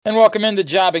And welcome into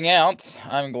Jobbing Out.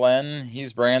 I'm Glenn.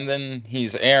 He's Brandon.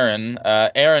 He's Aaron.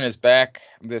 Aaron is back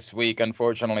this week.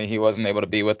 Unfortunately, he wasn't able to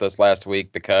be with us last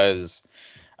week because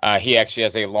he actually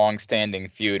has a long-standing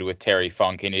feud with Terry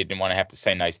Funk, and he didn't want to have to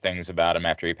say nice things about him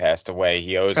after he passed away.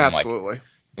 He owes him Absolutely.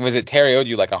 was it Terry owed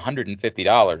you like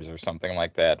 $150 or something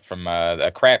like that from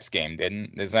a craps game,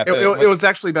 didn't? Is that It was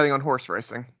actually betting on horse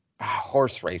racing.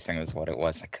 Horse racing is what it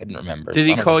was. I couldn't remember. Did he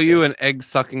Son of a call you bitch. an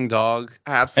egg-sucking dog?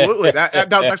 Absolutely.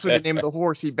 That was actually the name of the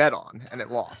horse he bet on, and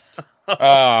it lost.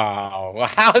 Oh, well,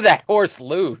 how did that horse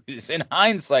lose? In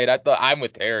hindsight, I thought I'm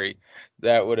with Terry.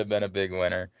 That would have been a big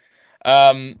winner.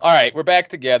 All right, we're back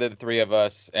together, the three of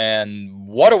us, and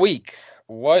what a week.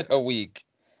 What a week.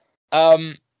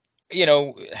 I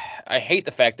hate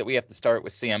the fact that we have to start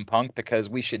with CM Punk because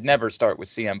we should never start with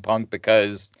CM Punk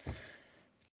because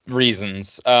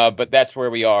reasons. But that's where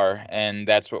we are, and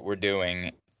that's what we're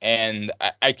doing. And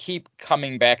I keep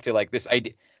coming back to like this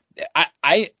idea.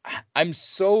 I'm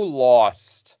so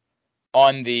lost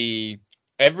on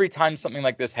every time something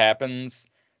like this happens,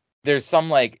 there's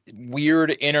some like weird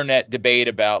internet debate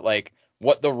about like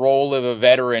what the role of a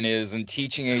veteran is in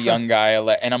teaching a young guy,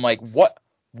 and I'm like,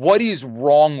 what is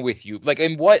wrong with you? Like,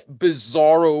 in what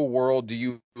bizarro world do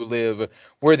you live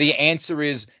where the answer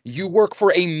is you work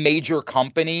for a major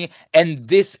company and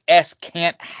this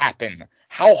can't happen?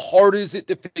 How hard is it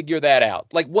to figure that out?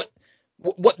 Like, what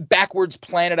backwards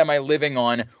planet am I living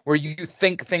on where you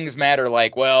think things matter?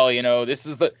 Like, well, this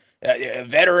is the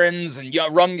veterans and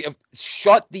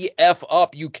shut the F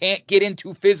up. You can't get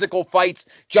into physical fights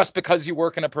just because you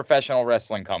work in a professional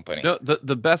wrestling company. No,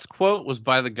 the best quote was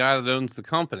by the guy that owns the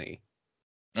company.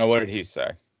 Oh, what did he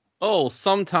say? Oh,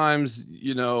 sometimes,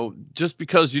 just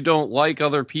because you don't like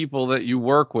other people that you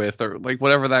work with or like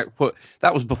whatever that quote,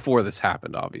 that was before this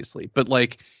happened, obviously. But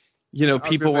like,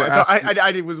 people were asking.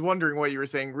 I was wondering what you were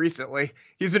saying recently.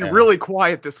 He's been really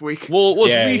quiet this week. Well, it was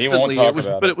Yeah, he won't recently. talk It was,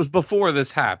 about but it. it was before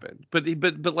this happened. But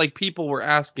like people were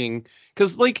asking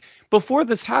because like before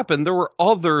this happened, there were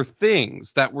other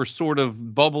things that were sort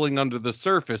of bubbling under the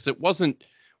surface. It wasn't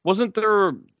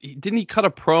there? Didn't he cut a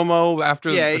promo after?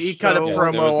 Yeah, the he show? cut a Yes,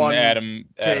 promo there was an on Adam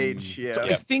Page. Yeah. So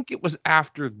I think it was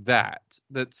after that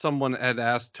someone had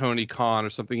asked Tony Khan or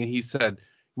something, and he said,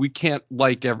 we can't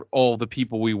like all the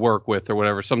people we work with or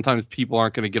whatever. Sometimes people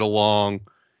aren't going to get along.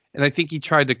 And I think he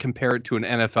tried to compare it to an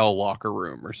NFL locker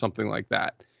room or something like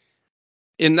that.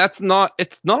 And it's not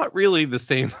really the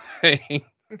same thing.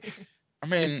 I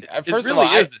mean, It first really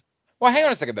of all, isn't. well, hang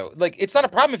on a second though. Like, it's not a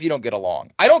problem if you don't get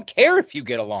along. I don't care if you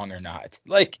get along or not.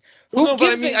 Like, who No,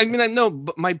 gives but I mean, I know,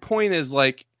 but my point is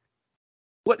like,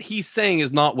 what he's saying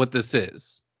is not what this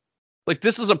is. Like,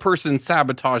 this is a person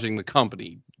sabotaging the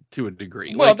company to a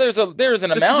degree. Well, like, there's an this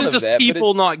amount isn't of just that.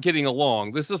 people not getting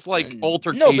along. This is like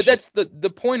altercation. No, but that's the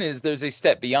point is there's a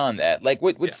step beyond that. Like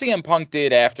what Yeah. CM Punk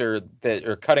did after that,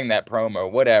 or cutting that promo,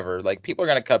 whatever. Like, people are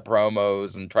gonna cut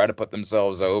promos and try to put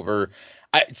themselves over.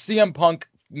 CM Punk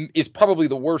is probably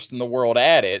the worst in the world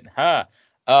at it, huh?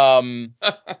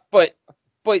 But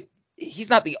he's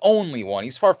not the only one.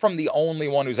 He's far from the only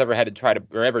one who's ever had to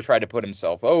ever tried to put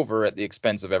himself over at the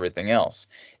expense of everything else.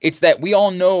 It's that we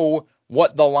all know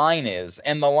what the line is,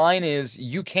 and the line is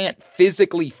you can't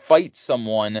physically fight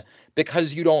someone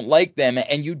because you don't like them,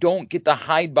 and you don't get to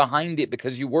hide behind it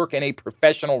because you work in a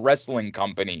professional wrestling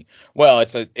company. Well,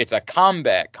 it's a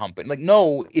combat company. Like,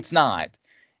 no, it's not.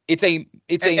 And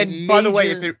by the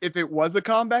way, if it was a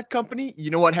combat company,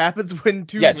 you know what happens when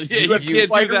two Yes, you UFC can't do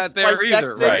fighters that there fight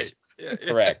either, backstage? right. Yeah.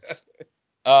 Correct.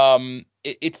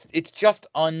 It's just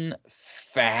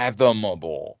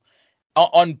unfathomable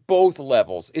on both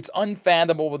levels. It's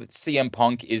unfathomable that CM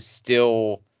Punk is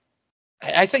still,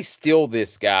 I say still,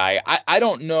 this guy. I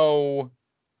don't know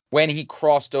when he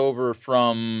crossed over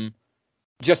from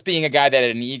just being a guy that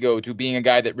had an ego to being a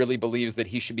guy that really believes that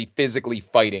he should be physically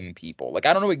fighting people. Like,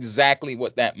 I don't know exactly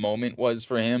what that moment was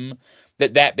for him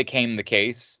that became the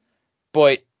case,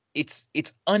 but it's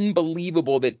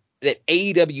unbelievable that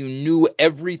AEW knew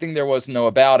everything there was to know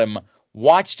about him,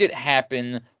 watched it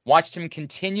happen, watched him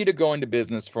continue to go into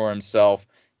business for himself,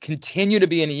 continue to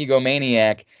be an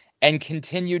egomaniac, and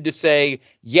continued to say,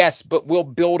 yes, but we'll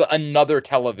build another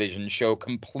television show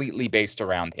completely based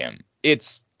around him.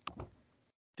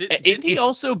 Did he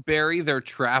also bury their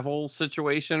travel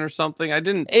situation or something? I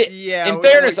didn't. In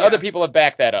fairness, other people have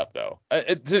backed that up, though.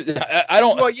 I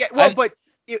don't. Well, yeah. Well, but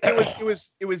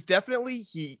it was definitely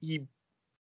he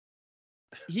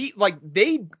like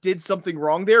they did something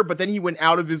wrong there, but then he went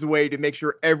out of his way to make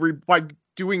sure by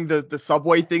doing the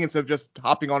subway thing instead of just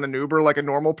hopping on an Uber like a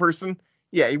normal person.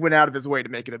 Yeah, he went out of his way to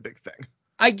make it a big thing.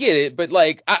 I get it, but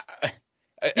like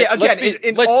Yeah,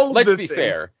 again, let's be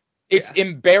fair. It's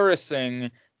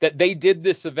embarrassing that they did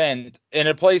this event in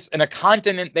a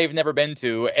continent they've never been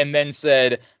to, and then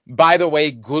said, by the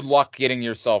way, good luck getting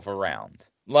yourself around.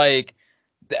 Like,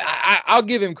 I'll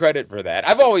give him credit for that.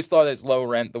 I've always thought it's low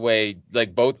rent the way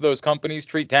like both of those companies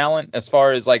treat talent, as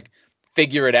far as like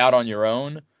figure it out on your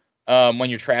own when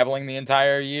you're traveling the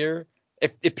entire year.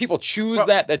 If people choose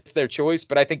that's their choice,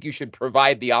 but I think you should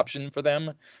provide the option for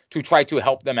them to try to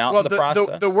help them out in the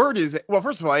process. The word is,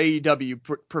 first of all,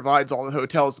 AEW provides all the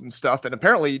hotels and stuff, and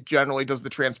apparently generally does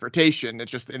the transportation.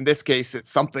 It's just in this case,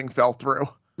 something fell through.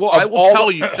 Well, I will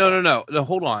tell you. No,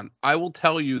 hold on. I will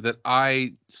tell you that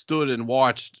I stood and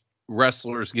watched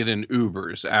wrestlers get in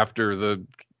Ubers after the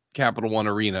Capital One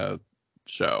Arena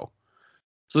show.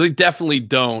 So they definitely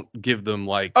don't give them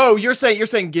like. Oh, you're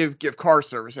saying give car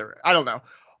service. I don't know.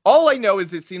 All I know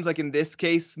is it seems like in this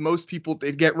case, most people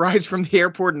did get rides from the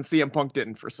airport, and CM Punk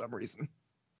didn't for some reason.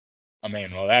 I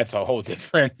mean, well, that's a whole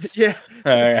different. Yeah.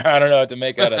 I don't know what to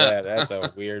make out of that. That's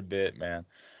a weird bit, man.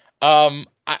 I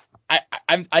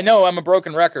know I'm a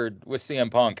broken record with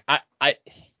CM Punk.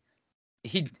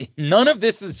 None of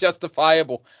this is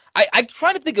justifiable. I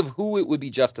try to think of who it would be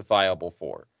justifiable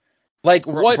for. Like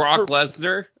what? Brock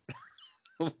Lesnar?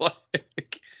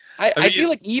 I feel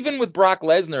like even with Brock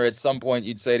Lesnar, at some point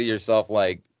you'd say to yourself,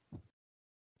 like,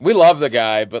 we love the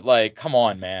guy, but like, come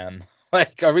on, man.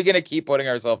 Like, are we gonna keep putting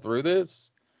ourselves through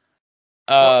this?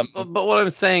 But what I'm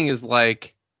saying is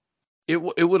like, it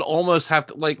would almost have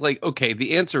to like okay,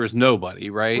 the answer is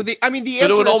nobody, right? Well, the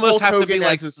answer would almost have to be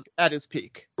like at his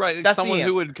peak, right? That's someone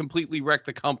who would completely wreck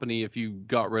the company if you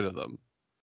got rid of them.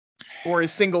 Or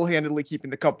is single-handedly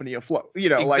keeping the company afloat. You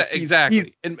know, like he's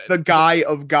the guy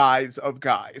of guys of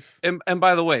guys. And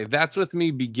by the way, that's with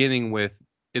me beginning with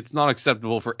it's not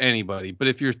acceptable for anybody. But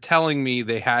if you're telling me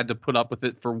they had to put up with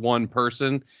it for one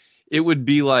person, it would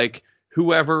be like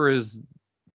whoever is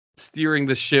steering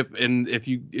the ship, and if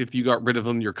you got rid of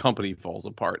them, your company falls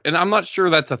apart. And I'm not sure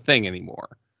that's a thing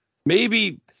anymore.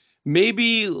 Maybe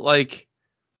like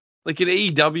at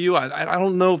AEW, I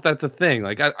don't know if that's a thing.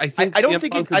 Like I think I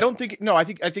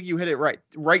think you hit it right.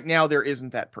 Right now there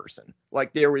isn't that person.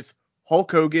 Like there was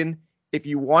Hulk Hogan. If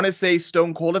you want to say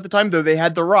Stone Cold at the time, though, they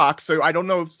had The Rock, so I don't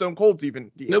know if Stone Cold's even.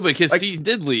 No, because he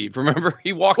did leave. Remember,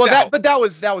 he walked out. That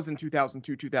was in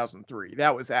 2002, 2003.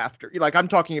 That was after. Like I'm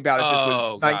talking about it. This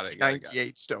was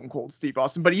 1998 Stone Cold Steve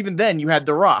Austin. But even then, you had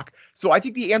The Rock. So I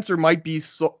think the answer might be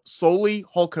solely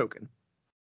Hulk Hogan.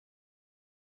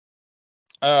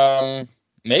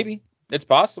 Maybe it's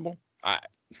possible.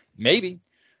 Maybe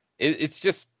it's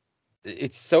just.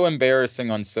 It's so embarrassing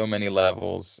on so many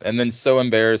levels, and then so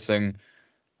embarrassing.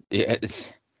 Yeah,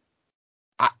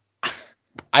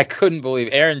 I couldn't believe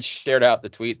Aaron shared out the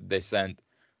tweet that they sent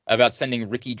about sending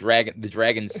the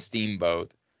Dragon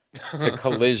Steamboat to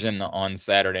Collision on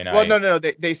Saturday night. Well, no.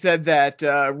 They said that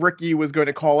Ricky was going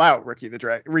to call out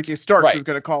Ricky Starks was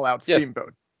going to call out Steamboat.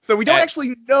 Yes. So we don't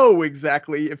actually know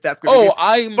exactly if that's going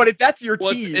to be. But if that's your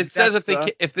tease, it says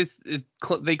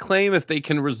they claim if they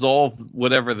can resolve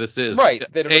whatever this is, right?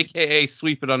 AKA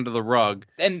sweep it under the rug.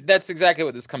 And that's exactly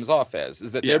what this comes off as,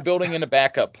 is that they're building in a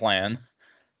backup plan.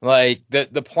 Like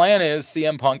the plan is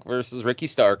CM Punk versus Ricky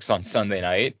Starks on Sunday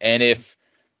night, and if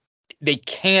they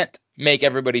can't make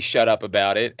everybody shut up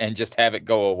about it and just have it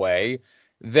go away,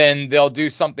 then they'll do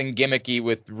something gimmicky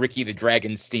with Ricky the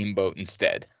Dragon Steamboat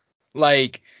instead.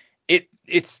 Like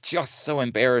it's just so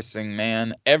embarrassing,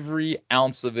 man. Every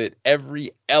ounce of it,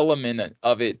 every element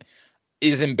of it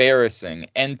is embarrassing.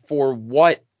 And for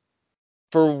what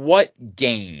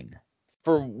gain?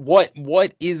 For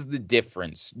what is the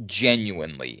difference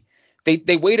genuinely?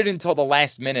 They waited until the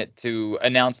last minute to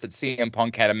announce that CM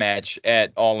Punk had a match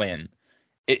at All In.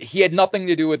 He had nothing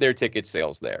to do with their ticket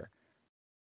sales there.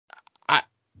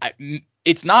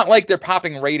 It's not like they're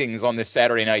popping ratings on this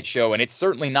Saturday night show, and it's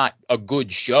certainly not a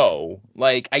good show.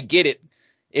 Like, I get it.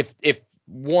 If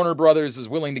Warner Brothers is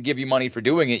willing to give you money for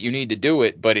doing it, you need to do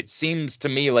it. But it seems to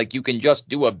me like you can just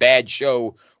do a bad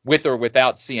show with or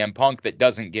without CM Punk that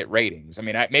doesn't get ratings. I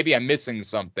mean, maybe I'm missing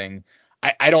something.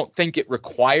 I don't think it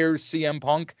requires CM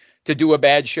Punk to do a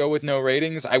bad show with no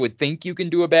ratings. I would think you can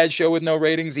do a bad show with no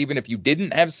ratings, even if you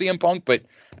didn't have CM Punk. But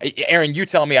Aaron, you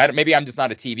tell me. Maybe I'm just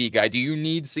not a TV guy. Do you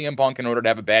need CM Punk in order to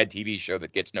have a bad TV show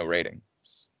that gets no ratings?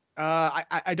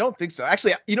 I don't think so.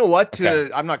 Actually, you know what?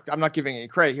 Okay. I'm not giving any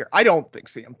credit here. I don't think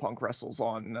CM Punk wrestles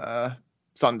on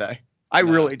Sunday. I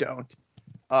really don't.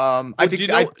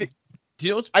 Do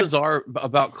you know what's bizarre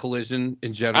about Collision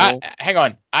in general? Hang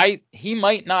on. He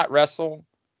might not wrestle.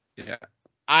 Yeah.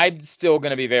 I'm still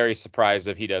going to be very surprised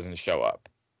if he doesn't show up.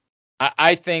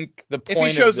 I think the point if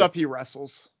he shows up, he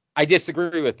wrestles. I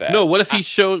disagree with that. No, what if he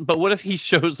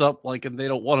shows up like and they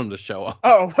don't want him to show up?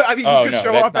 Oh, I mean, he could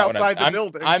show up outside the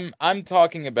building. I'm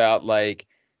talking about like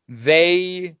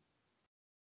they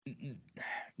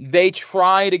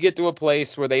try to get to a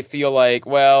place where they feel like,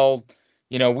 well,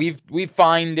 we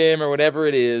find him or whatever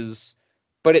it is,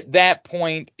 but at that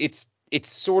point it's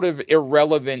sort of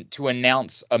irrelevant to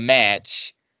announce a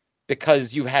match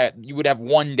because you would have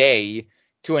one day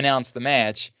to announce the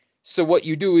match. So what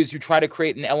you do is you try to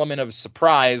create an element of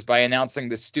surprise by announcing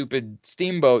the stupid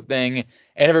Steamboat thing,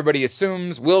 and everybody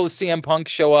assumes, will CM Punk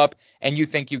show up? And you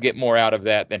think you get more out of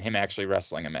that than him actually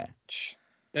wrestling a match.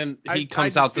 And he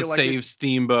comes out to save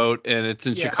Steamboat, and it's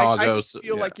in Chicago. I just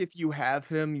feel like if you have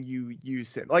him, you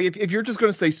use him. Like if you're just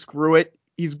going to say, screw it,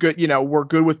 he's good, we're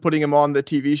good with putting him on the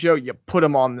TV show, you put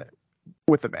him on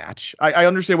with the match. I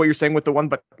understand what you're saying with the one,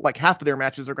 but like half of their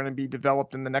matches are going to be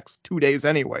developed in the next 2 days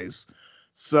anyways.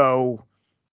 So,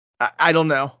 I don't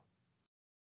know.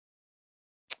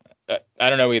 I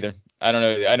don't know either. I don't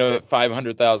know. I know that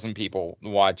 500,000 people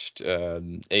watched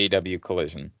AEW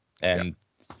Collision, and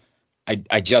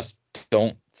I just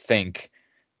don't think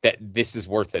that this is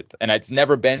worth it. And it's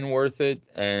never been worth it.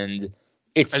 And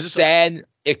it's sad.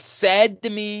 It's sad to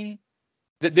me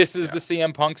that this is the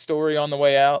CM Punk story on the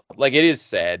way out. Like, it is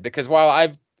sad because while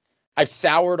I've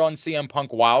soured on CM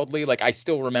Punk wildly, like I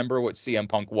still remember what CM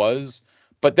Punk was.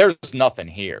 But there's nothing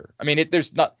here. I mean,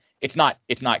 it's not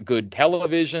good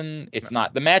television. It's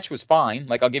not. The match was fine.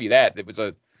 Like, I'll give you that. It was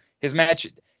his match.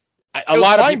 A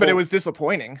lot of people, but it was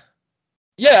disappointing.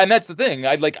 Yeah, and that's the thing.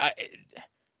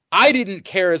 I didn't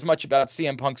care as much about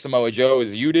CM Punk Samoa Joe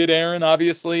as you did, Aaron,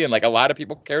 obviously, and like a lot of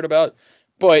people cared about.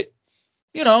 But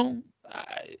it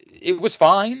was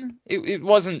fine. It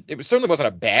certainly wasn't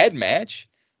a bad match,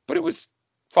 but it was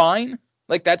fine.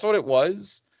 Like, that's what it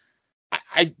was.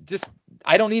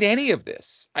 I don't need any of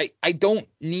this. I don't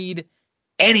need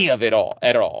any of it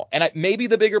at all. And maybe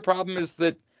the bigger problem is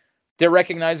that they're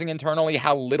recognizing internally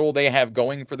how little they have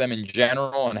going for them in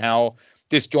general and how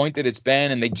disjointed it's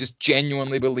been. And they just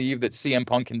genuinely believe that CM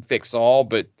Punk can fix all.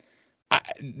 But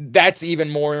that's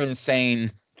even more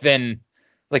insane than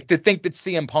like to think that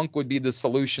CM Punk would be the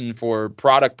solution for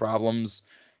product problems,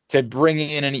 to bring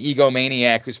in an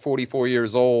egomaniac who's 44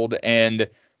 years old and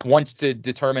wants to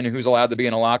determine who's allowed to be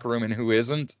in a locker room and who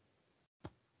isn't.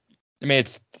 I mean,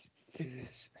 it's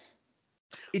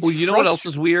well, you know what else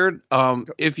is weird?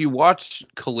 If you watch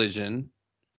Collision,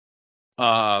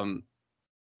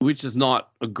 which is not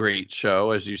a great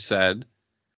show, as you said,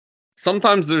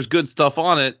 sometimes there's good stuff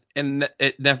on it, and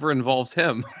it never involves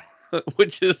him,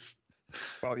 which is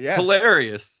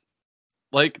hilarious.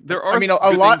 Like, there are. I mean,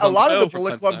 a lot of the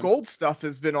Bullet Club Gold stuff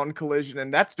has been on Collision,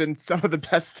 and that's been some of the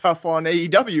best stuff on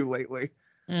AEW lately.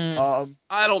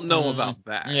 I don't know about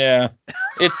that. Yeah,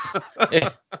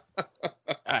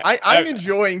 I'm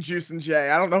enjoying Juice and Jay.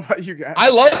 I don't know about you guys.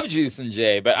 I love Juice and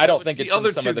Jay, but I don't think it's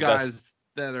other some two of the guys best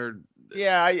that are.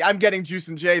 Yeah, I'm getting Juice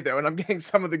and Jay though, and I'm getting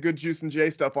some of the good Juice and Jay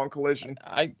stuff on Collision.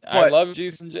 I love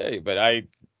Juice and Jay, but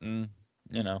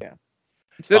Yeah.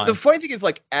 The funny thing is,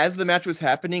 like, as the match was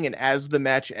happening and as the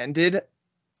match ended,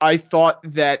 I thought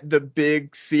that the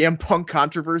big CM Punk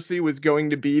controversy was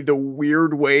going to be the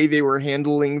weird way they were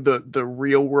handling the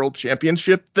real world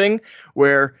championship thing,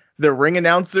 where the ring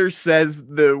announcer says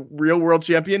the real world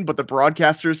champion, but the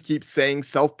broadcasters keep saying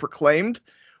self-proclaimed,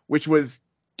 which was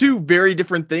two very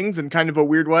different things in kind of a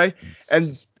weird way. And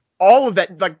all of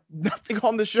that, like, nothing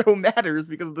on the show matters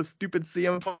because of the stupid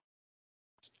CM Punk.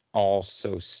 All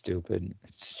so stupid.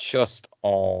 It's just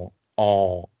all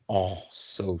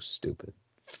so stupid.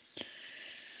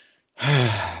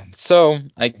 So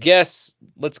I guess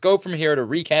let's go from here to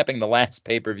recapping the last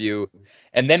pay-per-view,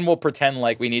 and then we'll pretend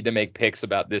like we need to make picks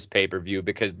about this pay-per-view,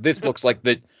 because this looks like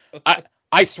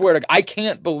I swear to, I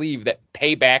can't believe that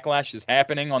Paybacklash is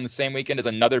happening on the same weekend as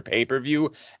another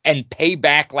pay-per-view, and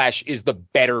Paybacklash is the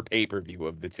better pay-per-view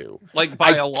of the two. Like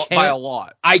by a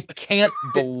lot. I can't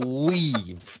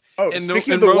believe. And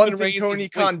speaking of the one thing Tony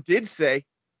Khan did say,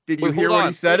 did you hear what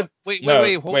he said? Wait,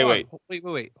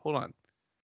 hold on.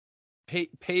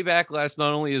 Paybacklash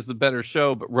not only is the better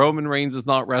show, but Roman Reigns is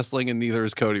not wrestling, and neither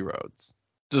is Cody Rhodes.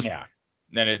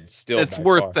 Then it's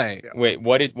worth saying. Wait,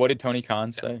 what did Tony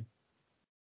Khan say?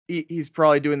 He's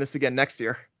probably doing this again next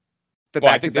year. The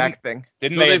back-to-back thing.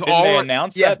 Didn't they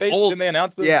announce that? Didn't they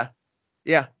announce this?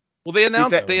 Yeah. Well, they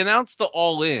announced the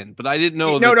All In, but I didn't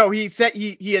know. He said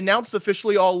he announced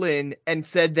officially All In and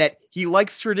said that he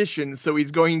likes traditions, so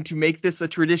he's going to make this a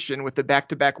tradition with the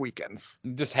back-to-back weekends.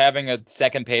 Just having a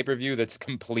second pay-per-view that's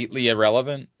completely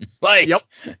irrelevant, like yep.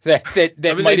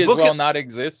 that might as well not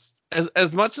exist.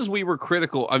 As much as we were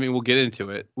critical, I mean, we'll get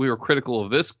into it. We were critical of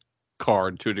this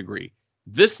card to a degree.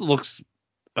 This looks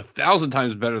 1,000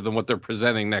 times better than what they're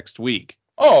presenting next week.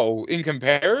 Oh, in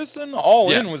comparison,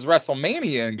 All In was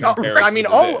WrestleMania in comparison. I mean,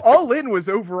 All In was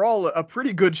overall a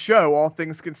pretty good show, all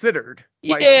things considered.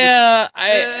 Like,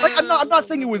 I'm not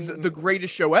saying it was the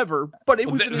greatest show ever, but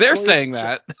it was. They're saying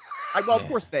that. Of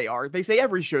course they are. They say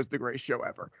every show's the greatest show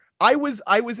ever. I was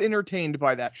entertained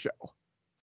by that show.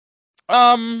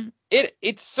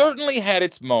 It certainly had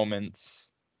its moments.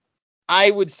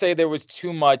 I would say there was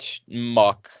too much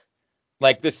muck,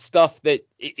 like this stuff that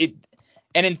it.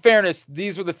 And in fairness,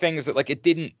 these were the things that, like, it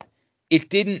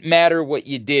didn't matter what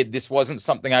you did. This wasn't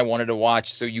something I wanted to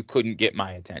watch, so you couldn't get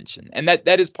my attention. And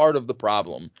that is part of the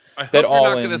problem. I hope you're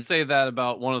not going to say that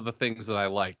about one of the things that I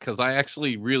like, because I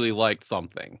actually really liked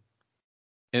something.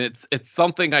 And it's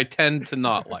something I tend to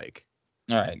not like.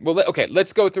 All right. Well, okay,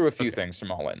 let's go through a few things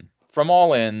from All In. From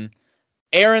All In,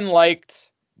 Aaron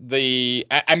liked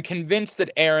I'm convinced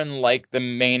that Aaron liked the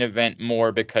main event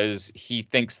more because he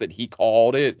thinks that he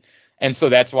called it. And so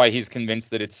that's why he's convinced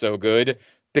that it's so good,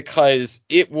 because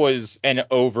it was an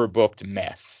overbooked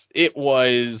mess. It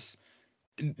was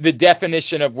the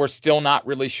definition of we're still not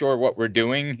really sure what we're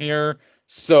doing here,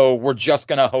 so we're just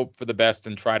going to hope for the best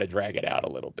and try to drag it out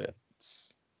a little bit.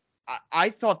 I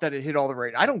thought that it hit all the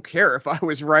right. I don't care if I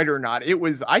was right or not.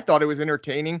 I thought it was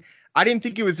entertaining. I didn't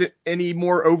think it was any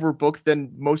more overbooked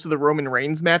than most of the Roman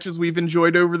Reigns matches we've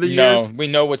enjoyed over the years. No, we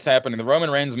know what's happening. The Roman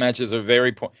Reigns matches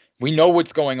are we know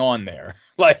what's going on there.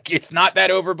 Like, it's not that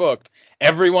overbooked.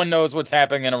 Everyone knows what's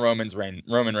happening in a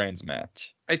Roman Reigns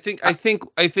match. I think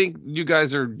you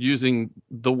guys are using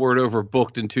the word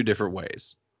overbooked in two different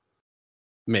ways.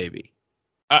 Maybe.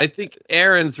 I think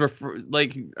Aaron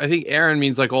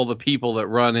means like all the people that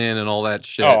run in and all that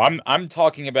shit. Oh, I'm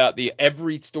talking about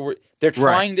every story. They're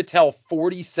trying to tell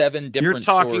 47 different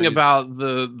stories. You're talking about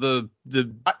the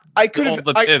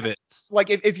pivots. Like,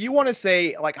 if you want to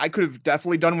say, like, I could have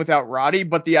definitely done without Roddy,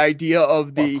 but the idea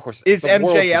of is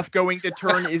MJF going to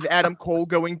turn, is Adam Cole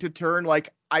going to turn,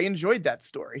 like, I enjoyed that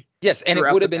story. Yes, and it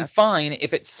would have been fine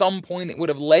if at some point it would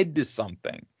have led to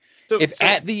something. Go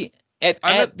ahead.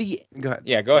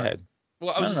 Yeah, go ahead.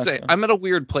 Well, I was just saying, I'm at a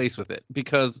weird place with it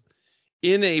because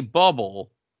in a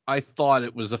bubble, I thought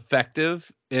it was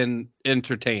effective and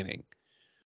entertaining.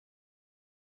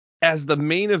 As the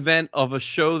main event of a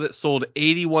show that sold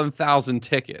 81,000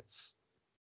 tickets,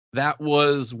 that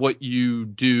was what you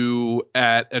do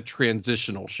at a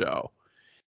transitional show.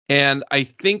 And I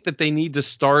think that they need to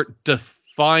start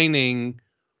defining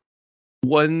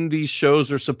when these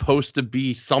shows are supposed to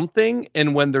be something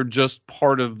and when they're just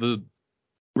part of the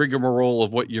rigmarole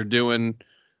of what you're doing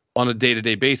on a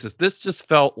day-to-day basis. This just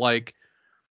felt like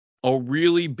a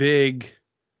really big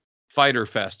Fighter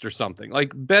Fest or something,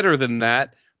 like better than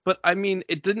that. But I mean,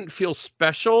 it didn't feel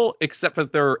special except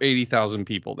that there were 80,000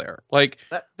 people there. Like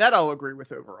that I'll agree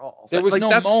with overall. There was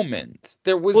no moment.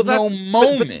 There was no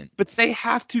moment. But they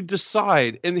have to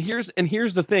decide. And here's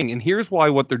the thing. And here's why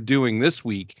what they're doing this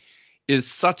week is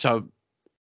such a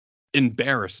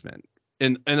embarrassment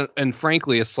and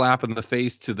frankly a slap in the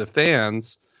face to the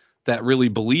fans that really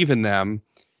believe in them,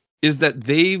 is that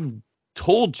they've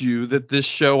told you that this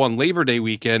show on Labor Day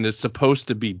weekend is supposed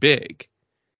to be big,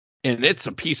 and it's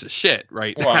a piece of shit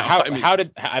right now.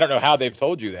 I don't know how they've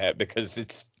told you that,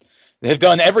 because they've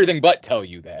done everything but tell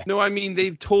you that. No, I mean,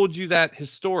 they've told you that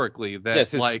historically.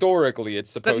 Yes, historically it's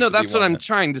supposed to be. No, that's what I'm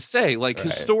trying to say. Like,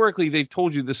 historically, they've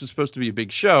told you this is supposed to be a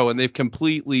big show, and they've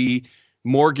completely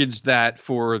mortgaged that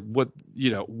for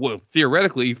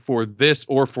theoretically for this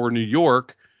or for New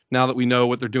York, now that we know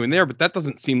what they're doing there. But that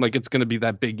doesn't seem like it's going to be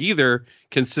that big either,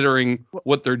 considering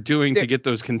what they're doing to get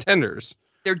those contenders.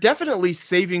 They're definitely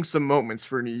saving some moments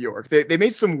for New York. They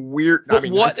made some weird. But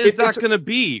what is that going to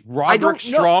be? Roderick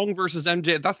Strong versus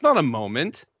MJ? That's not a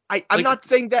moment. I'm not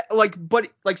saying that,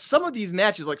 but some of these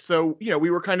matches, we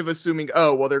were kind of assuming,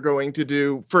 they're going to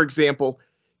do, for example,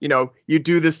 you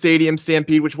do the Stadium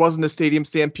Stampede, which wasn't a Stadium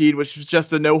Stampede, which was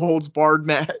just a no holds barred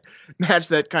match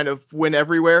that kind of went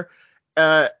everywhere.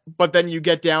 But then you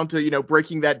get down to,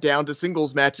 breaking that down to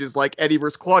singles matches like Eddie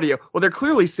versus Claudio. Well, they're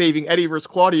clearly saving Eddie versus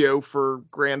Claudio for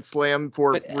Grand Slam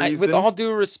for reasons. With all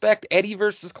due respect, Eddie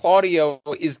versus Claudio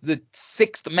is the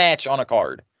 6th match on a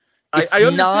card. I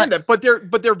understand that, but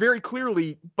they're very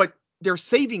clearly, but they're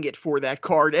saving it for that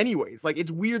card anyways. Like,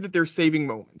 it's weird that they're saving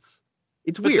moments.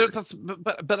 It's weird.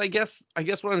 But I guess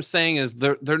what I'm saying is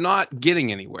they're not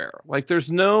getting anywhere. Like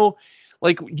there's no,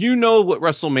 like, you know what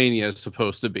WrestleMania is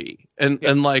supposed to be,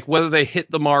 and like whether they hit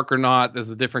the mark or not is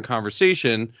a different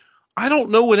conversation. I don't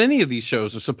know what any of these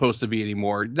shows are supposed to be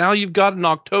anymore. Now you've got an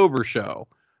October show.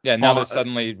 Yeah, now they're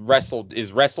suddenly Wrestle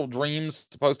Dreams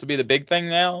supposed to be the big thing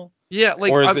now? Yeah,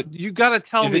 like, or is you got to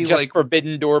tell me, is it just like,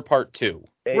 Forbidden Door Part 2?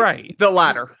 Right. The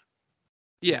latter.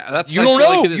 Yeah, that's. You don't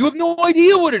know. You have no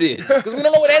idea what it is because we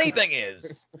don't know what anything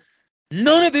is.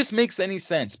 None of this makes any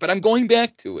sense. But I'm going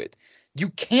back to it. You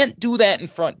can't do that in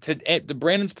front. To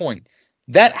Brandon's point,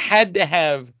 that had to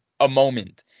have a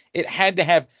moment. It had to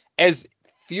have, as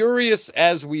furious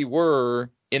as we were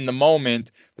in the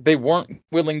moment that they weren't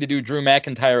willing to do Drew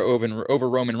McIntyre over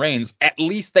Roman Reigns, at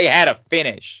least they had a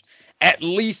finish. At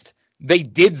least they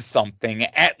did something.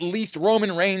 At least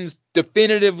Roman Reigns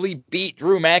definitively beat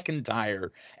Drew McIntyre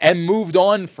and moved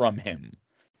on from him.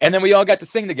 And then we all got to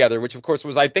sing together, which of course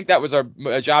was, I think that was our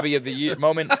Jobby of the year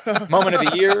moment of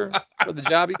the year for the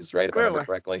Jobbies, right? If I remember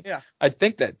correctly. Yeah. I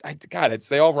think that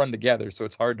they all run together, so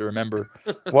it's hard to remember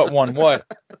what won what.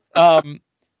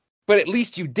 But at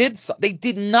least you did they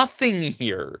did nothing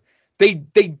here. They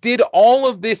did all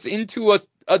of this into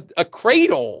a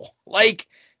cradle, like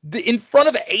in front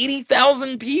of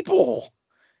 80,000 people.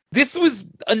 This was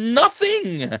a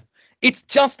nothing. It's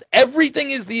just everything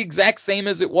is the exact same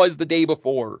as it was the day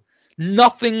before.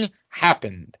 Nothing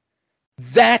happened.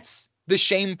 That's the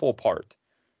shameful part.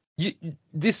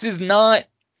 This is not.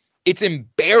 It's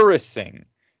embarrassing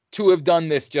to have done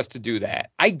this just to do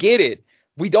that. I get it.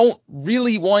 We don't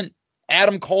really want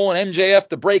Adam Cole and MJF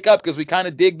to break up because we kind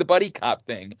of dig the buddy cop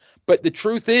thing. But the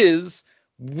truth is,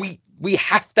 we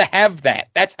have to have that.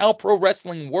 That's how pro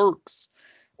wrestling works.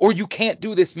 Or you can't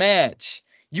do this match.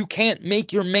 You can't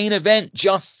make your main event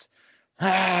just,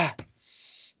 all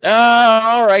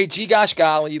right, gee gosh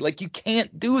golly. Like, you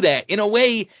can't do that. In a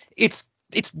way, it's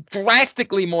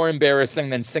drastically more embarrassing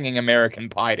than singing American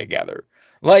Pie together.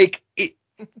 Like,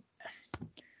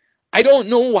 I don't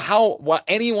know what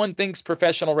anyone thinks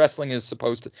professional wrestling is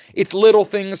supposed to. It's little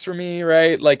things for me,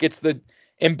 right? Like, it's the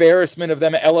embarrassment of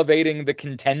them elevating the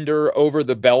contender over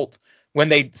the belt when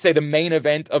they say the main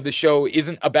event of the show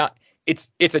isn't about.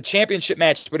 It's a championship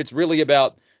match, but it's really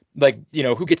about, like, you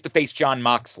know, who gets to face Jon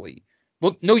Moxley.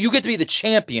 Well, no, you get to be the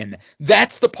champion.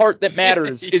 That's the part that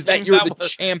matters, is that you're the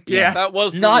champion. Yeah, that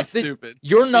was not really stupid.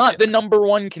 You're not the number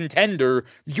one contender.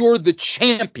 You're the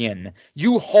champion.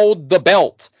 You hold the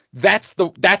belt. That's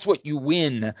what you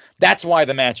win. That's why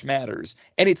the match matters.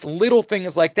 And it's little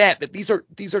things like that these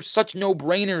are such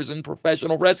no-brainers in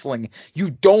professional wrestling. You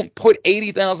don't put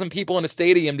 80,000 people in a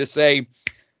stadium to say,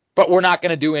 but we're not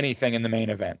going to do anything in the main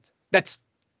event. It's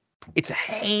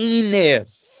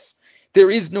heinous.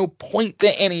 There is no point to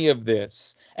any of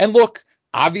this. And look,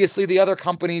 obviously the other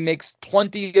company makes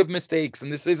plenty of mistakes,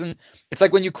 and it's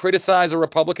like when you criticize a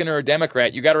Republican or a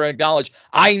Democrat, you got to acknowledge,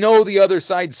 I know the other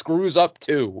side screws up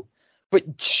too.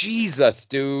 But Jesus,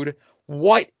 dude,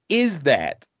 what is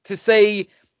that? To say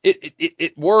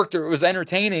it worked or it was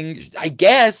entertaining, I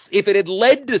guess, if it had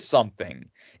led to something,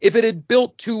 if it had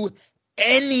built to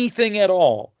anything at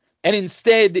all. And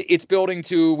instead, it's building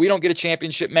to, we don't get a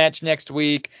championship match next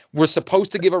week. We're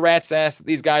supposed to give a rat's ass that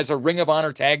these guys are Ring of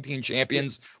Honor tag team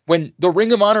champions when the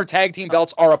Ring of Honor tag team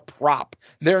belts are a prop.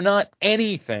 They're not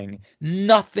anything.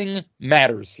 Nothing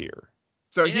matters here.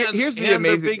 So here's the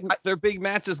amazing. Their big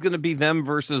match is going to be them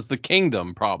versus the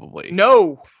Kingdom, probably.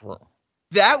 No,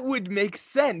 that would make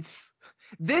sense.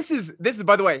 This is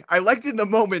by the way, I liked it in the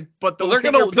moment, but they're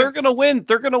gonna win.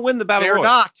 They're gonna win the battle. They're royal.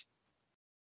 Not.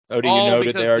 Oh, do you know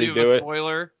that they already do it?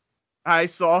 Spoiler. I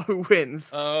saw who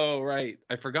wins. Oh, right.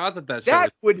 I forgot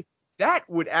that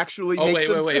would actually make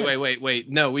some sense. Wait.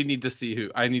 No, we need to see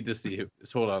who. I need to see who.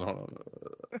 Just hold on.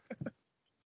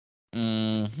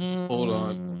 Hold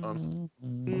on.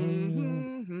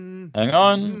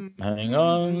 Hang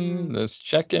on. Let's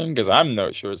check in because I'm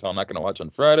not sure as hell I'm not going to watch on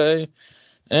Friday.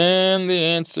 And the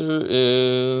answer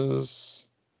is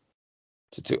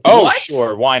to. Oh, what?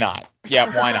 Sure. Why not?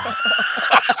 Yeah, why not?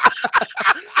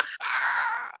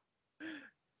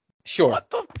 Sure. What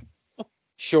the?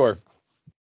 Sure.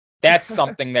 That's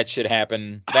something that should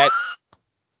happen. That's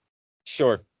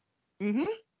sure. Mm-hmm.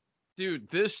 Dude,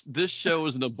 this show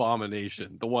is an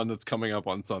abomination. The one that's coming up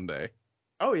on Sunday.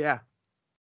 Oh yeah.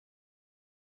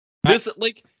 This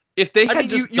if they had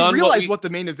just done you realize what the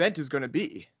main event is going to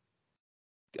be.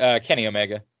 Kenny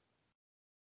Omega.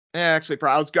 Yeah, actually,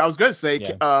 I was going to say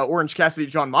Orange Cassidy,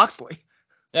 Jon Moxley.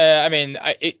 I mean,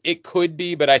 it could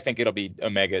be, but I think it'll be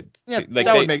Omega. Yeah,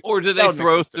 or do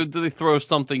they throw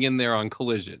something in there on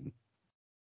Collision?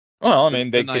 Well, I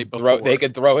mean, they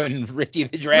could throw in Ricky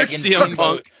the Dragon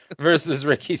Steamboat versus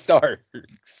Ricky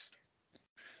Starks.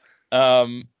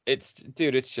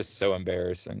 It's just so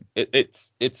embarrassing.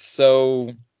 It's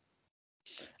so.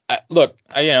 Look,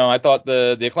 I thought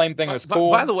the Acclaim thing was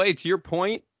cool. By the way, to your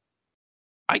point,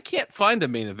 I can't find a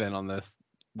main event on this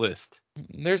list.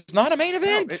 There's not a main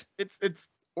event. No, it's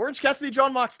Orange Cassidy,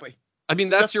 Jon Moxley. I mean,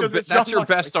 that's your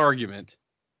best argument,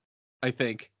 I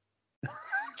think.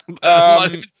 I'm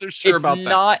not even so sure about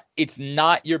that. It's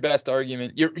not your best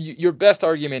argument. Your best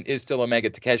argument is still Omega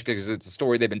Takeshita because it's a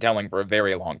story they've been telling for a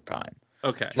very long time.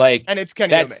 Okay. And it's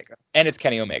Kenny Omega. And it's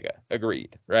Kenny Omega.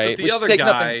 Agreed. Right. But the other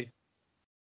guy,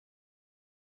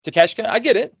 Takeshita, I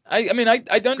get it. I don't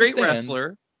understand. Great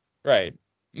wrestler. Right.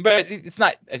 But it's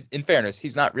not. In fairness,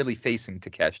 he's not really facing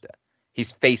Takeshita.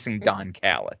 He's facing Don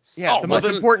Callis. Yeah, the most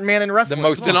important man in wrestling. The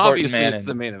most important man. It's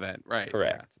the main event, right?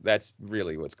 Correct. Yeah. That's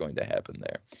really what's going to happen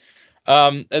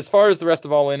there. As far as the rest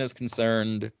of All In is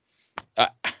concerned,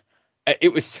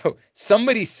 it was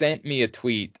somebody sent me a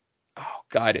tweet. Oh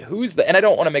God, who's the? And I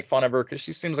don't want to make fun of her because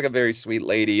she seems like a very sweet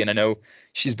lady, and I know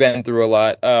she's been through a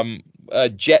lot.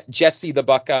 Jesse the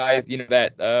Buckeye,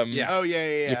 that. Yeah. Oh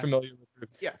yeah. You're familiar with?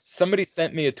 Yes. Somebody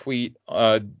sent me a tweet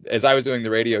as I was doing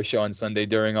the radio show on Sunday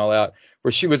during All Out,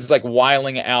 where she was like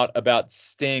wiling out about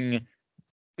Sting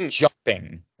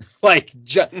jumping,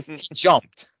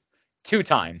 jumped 2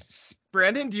 times.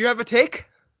 Brandon, do you have a take?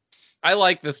 I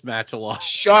like this match a lot.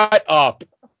 Shut up.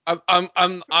 I'm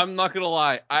not gonna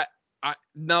lie. I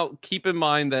now keep in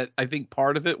mind that I think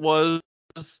part of it was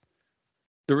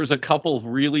there was a couple of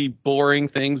really boring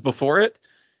things before it.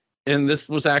 And this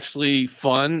was actually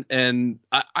fun, and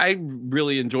I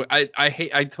really enjoy. I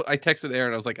texted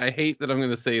Aaron. I was like, I hate that I'm going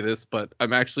to say this, but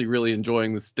I'm actually really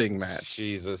enjoying the Sting match.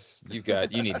 Jesus, you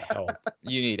need help.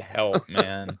 You need help,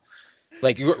 man.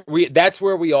 That's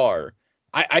where we are.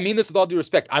 I mean this with all due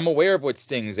respect. I'm aware of what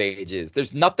Sting's age is.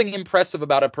 There's nothing impressive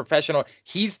about a professional.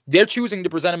 They're choosing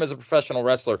to present him as a professional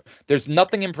wrestler. There's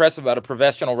nothing impressive about a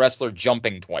professional wrestler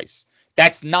jumping twice.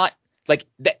 That's not that.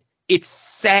 It's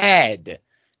sad.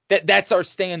 That's our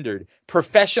standard.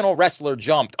 Professional wrestler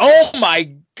jumped. Oh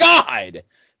my God.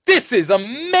 This is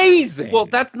amazing. Well,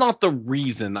 that's not the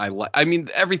reason I like. I mean,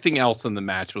 everything else in the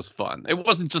match was fun. It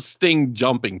wasn't just Sting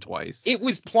jumping twice. It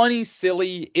was plenty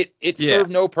silly. It served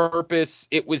no purpose.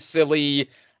 It was silly.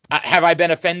 Have I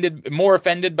been more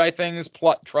offended by things?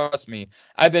 Trust me.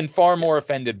 I've been far more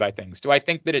offended by things. Do I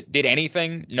think that it did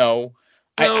anything? No.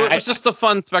 No, it was just a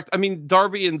fun spectacle. I mean,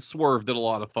 Darby and Swerve did a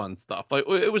lot of fun stuff.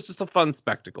 It was just a fun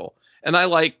spectacle. And I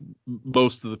like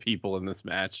most of the people in this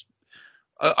match.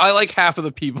 I like half of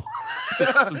the people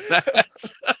in this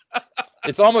match.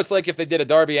 It's almost like if they did a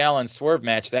Darby Allin Swerve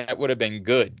match, that would have been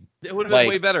good. It would have been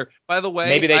way better. By the way,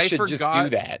 maybe they should just do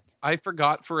that. I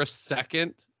forgot for a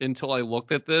second until I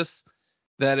looked at this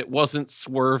that it wasn't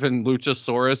Swerve and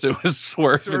Luchasaurus. It was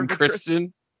Swerve and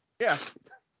Christian. Yeah.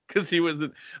 Because he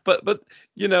wasn't, but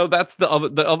that's the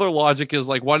other logic is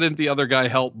like, why didn't the other guy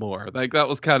help more? Like that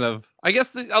was kind of, I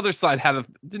guess the other side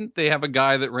didn't they have a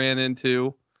guy that ran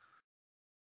into?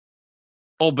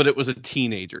 Oh, but it was a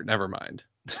teenager. Never mind.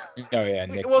 Oh yeah,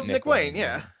 Nick Wayne.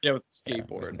 Yeah, with the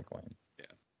skateboard. Yeah, Nick Wayne.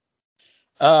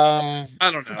 Yeah.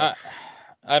 I don't know.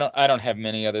 I don't have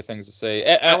many other things to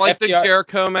say. I like the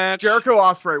Jericho match. Jericho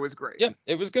Ospreay was great. Yeah,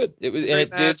 it was good. It was, and it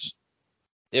match. Did.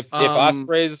 If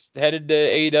Ospreay's headed to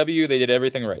AEW, they did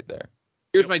everything right there.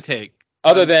 Here's my take.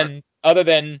 Other than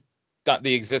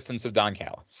the existence of Don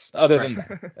Callis. Other than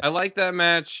that, I like that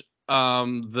match.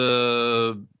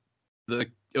 The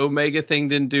Omega thing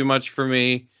didn't do much for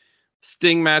me.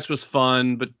 Sting match was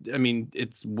fun, but I mean,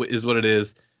 is what it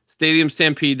is. Stadium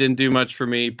Stampede didn't do much for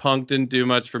me. Punk didn't do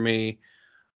much for me.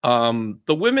 The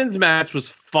women's match was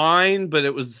fine, but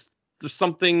there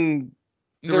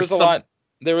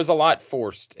was a lot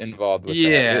forced involved with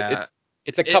that.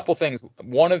 It's a couple things.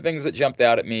 One of the things that jumped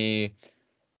out at me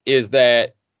is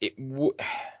that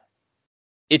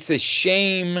it's a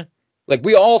shame. Like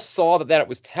we all saw that it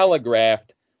was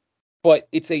telegraphed, but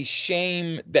it's a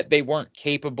shame that they weren't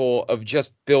capable of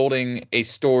just building a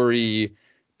story,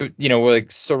 like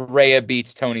Saraya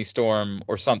beats Toni Storm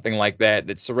or something like that.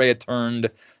 That Saraya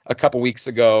turned a couple weeks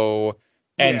ago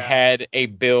and had a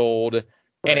build, right.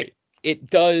 And it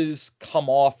does come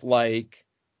off like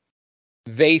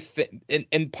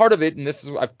and part of it, and this is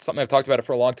something I've talked about it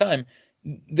for a long time,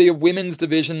 the women's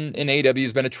division in AEW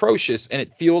has been atrocious, and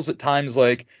it feels at times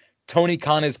like Tony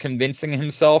Khan is convincing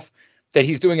himself that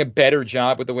he's doing a better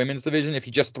job with the women's division if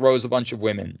he just throws a bunch of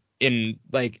women in,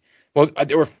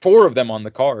 there were 4 of them on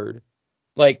the card.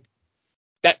 Like,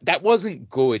 that wasn't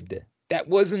good. That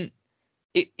wasn't,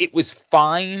 it was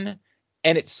fine.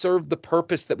 and it served the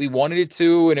purpose that we wanted it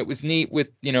to, and it was neat with,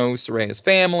 Saraya's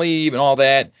family and all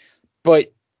that.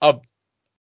 But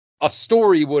a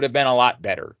story would have been a lot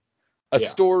better. A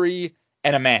story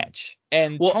and a match.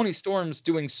 And Toni Storm's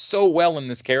doing so well in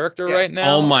this character right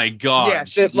now. Oh my god. Yeah,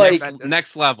 she's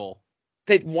next level.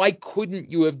 That why couldn't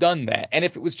you have done that? And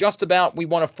if it was just about we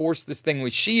want to force this thing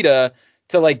with Sheeta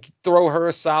to like throw her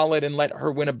a solid and let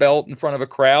her win a belt in front of a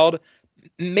crowd,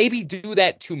 maybe do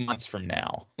that 2 months from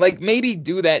now. Like maybe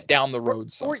do that down the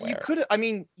road somewhere. Or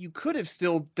you could have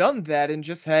still done that and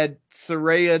just had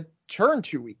Saraya turn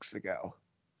 2 weeks ago.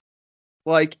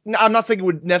 Like, I'm not saying it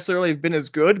would necessarily have been as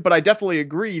good, but I definitely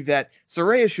agree that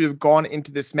Saraya should have gone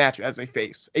into this match as a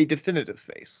face, a definitive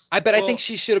face. I think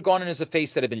she should have gone in as a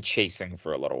face that had been chasing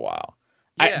for a little while.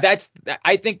 Yeah.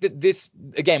 I think that this,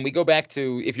 again, we go back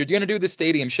to, if you're going to do the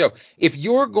stadium show, if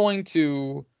you're going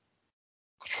to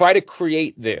try to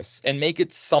create this and make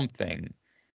it something,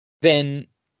 then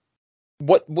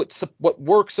what works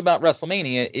about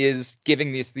WrestleMania is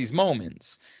giving these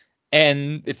moments.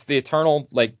 And it's the eternal,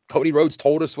 like, Cody Rhodes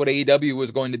told us what AEW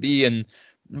was going to be, and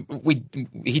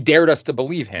he dared us to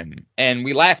believe him, and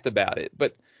we laughed about it.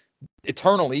 But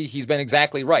eternally, he's been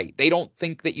exactly right. They don't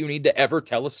think that you need to ever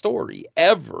tell a story,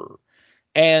 ever.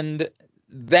 And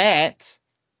that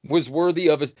was worthy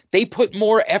of us. They put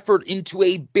more effort into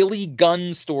a Billy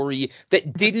Gunn story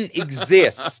that didn't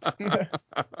exist.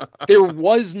 There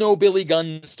was no Billy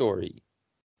Gunn story.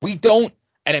 We don't,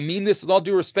 and I mean this with all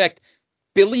due respect,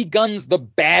 Billy Gunn's the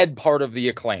bad part of the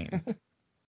Acclaimed.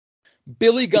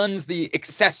 Billy Gunn's the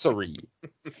accessory.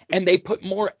 And they put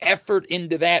more effort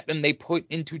into that than they put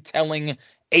into telling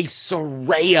a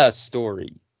Saraya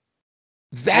story.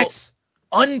 That's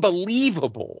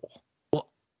unbelievable. Well,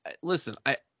 listen,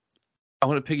 I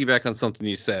want to piggyback on something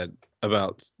you said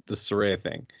about the Saraya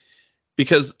thing.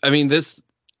 Because, I mean, this,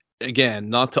 again,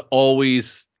 not to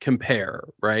always compare,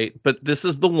 right? But this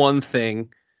is the one thing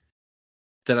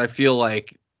that I feel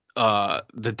like the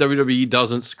WWE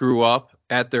doesn't screw up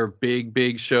at their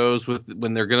big shows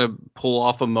when they're going to pull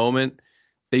off a moment.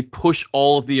 They push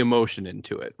all of the emotion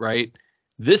into it, right?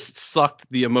 This sucked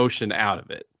the emotion out of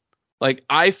it. Like,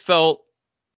 I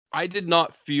did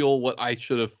not feel what I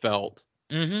should have felt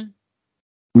when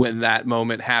that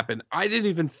moment happened. I didn't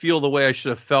even feel the way I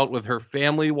should have felt with her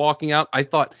family walking out. I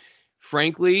thought,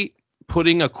 frankly,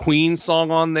 putting a Queen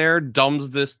song on there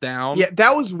dumbs this down. Yeah,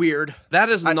 that was weird. That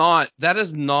is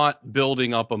not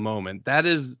building up a moment. That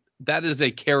is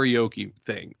a karaoke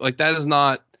thing. Like, that is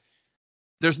not.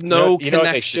 There's no connection.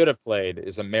 What they should have played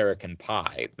is American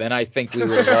Pie. Then I think we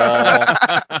would have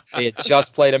all. They had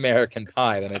just played American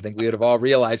Pie. Then I think we would have all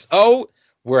realized, oh,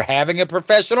 we're having a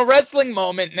professional wrestling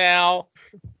moment now.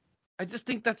 I just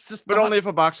think that's just. But only if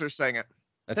a boxer sang it.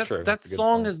 That's true. That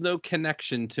song has no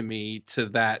connection to me to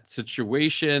that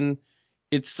situation.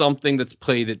 It's something that's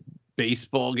played at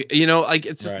baseball. Like,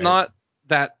 it's just not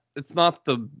that. It's not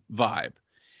the vibe.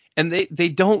 And they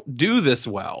don't do this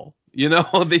well.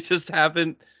 They just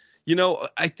haven't.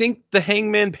 I think the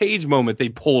Hangman Page moment they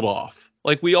pulled off.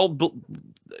 Like, we all.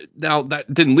 Now,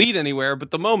 that didn't lead anywhere, but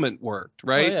the moment worked,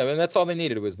 right? Oh, yeah, and that's all they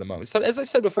needed was the moment. So, as I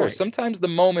said before, sometimes the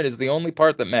moment is the only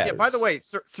part that matters. Yeah, by the way,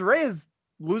 Saraya's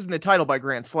losing the title by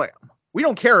Grand Slam. We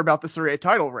don't care about the Saraya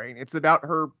title reign. It's about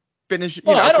her finish.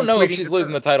 Well, I don't know if she's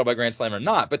losing the title by Grand Slam or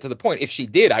not, but to the point, if she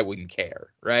did, I wouldn't care,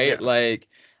 right? Yeah. Like,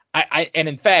 and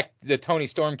in fact, the Toni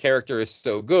Storm character is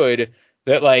so good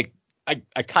that, like,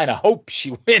 I kind of hope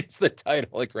she wins the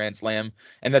title at Grand Slam,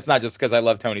 and that's not just because I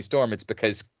love Toni Storm. It's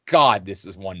because, God, this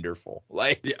is wonderful.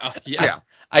 Like, yeah.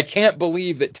 I can't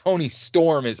believe that Toni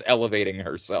Storm is elevating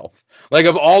herself. Like,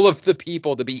 of all of the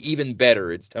people to be even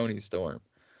better, it's Toni Storm.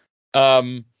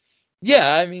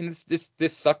 Yeah, I mean, this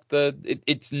sucked.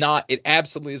 It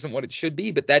absolutely isn't what it should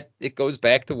be, but that it goes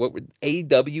back to what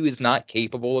AEW is not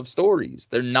capable of stories.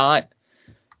 They're not.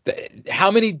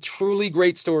 How many truly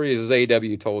great stories has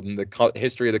AEW told in the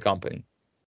history of the company?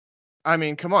 I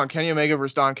mean, come on, Kenny Omega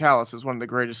versus Don Callis is one of the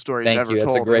greatest stories ever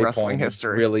told in wrestling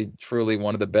history. It's really, truly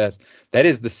one of the best. That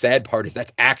is the sad part, is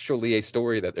that's actually a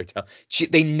story that they're telling.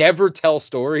 They never tell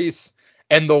stories,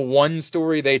 and the one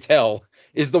story they tell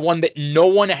is the one that no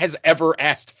one has ever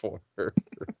asked for.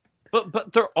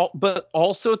 But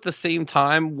also at the same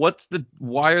time,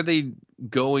 why are they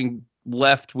going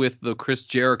left with the Chris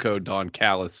Jericho Don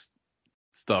Callis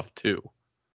stuff too?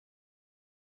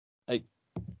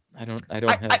 I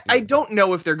don't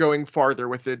know if they're going farther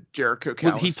with the Jericho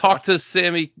Callis. He talked to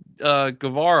Sammy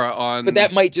Guevara on, but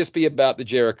that might just be about the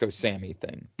Jericho Sammy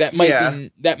thing. That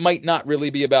might not really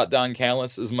be about Don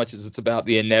Callis as much as it's about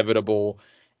the inevitable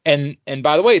And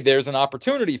by the way, there's an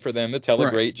opportunity for them to tell a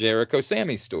great Jericho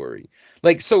Sammy story.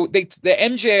 Like, so the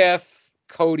MJF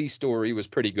Cody story was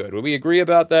pretty good. Would we agree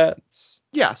about that?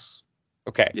 Yes.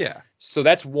 Okay. Yeah. So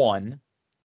that's one.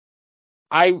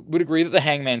 I would agree that the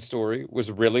Hangman story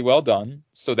was really well done.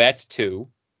 So that's two.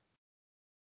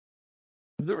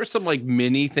 There were some like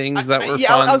mini things that were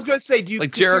fun. I was going to say, do you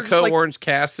like Jericho, Orange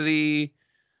Cassidy,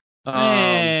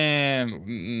 Jericho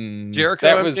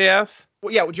MJF?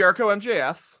 Well, yeah, Jericho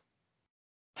MJF.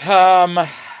 I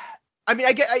mean,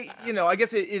 I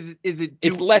guess it is.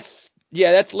 It's less.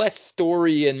 Yeah, that's less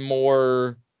story and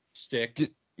more stick.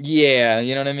 Yeah,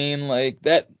 you know what I mean, like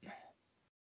that.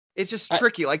 It's just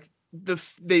tricky. Like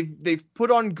they've put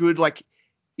on good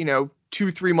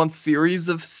 2-3 month series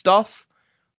of stuff,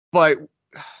 but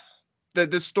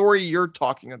the story you're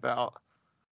talking about,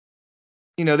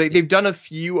 they've done a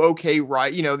few okay,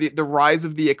 right? The Rise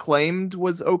of the Acclaimed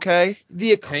was okay.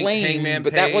 The Acclaimed,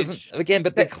 but that wasn't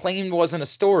the Acclaimed wasn't a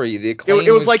story. The Acclaimed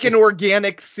it was like an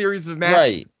organic series of matches.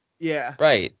 Right. Yeah.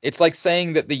 Right. It's like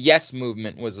saying that the Yes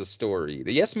Movement was a story.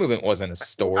 The Yes Movement wasn't a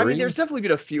story. I mean, there's definitely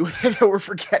been a few that we're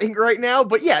forgetting right now,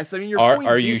 but yes, I mean,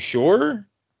 Are you sure?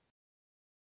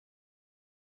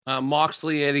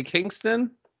 Moxley, Eddie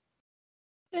Kingston.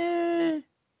 It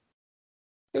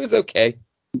was okay.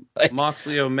 Like,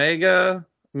 Moxley Omega.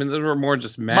 I mean, those were more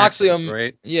just matches,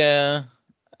 right? Yeah.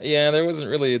 There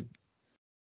wasn't really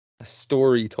a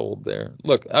story told there.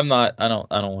 Look, I don't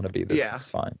want to be this. Yeah. It's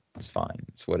fine.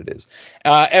 It's what it is.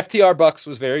 FTR Bucks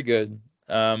was very good.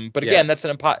 But again, that's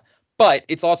but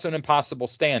it's also an impossible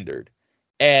standard.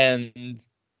 And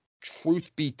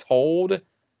truth be told,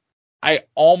 I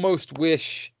almost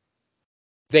wish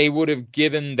they would have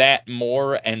given that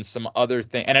more and some other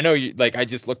thing. And I know I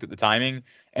just looked at the timing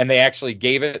and they actually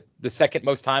gave it the second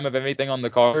most time of everything on the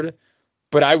card.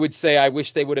 But I would say I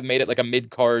wish they would have made it like a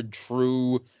mid-card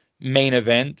true main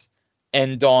event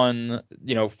and on,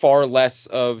 far less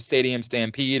of Stadium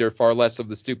Stampede or far less of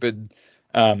the stupid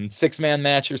 6-man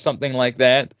match or something like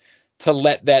that, to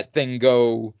let that thing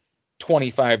go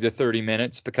 25 to 30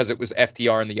 minutes because it was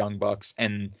FTR and the Young Bucks,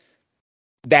 and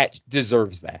that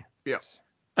deserves that. Yes.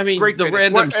 I mean, great the finish.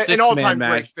 Random 6-man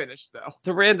match. Great finish, though.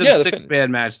 The random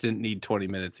 6-man match didn't need 20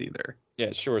 minutes either.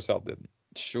 Yeah, sure as hell didn't.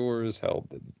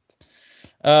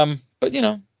 But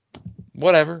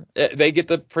whatever. They get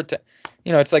the protect.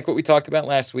 It's like what we talked about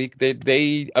last week.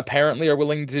 They apparently are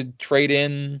willing to trade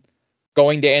in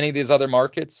going to any of these other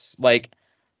markets. Like,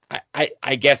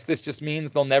 I guess this just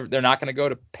means they're not going to go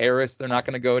to Paris. They're not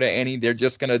going to go to any. They're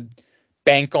just going to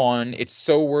bank on it's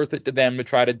so worth it to them to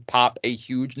try to pop a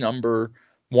huge number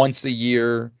once a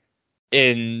year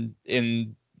in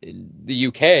the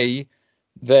UK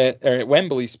or at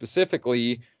Wembley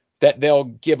specifically, that they'll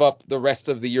give up the rest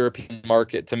of the European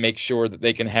market to make sure that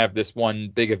they can have this one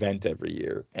big event every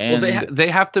year. And they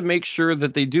have to make sure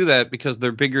that they do that because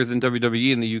they're bigger than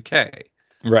WWE in the UK.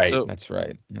 Right. So that's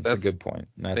right. That's a good point.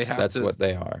 That's what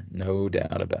they are. No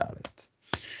doubt about it.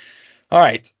 All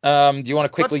right. Do you want to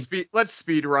quickly? Let's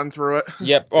speed run through it.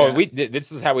 Yep. Oh, yeah.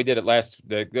 This is how we did it last.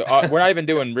 We're not even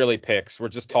doing really picks. We're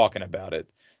just talking about it.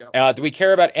 Yep. Do we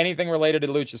care about anything related to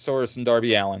Luchasaurus and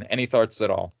Darby Allin? Any thoughts at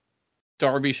all?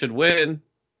 Darby should win.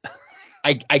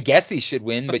 I guess he should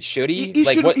win, but should he?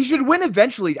 He should win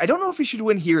eventually. I don't know if he should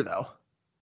win here though.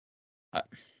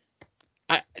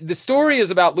 The story is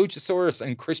about Luchasaurus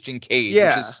and Christian Cage,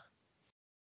 which is,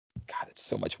 God, it's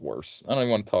so much worse. I don't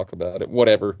even want to talk about it.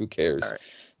 Whatever, who cares?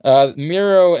 Right.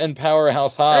 Miro and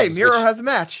Powerhouse Hobbs. Hey, Miro has a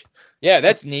match. Yeah,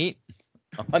 that's neat.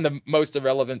 On the most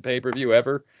irrelevant pay-per-view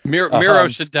ever. Miro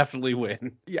should definitely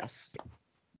win. Yes.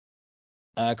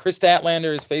 Chris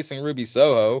Statlander is facing Ruby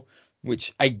Soho,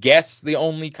 which I guess the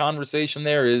only conversation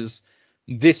there is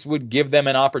this would give them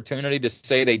an opportunity to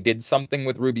say they did something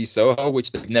with Ruby Soho,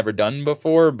 which they've never done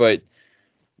before. But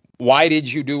why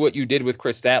did you do what you did with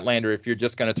Chris Statlander if you're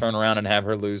just going to turn around and have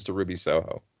her lose to Ruby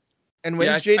Soho? And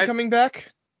when's Jade coming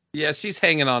back? Yeah, she's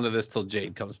hanging on to this till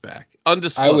Jade comes back.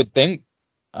 Undisclosed. I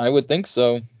would think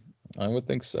so.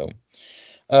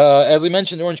 As we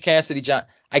mentioned, Orange Cassidy, John,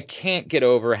 I can't get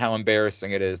over how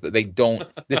embarrassing it is that they don't.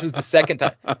 This is the second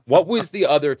time. What was the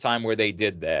other time where they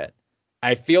did that?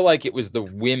 I feel like it was the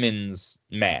women's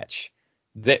match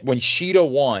that when Sheeta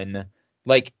won,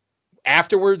 like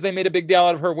afterwards they made a big deal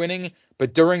out of her winning,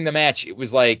 but during the match it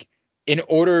was like in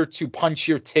order to punch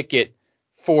your ticket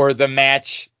for the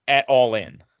match at All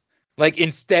In, like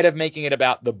instead of making it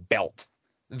about the belt,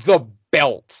 the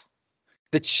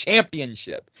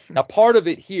championship. Now part of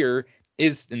it here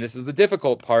is, and this is the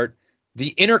difficult part, the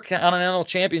Intercontinental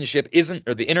Championship isn't,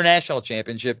 or the International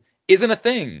Championship isn't a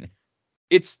thing.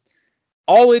 It's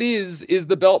All it is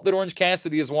the belt that Orange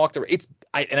Cassidy has walked around.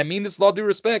 And I mean this with all due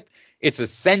respect, it's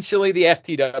essentially the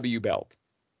FTW belt.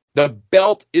 The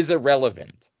belt is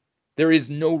irrelevant. There is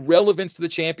no relevance to the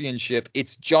championship.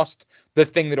 It's just the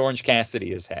thing that Orange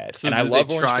Cassidy has had. So and I love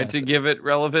Orange Cassidy. Cassidy. To give it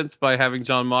relevance by having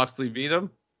Jon Moxley beat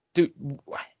him? Dude,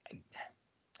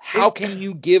 how can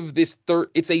you give this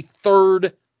it's a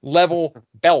third level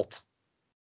belt.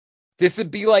 This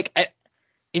would be like,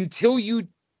 until you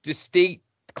state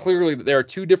clearly that there are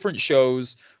two different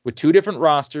shows with two different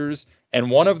rosters, and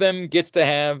one of them gets to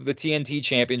have the TNT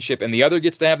championship and the other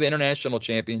gets to have the international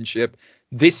championship.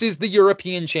 This is the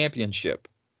European championship.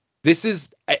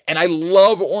 And I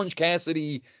love Orange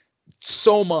Cassidy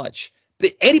so much.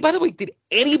 By the way, did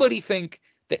anybody think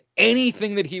that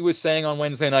anything that he was saying on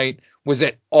Wednesday night was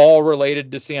at all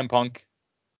related to CM Punk?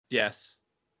 Yes.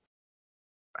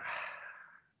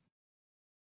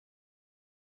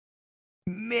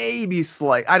 Maybe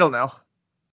slight. I don't know.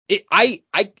 I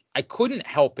couldn't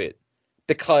help it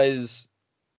because,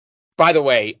 by the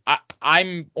way,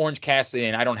 I'm Orange Cassidy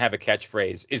and I don't have a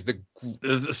catchphrase.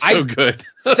 So good.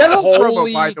 That whole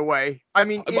promo, by the way. I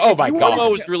mean, oh my god,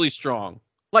 promo was really strong.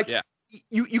 Like, yeah.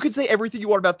 You could say everything you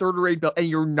want about third rate belt and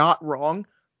you're not wrong,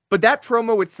 but that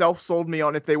promo itself sold me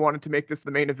on if they wanted to make this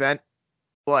the main event.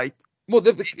 Like, well,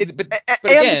 but and again,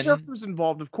 the characters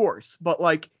involved, of course, but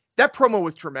like that promo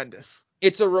was tremendous.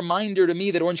 It's a reminder to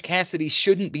me that Orange Cassidy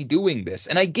shouldn't be doing this.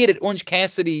 And I get it. Orange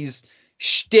Cassidy's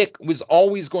shtick was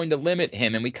always going to limit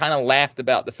him. And we kind of laughed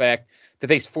about the fact that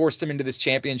they forced him into this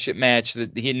championship match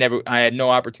that I had no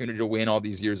opportunity to win all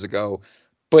these years ago.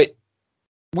 But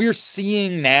we're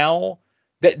seeing now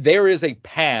that there is a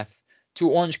path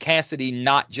to Orange Cassidy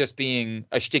not just being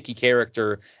a shticky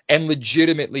character and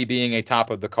legitimately being a top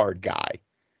of the card guy.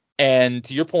 And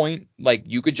to your point, like,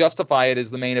 you could justify it as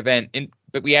the main event,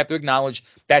 but we have to acknowledge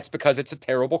that's because it's a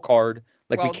terrible card.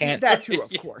 Like, well, we can't. That too,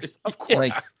 of course.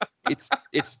 Like,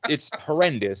 it's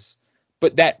horrendous.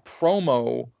 But that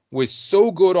promo was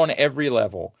so good on every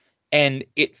level, and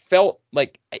it felt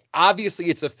like, obviously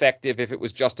it's effective if it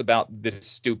was just about this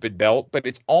stupid belt, but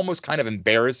it's almost kind of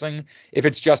embarrassing if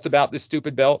it's just about this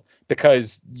stupid belt,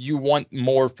 because you want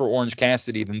more for Orange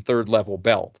Cassidy than third level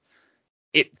belt.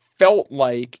 It felt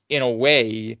like, in a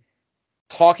way,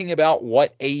 talking about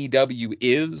what AEW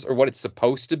is or what it's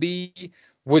supposed to be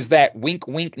was that wink,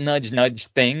 wink, nudge, nudge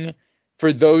thing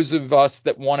for those of us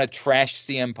that want to trash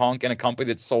CM Punk and a company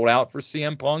that's sold out for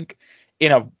CM Punk.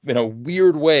 In a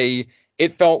weird way,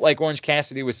 it felt like Orange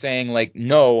Cassidy was saying, like,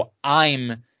 no,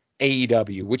 I'm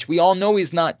AEW, which we all know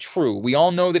is not true. We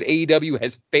all know that AEW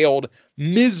has failed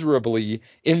miserably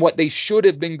in what they should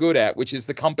have been good at, which is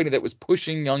the company that was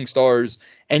pushing young stars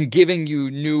and giving you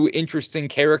new, interesting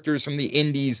characters from the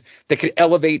indies that could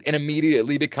elevate and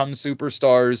immediately become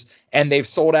superstars. And they've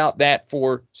sold out that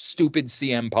for stupid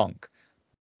CM Punk.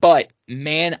 But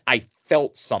man, I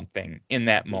felt something in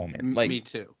that moment. Like, me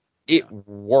too. It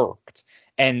worked.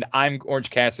 And I'm Orange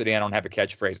Cassidy. I don't have a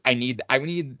catchphrase. I need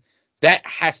that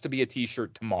has to be a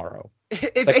t-shirt tomorrow.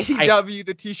 If like, AEW,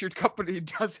 the t-shirt company,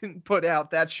 doesn't put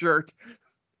out that shirt,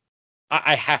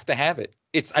 I have to have it.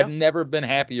 I've never been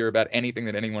happier about anything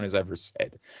that anyone has ever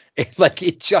said.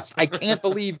 I can't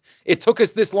believe it took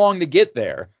us this long to get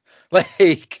there.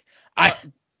 Like,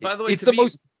 by the way,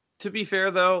 to be fair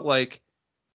though, like,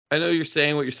 I know you're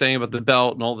saying what you're saying about the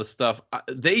belt and all this stuff.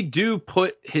 They do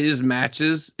put his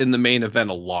matches in the main event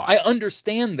a lot. I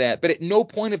understand that, but at no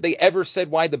point have they ever said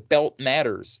why the belt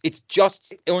matters. It's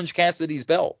just Orange Cassidy's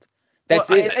belt. That's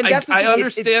it. I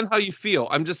understand how you feel.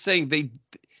 I'm just saying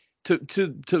to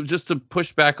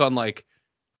push back on, like,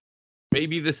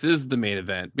 maybe this is the main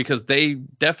event, because they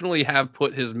definitely have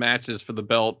put his matches for the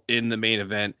belt in the main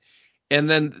event. And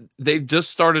then they've just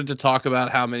started to talk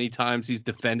about how many times he's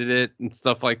defended it and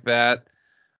stuff like that.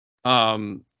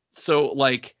 So,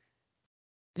 like,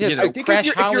 yes, I think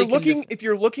if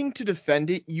you're looking to defend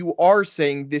it, you are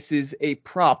saying this is a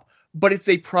prop, but it's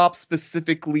a prop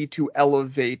specifically to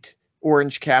elevate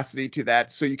Orange Cassidy to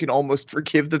that. So you can almost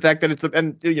forgive the fact that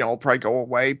it'll probably go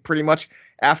away pretty much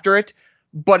after it.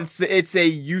 But it's a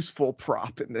useful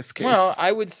prop in this case. Well, I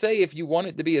would say if you want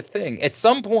it to be a thing, at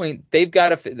some point they've got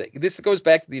to. This goes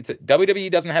back to the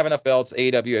WWE doesn't have enough belts.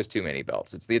 AEW has too many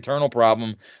belts. It's the eternal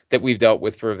problem that we've dealt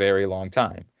with for a very long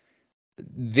time.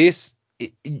 You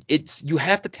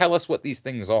have to tell us what these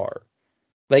things are.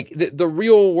 Like, the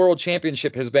real world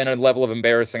championship has been a level of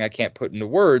embarrassing I can't put into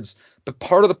words. But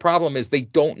part of the problem is they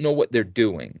don't know what they're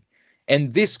doing. And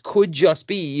this could just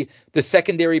be the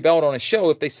secondary belt on a show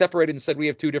if they separated and said we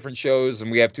have two different shows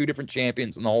and we have two different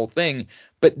champions and the whole thing.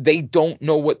 But they don't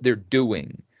know what they're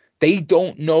doing. They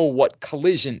don't know what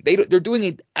Collision. They're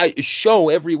doing a show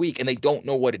every week and they don't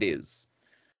know what it is.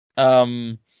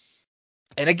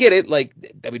 And I get it. Like,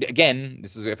 again,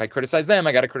 this is, if I criticize them,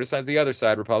 I got to criticize the other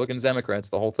side, Republicans, Democrats,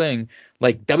 the whole thing.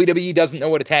 Like, WWE doesn't know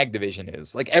what a tag division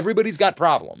is. Like, everybody's got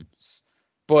problems,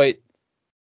 but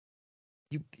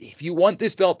if you want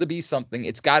this belt to be something,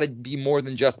 it's got to be more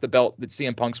than just the belt that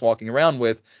CM Punk's walking around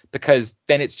with, because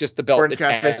then it's just the belt Orange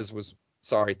that Cassidy. Taz was.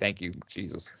 Sorry, thank you,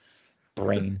 Jesus,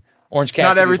 brain. Orange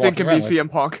Cassidy. Not everything can be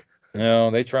CM Punk. No,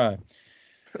 they try.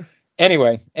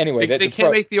 Anyway, they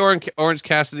can't make the Orange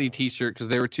Cassidy T-shirt because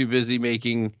they were too busy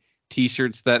making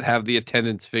T-shirts that have the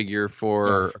attendance figure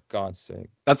for God's sake.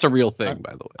 That's a real thing,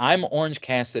 by the way. I'm Orange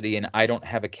Cassidy and I don't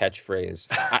have a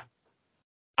catchphrase.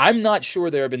 I'm not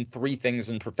sure there have been 3 things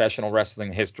in professional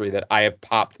wrestling history that I have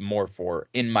popped more for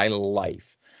in my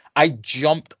life. I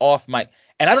jumped off and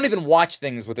I don't even watch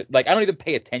things with it. Like, I don't even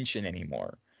pay attention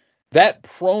anymore. That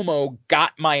promo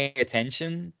got my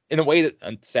attention in a way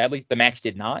that, sadly, the match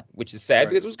did not, which is sad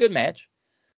because it was a good match.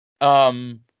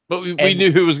 But we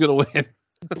knew who was going to win.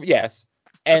 Yes.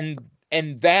 And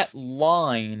that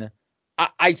line,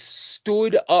 I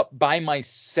stood up by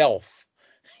myself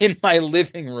in my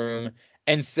living room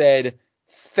and said,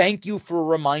 thank you for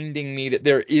reminding me that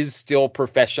there is still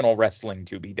professional wrestling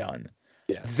to be done.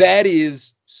 Yeah. That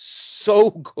is so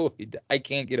good. I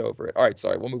can't get over it. All right,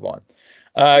 sorry, we'll move on.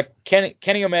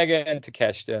 Kenny Omega and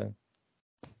Takeshita.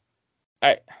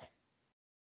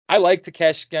 I like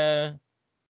Takeshita.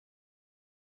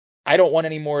 I don't want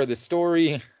any more of the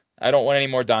story. I don't want any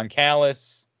more Don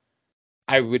Callis.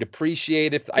 I would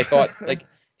appreciate if I thought, like,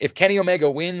 if Kenny Omega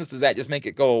wins, does that just make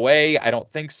it go away? I don't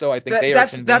think so. I think they are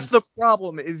convinced. That's the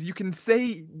problem, is you can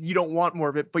say you don't want more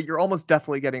of it, but you're almost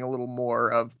definitely getting a little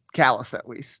more of Callis, at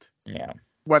least. Yeah.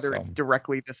 Whether it's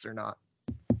directly this or not.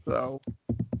 So,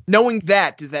 knowing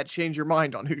that, does that change your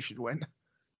mind on who should win?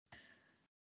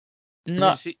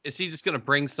 No. Is he just going to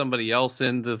bring somebody else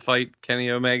in to fight Kenny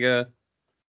Omega?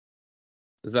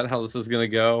 Is that how this is going to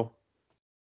go?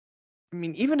 I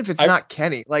mean, even if it's not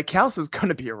Kenny, like, Callis is going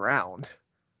to be around.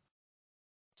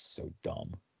 So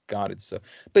dumb. God, it's so.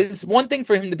 But it's one thing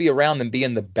for him to be around and be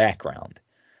in the background.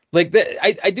 Like,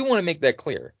 I do want to make that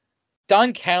clear.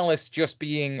 Don Callis just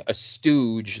being a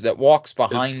stooge that walks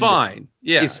behind is fine.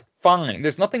 Yeah. Is fine.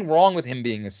 There's nothing wrong with him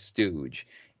being a stooge.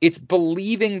 It's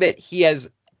believing that he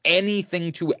has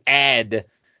anything to add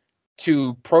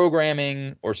to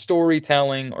programming or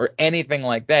storytelling or anything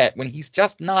like that when he's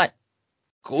just not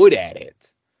good at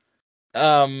it.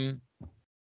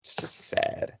 It's just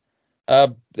sad.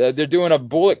 They're doing a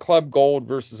Bullet Club Gold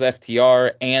versus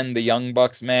FTR and the Young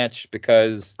Bucks match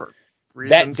because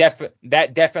that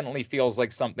definitely feels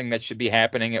like something that should be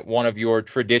happening at one of your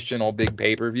traditional big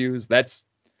pay-per-views.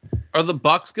 Are the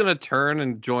Bucks going to turn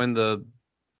and join the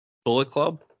Bullet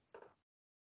Club?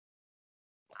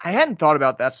 I hadn't thought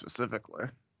about that specifically.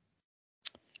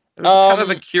 It was kind of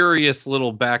a curious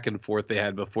little back and forth they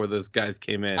had before those guys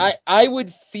came in. I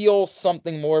would feel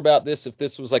something more about this if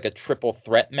this was like a triple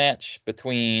threat match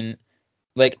between,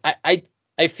 like, I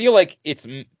feel like it's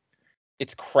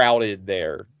crowded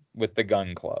there with the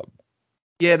Gun Club.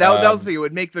 Yeah, that was the thing. It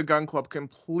would make the Gun Club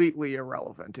completely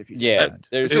irrelevant if you did that.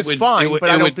 It's fine, but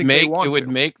I don't think they want to. It would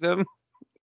make them.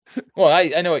 Well,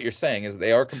 I know what you're saying is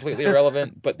they are completely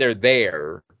irrelevant, but they're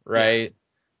there, right?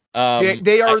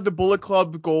 They are the Bullet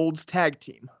Club Gold's tag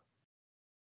team.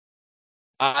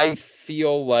 I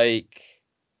feel like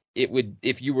it would,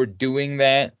 if you were doing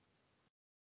that,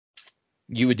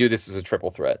 you would do this as a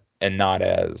triple threat and not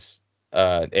as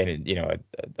an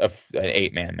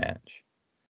 8-man match.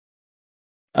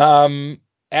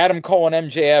 Adam Cole and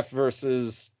MJF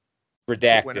versus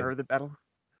Redacted. The winner of the battle.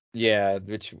 Yeah,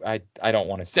 which I don't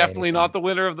want to say. Definitely anything. Not the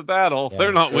winner of the battle. Yeah,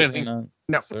 they're not winning.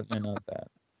 No, certainly not that.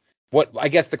 What I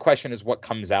guess the question is, what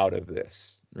comes out of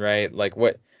this, right? Like,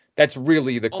 what? That's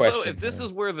really the question. Although, if this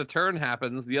is where the turn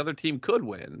happens, the other team could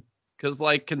win. Because,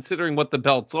 like, considering what the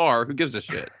belts are, who gives a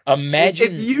shit?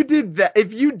 Imagine if you did that.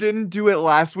 If you didn't do it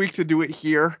last week to do it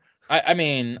here. I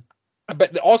mean,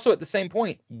 but also at the same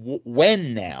point,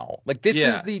 when now? Like, this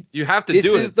is the you have to this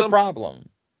do it. This is the problem.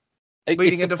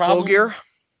 Leading into Full Gear.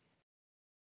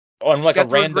 On like a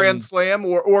random Grand Slam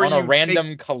or on a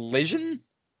random collision.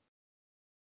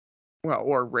 Well,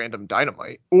 or random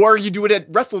Dynamite, or you do it at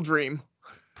Wrestle Dream.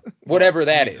 Whatever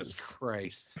that Jesus is.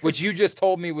 Christ. Which you just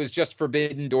told me was just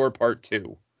Forbidden Door Part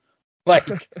 2. Like,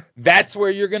 that's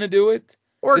where you're going to do it?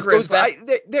 Or this goes back.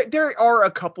 There are a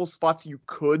couple spots you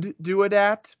could do it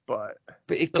at, but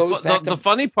it goes back the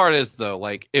funny part is, though,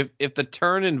 like, if the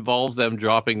turn involves them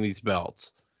dropping these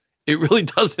belts, it really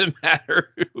doesn't matter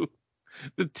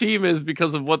the team is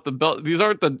because of what the belt. These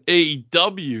aren't the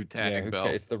AEW tag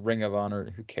belts. It's the Ring of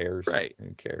Honor. Who cares? Right.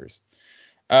 Who cares?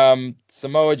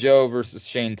 Samoa Joe versus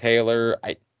Shane Taylor.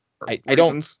 I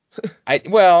don't.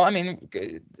 Apparently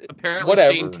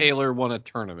whatever. Shane Taylor won a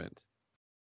tournament.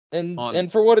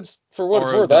 And for what it's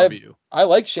worth, I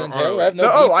like Shane Taylor. I have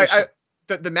no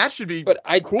the match should be, but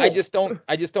cool. I just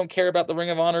don't care about the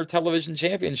Ring of Honor Television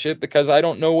Championship because I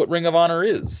don't know what Ring of Honor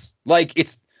is. Like,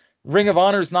 it's Ring of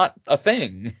Honor is not a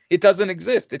thing. It doesn't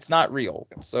exist. It's not real.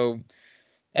 So,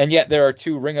 and yet there are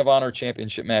 2 Ring of Honor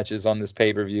Championship matches on this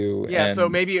pay-per-view. Yeah, so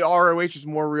maybe ROH is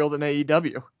more real than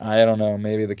AEW. I don't know.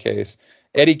 Maybe the case.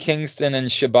 Eddie Kingston and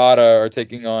Shibata are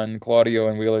taking on Claudio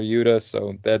and Wheeler Yuta,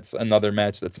 so that's another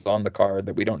match that's on the card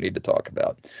that we don't need to talk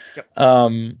about. Yep.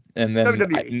 And then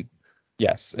WWE.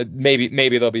 Yes, maybe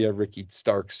there'll be a Ricky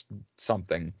Starks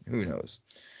something. Who knows?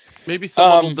 Maybe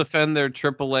someone will defend their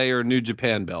AAA or New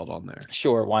Japan belt on there.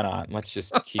 Sure, why not? Let's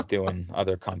just keep doing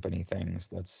other company things.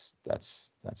 That's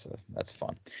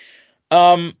fun.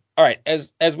 All right,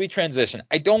 as we transition,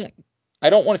 I don't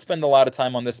want to spend a lot of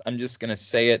time on this. I'm just gonna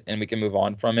say it, and we can move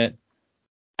on from it.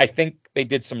 I think they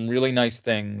did some really nice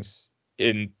things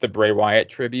in the Bray Wyatt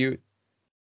tribute.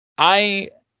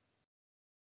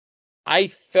 I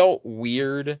felt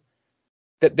weird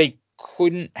that they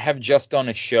couldn't have just done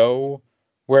a show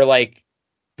where, like,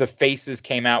 the faces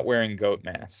came out wearing goat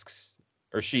masks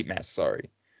or sheep masks.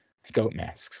 Sorry, goat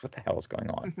masks. What the hell is going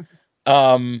on?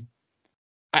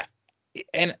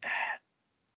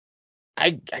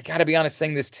 I gotta be honest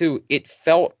saying this too. It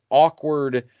felt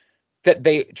awkward that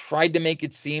they tried to make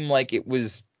it seem like it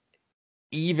was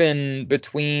even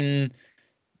between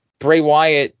Bray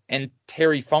Wyatt and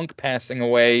Terry Funk passing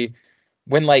away,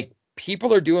 when, like,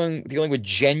 people are dealing with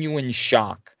genuine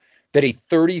shock that a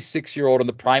 36-year-old in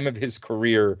the prime of his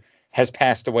career has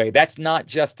passed away. That's not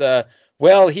just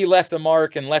he left a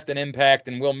mark and left an impact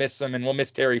and we'll miss him and we'll miss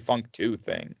Terry Funk too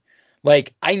thing.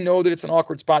 Like, I know that it's an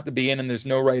awkward spot to be in and there's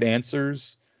no right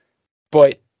answers,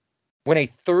 but when a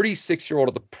 36-year-old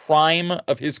at the prime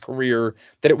of his career,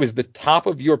 that it was the top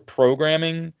of your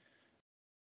programming,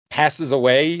 passes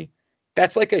away,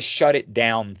 that's like a shut it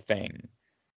down thing.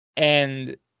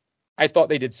 And I thought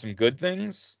they did some good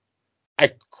things.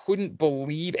 I couldn't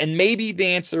believe, and maybe the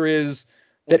answer is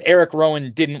that Eric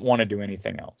Rowan didn't want to do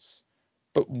anything else.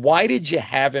 But why did you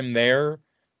have him there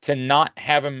to not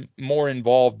have him more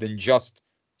involved than just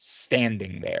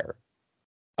standing there?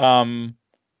 I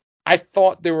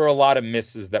thought there were a lot of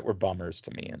misses that were bummers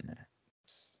to me in that.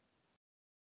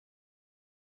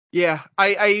 Yeah,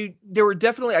 there were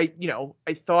definitely,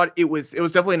 I thought it was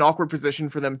definitely an awkward position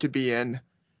for them to be in.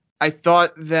 I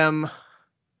thought them,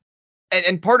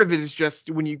 and part of it is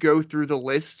just when you go through the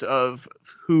list of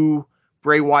who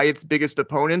Bray Wyatt's biggest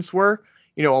opponents were,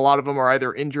 a lot of them are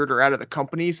either injured or out of the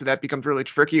company, so that becomes really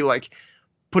tricky. Like,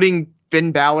 putting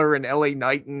Finn Balor and LA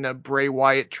Knight in a Bray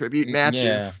Wyatt tribute match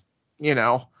is,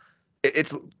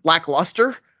 it's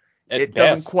lackluster. It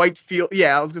doesn't quite feel,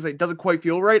 it doesn't quite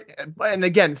feel right. And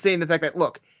again, saying the fact that,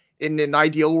 look, in an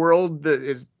ideal world,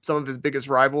 some of his biggest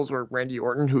rivals were Randy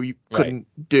Orton, who you couldn't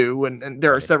do, and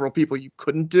there are several people you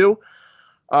couldn't do.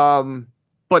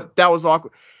 But that was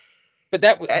awkward. But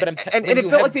it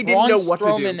felt like they didn't know what to do.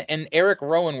 Strowman and Eric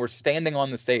Rowan were standing on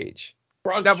the stage.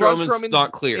 Braun Strowman's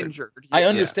not clear. Injured. I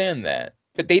understand that,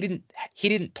 but he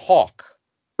didn't talk.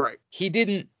 Right. He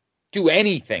didn't do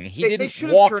anything. They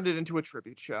should have turned it into a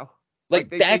tribute show.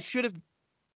 They should have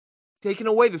taken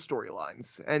away the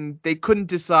storylines, and they couldn't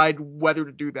decide whether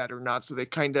to do that or not, so they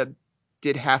kind of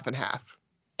did half and half.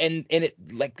 And it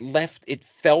it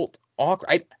felt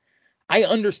awkward. I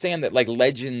understand that, like,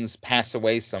 legends pass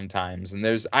away sometimes, and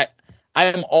I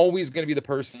am always going to be the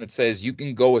person that says you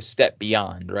can go a step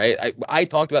beyond, right? I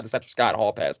talked about this after Scott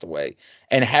Hall passed away,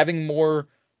 and having more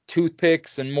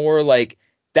toothpicks and more, like,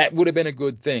 that would have been a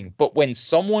good thing. But when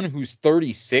someone who's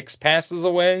 36 passes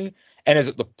away and is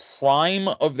at the prime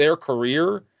of their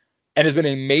career and has been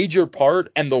a major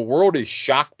part, and the world is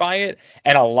shocked by it,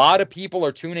 and a lot of people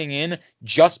are tuning in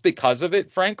just because of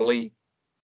it, frankly,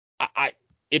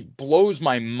 it blows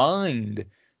my mind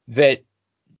that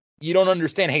you don't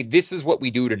understand, hey, this is what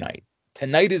we do tonight.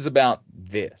 Tonight is about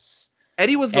this.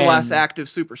 Eddie was the last active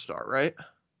superstar, right?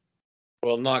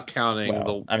 Well, not counting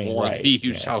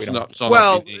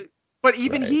but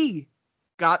even he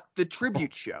got the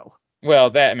tribute show.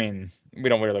 Well, we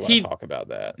don't really want to talk about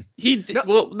that.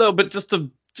 But just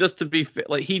to be fair,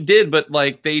 like, he did, but,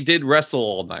 like, they did wrestle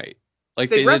all night. Like,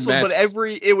 they wrestled, but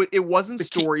it wasn't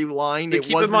storyline.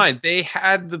 Keep in mind, they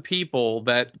had the people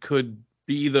that could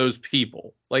be those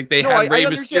people. Like, they had Rey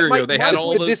Mysterio. They had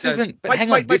all those. This isn't. But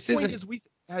hang on, this isn't. We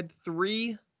had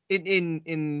 3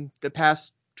 in the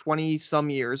past 20 some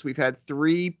years, we've had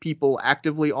 3 people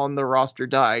actively on the roster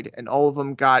died, and all of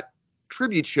them got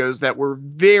tribute shows that were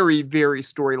very, very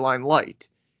storyline light,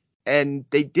 and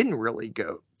they didn't really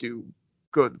go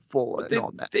full in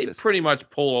on that. They pretty much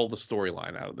pull all the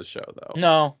storyline out of the show,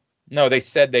 though. No, they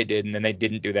said they did, and then they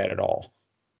didn't do that at all.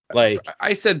 Like,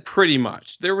 I said pretty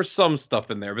much. There was some stuff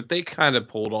in there, but they kind of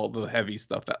pulled all the heavy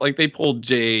stuff out. Like, they pulled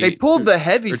the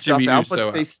heavy stuff out,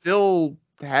 but they still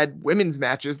had women's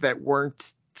matches that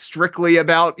weren't strictly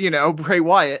about, Bray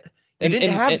Wyatt. You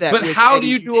didn't have that. But how do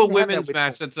you do a women's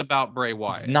match that's about Bray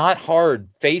Wyatt? It's not hard.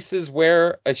 Faces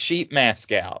wear a sheep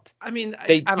mask out. I mean,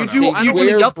 I don't know. I'm not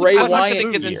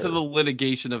going to get into the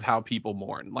litigation of how people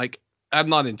mourn. Like, I'm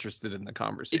not interested in the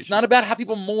conversation. It's not about how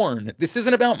people mourn. This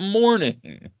isn't about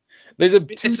mourning. There's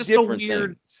two different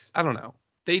things. I don't know.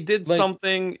 They did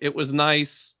something. It was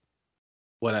nice.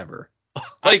 Whatever.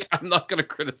 Like, I'm not going to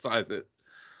criticize it.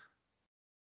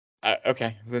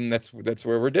 Okay, then that's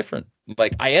where we're different.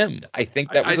 Like, I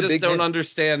think that was a big. I just don't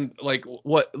understand. Like,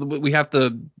 what we have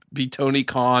to be Tony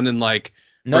Khan and like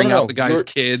No, bring out the guy's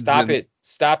kids.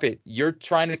 Stop it. You're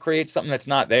trying to create something that's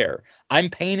not there. I'm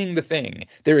painting the thing.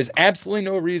 There is absolutely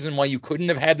no reason why you couldn't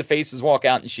have had the faces walk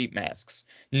out in sheep masks.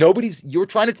 You're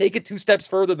trying to take it 2 steps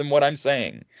further than what I'm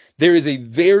saying. There is a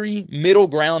very middle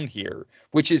ground here,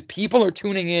 which is people are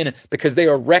tuning in because they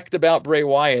are wrecked about Bray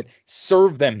Wyatt.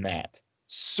 Serve them that.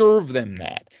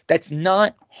 That's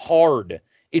not hard.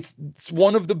 It's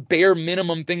one of the bare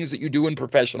minimum things that you do in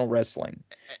professional wrestling.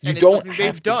 You don't have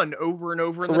they've done over and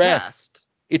over in the past.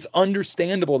 It's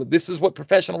understandable that this is what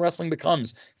professional wrestling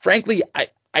becomes. Frankly,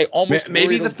 I almost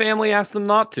maybe the family asked them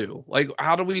not to. Like,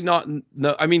 how do we not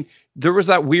know? I mean, there was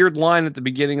that weird line at the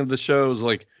beginning of the shows,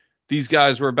 like, these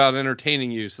guys were about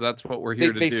entertaining you, so that's what we're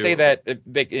here to do. They say that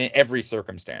in every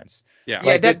circumstance. Yeah,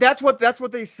 like that's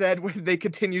what they said when they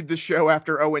continued the show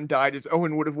after Owen died. Is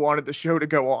Owen would have wanted the show to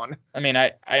go on. I mean,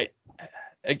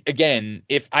 again,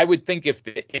 if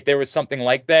there was something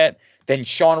like that, then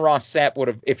Sean Ross Sapp would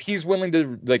have, if he's willing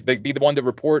to like be the one to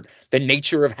report the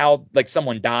nature of how like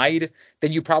someone died,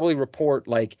 then you probably report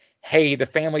like, hey, the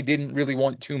family didn't really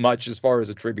want too much as far as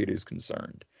a tribute is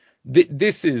concerned.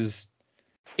 This is.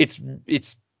 It's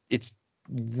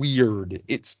weird.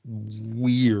 It's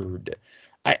weird.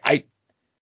 I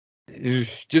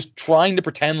just trying to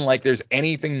pretend like there's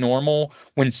anything normal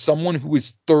when someone who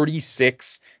is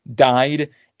 36 died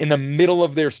in the middle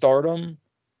of their stardom.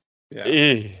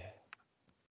 Yeah.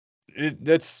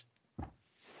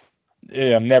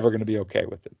 I'm never going to be okay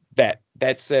with it.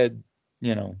 That said,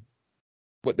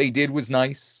 what they did was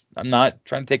nice. I'm not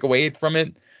trying to take away from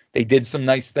it. They did some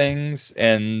nice things,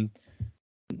 and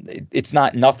it's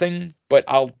not nothing, but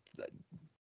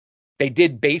they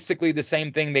did basically the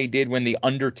same thing they did when The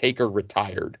Undertaker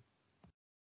retired.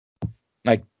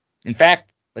 Like, in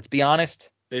fact, let's be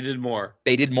honest. They did more.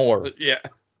 Yeah.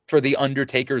 For The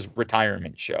Undertaker's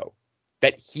retirement show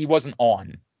that he wasn't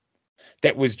on.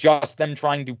 That was just them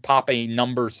trying to pop a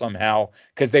number somehow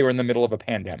because they were in the middle of a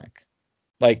pandemic.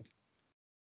 Like,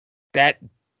 that,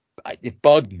 it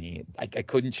bugged me. I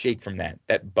couldn't shake from that.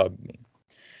 That bugged me.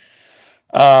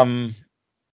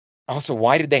 Also,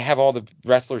 why did they have all the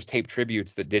wrestlers tape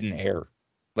tributes that didn't air?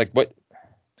 Like, what?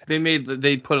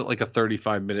 They put it like a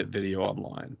 35-minute video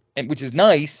online, and which is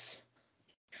nice.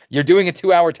 You're doing a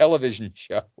 2-hour television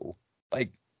show,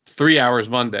 like 3 hours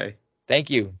Monday. Thank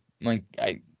you. Like,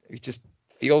 it just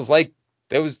feels like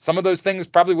some of those things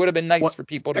probably would have been nice for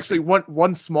people to actually see.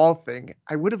 One small thing.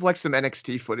 I would have liked some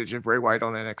NXT footage of Bray Wyatt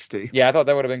on NXT. Yeah, I thought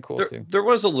that would have been cool too. There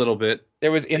was a little bit. There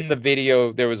was in the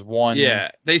video. There was one.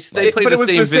 Yeah, they played the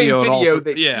same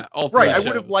video. All right. I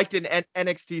would have liked an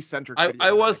NXT centric.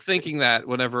 I was thinking that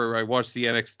whenever I watched the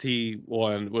NXT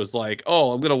one, was like,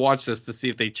 oh, I'm gonna watch this to see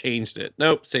if they changed it.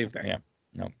 Nope, same thing. Yeah.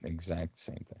 No, exact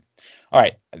same thing. All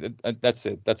right, that's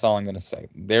it. That's all I'm gonna say.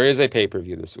 There is a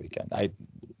pay-per-view this weekend.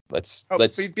 Let's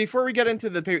before we get into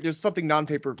the there's something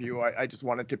non-pay-per-view I just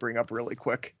wanted to bring up really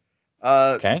quick.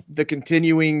 Okay. The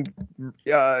continuing,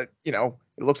 it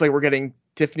looks like we're getting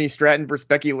Tiffany Stratton versus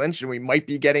Becky Lynch, and we might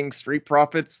be getting Street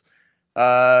Profits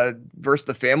versus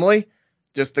the Family.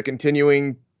 Just the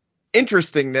continuing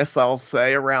interestingness, I'll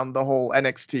say, around the whole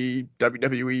NXT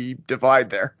WWE divide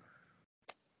there.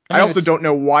 I also don't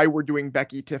know why we're doing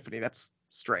Becky Tiffany. That's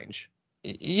strange.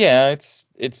 Yeah, it's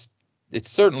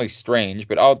certainly strange,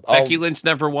 but Becky Lynch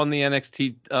never won the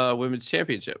NXT Women's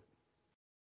Championship.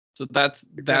 So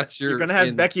you're gonna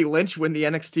have Becky Lynch win the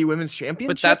NXT Women's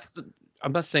Championship. But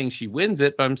I'm not saying she wins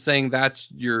it, but I'm saying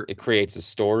it creates a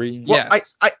story. Well,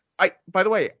 yes. I by the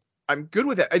way, I'm good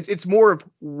with it. It's more of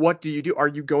what do you do? Are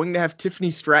you going to have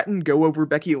Tiffany Stratton go over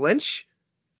Becky Lynch?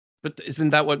 But isn't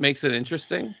that what makes it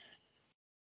interesting?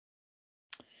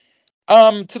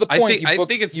 To the point, I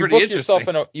think it's pretty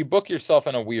interesting. You book yourself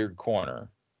in a weird corner.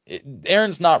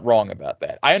 Aaron's not wrong about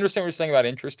that. I understand what you're saying about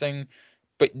interesting,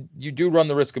 but you do run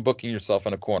the risk of booking yourself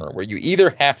in a corner where you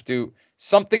either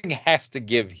something has to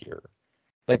give here.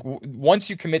 Like once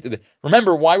you commit to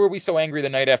remember, why were we so angry the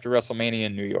night after WrestleMania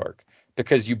in New York?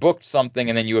 Because you booked something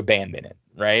and then you abandon it,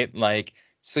 right? Like,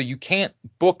 so you can't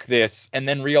book this and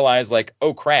then realize like,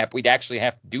 oh crap, we'd actually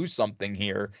have to do something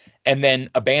here and then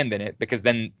abandon it because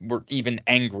then we're even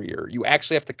angrier. You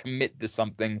actually have to commit to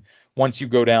something once you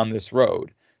go down this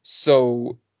road.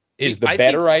 So is the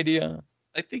better idea?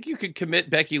 I think you could commit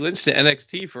Becky Lynch to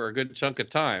NXT for a good chunk of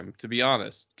time, to be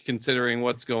honest, considering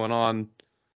what's going on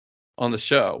the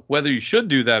show. Whether you should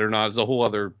do that or not is a whole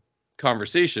other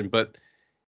conversation, but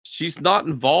she's not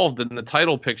involved in the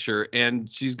title picture,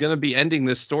 and she's going to be ending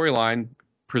this storyline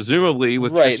presumably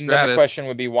with Trish Stratus. And then the question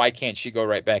would be, why can't she go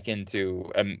right back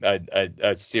into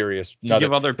a serious to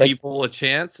give other people a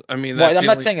chance? I mean, I'm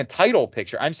not saying a title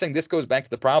picture. I'm saying this goes back to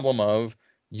the problem of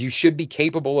you should be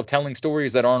capable of telling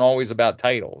stories that aren't always about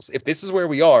titles. If this is where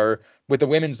we are with the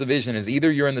women's division, is either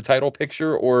you're in the title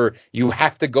picture or you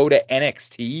have to go to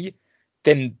NXT,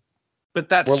 then but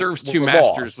that serves two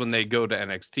masters when they go to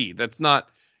NXT. That's not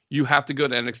you have to go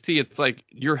to NXT. It's like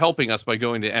you're helping us by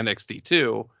going to NXT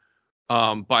too.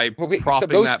 By propping so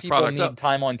those that people product need up.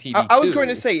 time on TV. I was going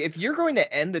to say, if you're going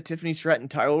to end the Tiffany Stratton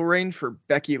title reign for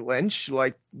Becky Lynch,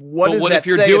 like what does that if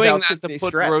you're say doing about that Tiffany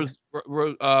to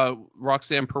put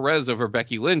Roxanne Perez over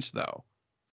Becky Lynch, though?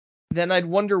 Then I'd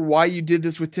wonder why you did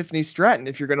this with Tiffany Stratton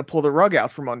if you're going to pull the rug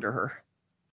out from under her.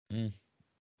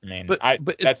 Man, but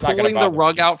that's is pulling the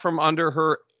rug out from under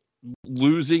her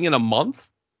losing in a month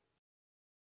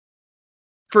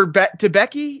to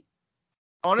Becky?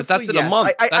 Honestly, that's in a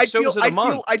month.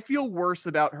 I'd feel worse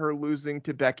about her losing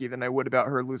to Becky than I would about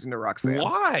her losing to Roxanne.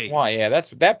 Why? Yeah,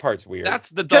 that part's weird.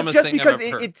 That's the dumbest just thing because I've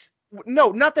ever heard. It's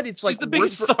no, not that it's She's like the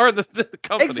biggest star of the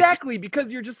company. Exactly,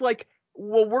 because you're just like,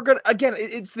 well, we're gonna again.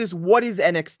 It's this what is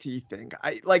NXT thing.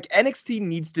 NXT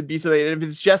needs to be so that if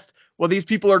it's just these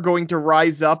people are going to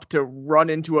rise up to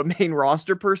run into a main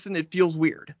roster person, it feels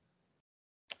weird.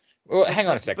 Well, hang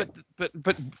on a second.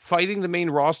 But fighting the main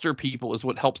roster people is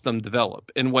what helps them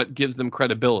develop and what gives them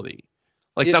credibility.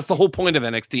 That's the whole point of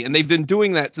NXT, and they've been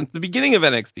doing that since the beginning of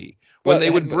NXT when they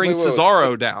would bring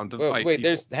Cesaro down to fight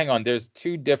people. Hang on. There's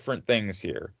two different things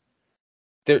here.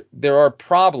 There are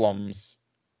problems.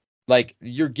 Like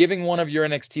you're giving one of your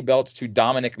NXT belts to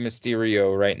Dominic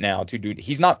Mysterio right now to do.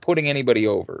 He's not putting anybody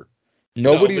over.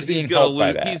 Nobody's being helped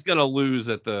by that. He's gonna lose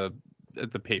at the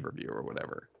pay-per-view or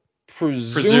whatever.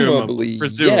 Presumably,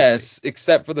 yes,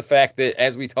 except for the fact that,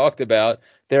 as we talked about,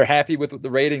 they're happy with what the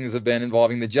ratings have been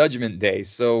involving the Judgment Day.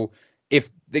 So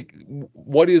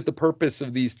what is the purpose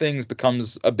of these things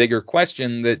becomes a bigger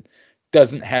question that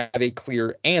doesn't have a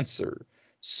clear answer.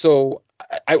 So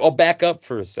I'll back up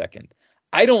for a second.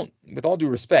 With all due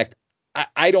respect,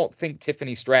 I don't think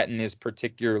Tiffany Stratton is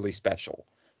particularly special.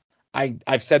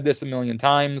 I've said this a million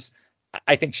times.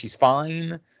 I think she's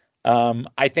fine.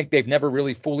 I think they've never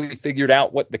really fully figured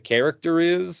out what the character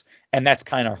is, and that's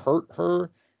kind of hurt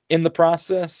her in the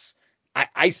process.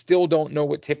 I still don't know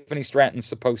what Tiffany Stratton's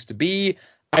supposed to be.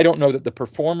 I don't know that the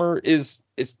performer is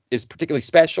particularly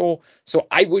special, so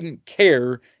I wouldn't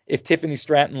care if Tiffany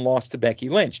Stratton lost to Becky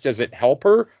Lynch. Does it help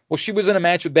her? Well, she was in a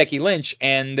match with Becky Lynch,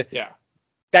 and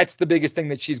that's the biggest thing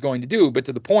that she's going to do. But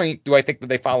to the point, do I think that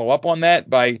they follow up on that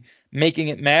by making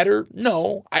it matter?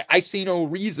 No, I see no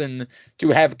reason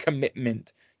to have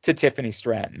commitment to Tiffany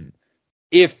Stratton.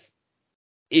 If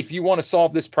you want to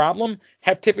solve this problem,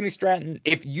 have Tiffany Stratton.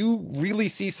 If you really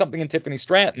see something in Tiffany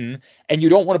Stratton and you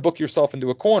don't want to book yourself into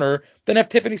a corner, then have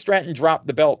Tiffany Stratton drop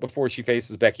the belt before she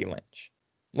faces Becky Lynch.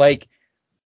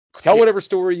 Tell whatever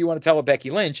story you want to tell of Becky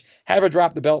Lynch, have her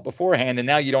drop the belt beforehand, and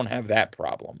now you don't have that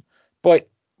problem. But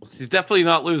she's definitely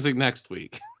not losing next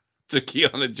week to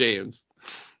Kiana James.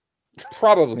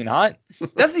 Probably not.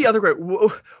 That's the other great.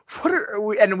 What are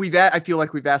we? And I feel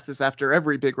like we've asked this after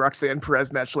every big Roxanne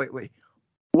Perez match lately.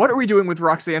 What are we doing with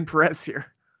Roxanne Perez here?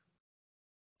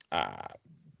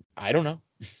 I don't know.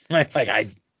 I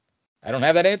don't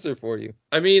have that answer for you.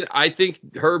 I mean, I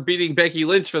think her beating Becky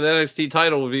Lynch for the NXT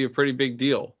title would be a pretty big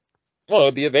deal. Well, it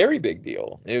would be a very big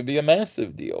deal. It would be a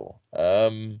massive deal.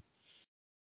 If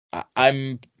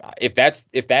that's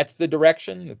the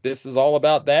direction, if this is all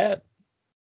about that,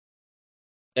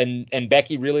 and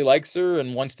Becky really likes her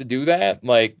and wants to do that,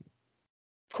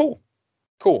 cool,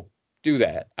 do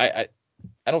that. I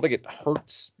don't think it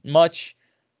hurts much,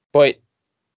 but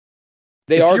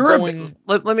They are going.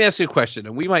 Let me ask you a question,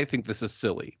 and we might think this is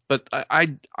silly, but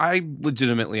I'm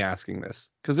legitimately asking this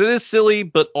because it is silly,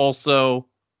 but also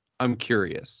I'm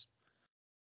curious.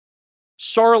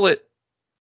 Charlotte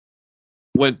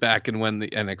went back and won the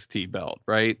NXT belt,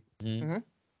 right? Mm-hmm.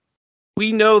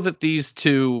 We know that these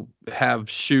two have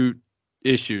shoot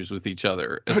issues with each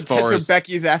other. So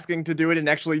Becky's asking to do it and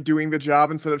actually doing the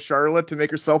job instead of Charlotte to make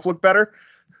herself look better.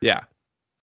 Yeah.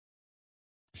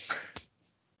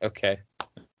 Okay.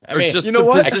 I mean, just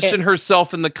to position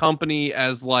herself in the company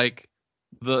as like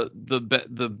the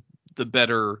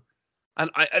better,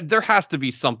 and there has to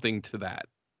be something to that.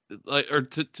 Like, or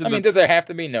I mean, does there have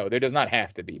to be? No, there does not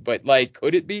have to be. But like,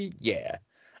 could it be? Yeah.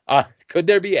 Could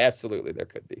there be? Absolutely, there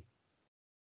could be.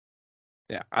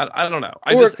 Yeah, I don't know.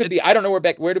 It could be. I don't know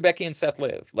where do Becky and Seth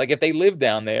live? Like, if they live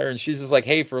down there, and she's just like,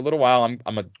 hey, for a little while, I'm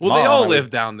a well, mom, they all live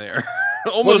down there.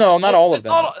 Almost, well, no, not all of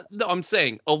them. No, I'm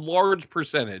saying a large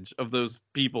percentage of those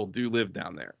people do live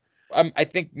down there. I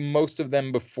think most of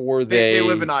them before they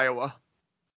live in Iowa.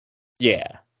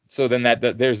 Yeah. So then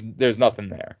there's nothing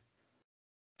there.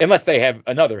 Unless they have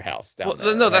another house down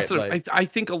there. No, that's right? I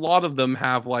think a lot of them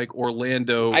have like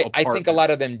Orlando. I think a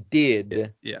lot of them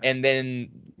did. Yeah. And then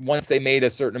once they made a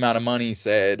certain amount of money,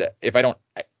 said, if I don't,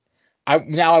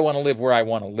 now I want to live where I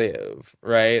want to live,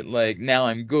 right? Like, now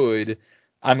I'm good.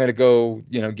 I'm going to go,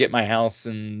 get my house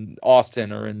in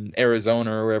Austin or in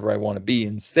Arizona or wherever I want to be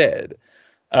instead.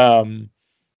 And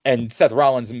Seth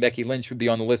Rollins and Becky Lynch would be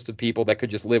on the list of people that could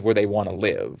just live where they want to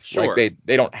live. Sure. Like,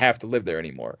 they don't have to live there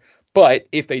anymore. But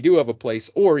if they do have a place,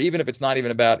 or even if it's not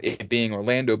even about it being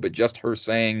Orlando, but just her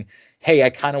saying, hey,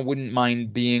 I kind of wouldn't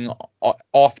mind being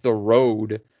off the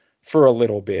road for a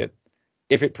little bit.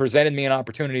 If it presented me an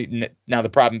opportunity, now the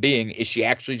problem being, is she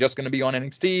actually just going to be on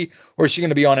NXT, or is she going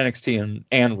to be on NXT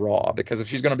and Raw? Because if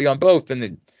she's going to be on both, then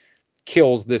it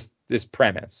kills this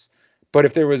premise. But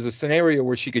if there was a scenario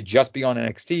where she could just be on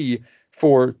NXT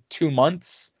for 2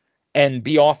 months and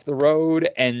be off the road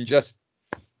and just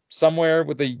somewhere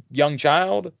with a young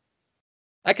child,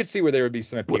 I could see where there would be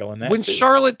some appeal in that. When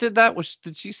Charlotte did that,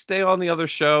 did she stay on the other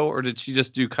show, or did she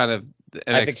just do kind of NXT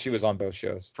I think she was on both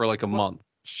shows for like a month?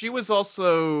 She was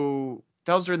also,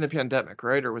 that was during the pandemic,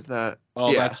 right? Or was that?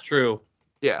 Oh, yeah. That's true.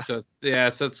 Yeah. So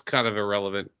it's kind of a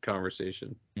relevant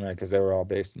conversation. Right, because they were all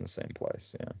based in the same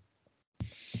place. Yeah.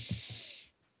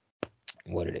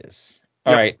 What it is.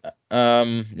 All right. You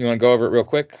want to go over it real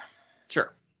quick?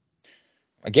 Sure.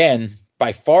 Again,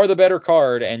 by far the better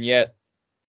card, and yet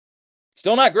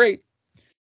still not great.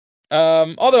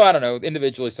 Although I don't know,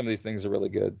 individually some of these things are really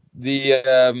good.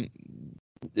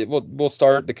 We'll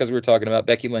start because we were talking about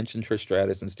Becky Lynch and Trish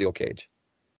Stratus and Steel Cage.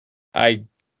 Do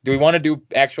we want to do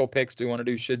actual picks? Do we want to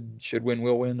do should win,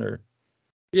 will win, or?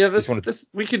 Yeah, this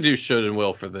we can do should and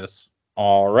will for this.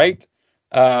 All right.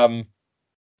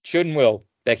 Should and will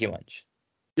Becky Lynch.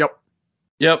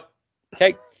 Yep.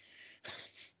 Okay.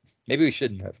 Maybe we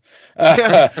shouldn't have.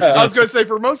 I was going to say,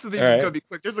 for most of these, right. It's going to be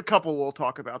quick. There's a couple we'll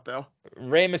talk about, though.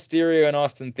 Rey Mysterio and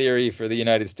Austin Theory for the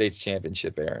United States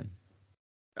Championship, Aaron.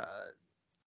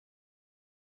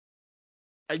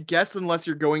 I guess unless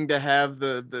you're going to have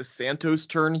the Santos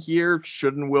turn here,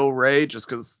 should and will Rey, just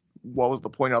because what was the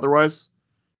point otherwise?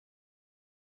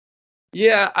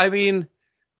 Yeah, I mean,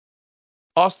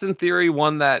 Austin Theory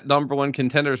won that number one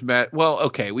contenders match. Well,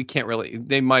 okay, we can't really.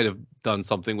 They might have done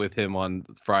something with him on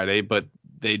Friday, but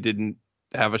they didn't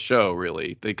have a show,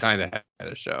 really. They kind of had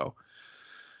a show.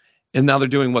 And now they're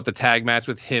doing the tag match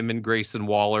with him and Grayson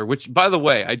Waller, which, by the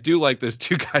way, I do like those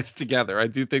two guys together. I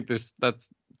do think that's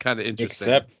kind of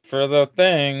interesting. Except for the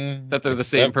thing that they're the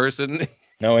same person.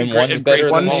 No, and one's better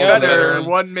than the other.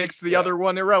 One makes the other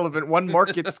one irrelevant. One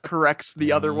markets corrects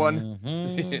the other one.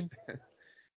 Mm-hmm.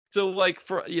 So, like,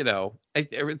 for, I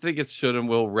think it's should and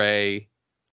will Rey,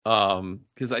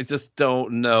 because I just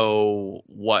don't know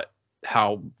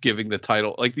how giving the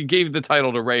title, like, you gave the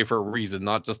title to Rey for a reason,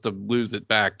 not just to lose it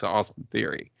back to Austin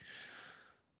Theory.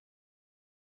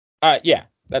 Yeah,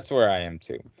 that's where I am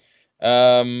too.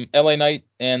 LA Knight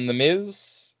and The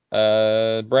Miz,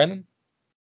 Brandon?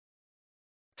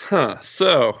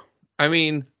 So, I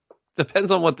mean,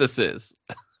 depends on what this is.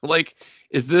 Like,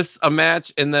 is this a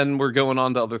match and then we're going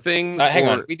on to other things? Hang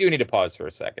on. We do need to pause for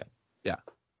a second. Yeah.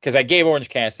 Because I gave Orange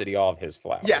Cassidy all of his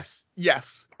flowers.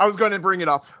 Yes. I was going to bring it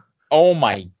up. Oh,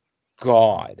 my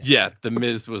God. Yeah, The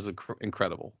Miz was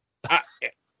incredible.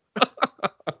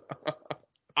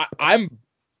 I'm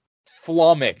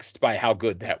flummoxed by how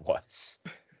good that was.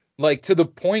 Like, to the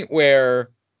point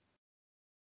where,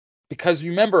 because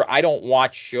remember, I don't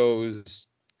watch shows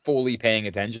fully paying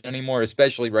attention anymore,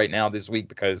 especially right now this week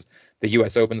because the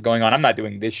U.S. Open's going on. I'm not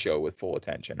doing this show with full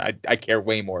attention. I care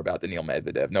way more about Daniil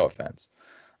Medvedev. No offense.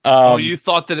 You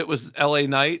thought that it was L.A.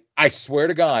 Knight? I swear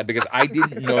to God, because I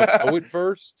didn't know at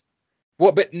first.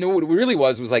 Well, but no, what it really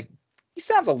was like, he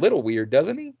sounds a little weird,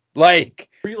 doesn't he? Like,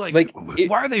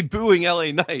 why are they booing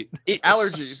L.A. Knight?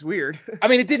 Allergies, weird. I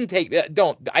mean, it did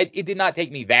not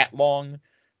take me that long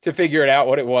to figure it out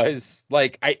what it was.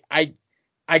 Like,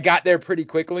 I got there pretty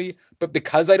quickly, but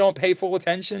because I don't pay full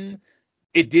attention,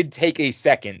 it did take a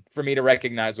second for me to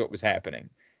recognize what was happening.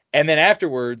 And then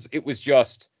afterwards, it was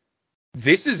just,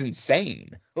 this is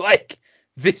insane. Like,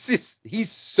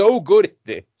 he's so good at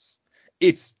this.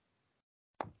 It's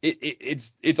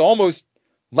almost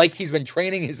like he's been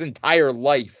training his entire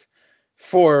life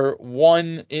for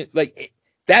one.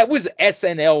 That was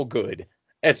SNL good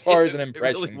as far as an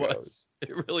impression goes.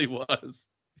 It really was.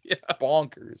 Yeah.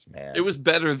 Bonkers, man. It was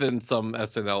better than some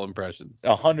SNL impressions.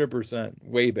 100%.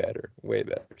 Way better.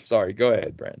 Sorry, go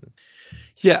ahead, Brandon.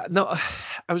 Yeah, no,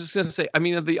 I was just going to say, I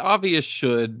mean, the obvious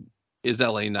should is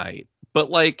LA Knight,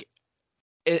 but like,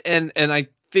 and I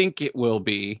think it will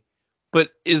be, but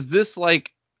is this going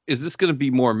to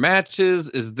be more matches?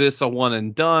 Is this a one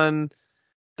and done?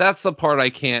 That's the part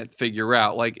I can't figure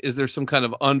out. Like, is there some kind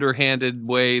of underhanded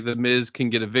way the Miz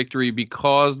can get a victory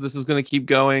because this is going to keep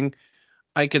going?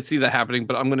 I could see that happening,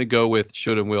 but I'm going to go with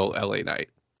should and will LA Knight.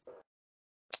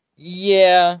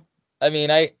 Yeah, I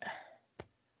mean, I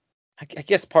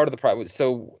guess part of the problem.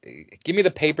 So, give me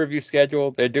the pay-per-view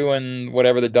schedule. They're doing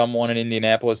whatever the dumb one in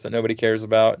Indianapolis that nobody cares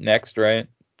about next, right?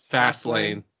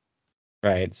 Fastlane.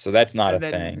 Right, so that's not and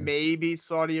a then thing. Maybe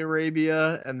Saudi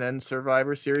Arabia and then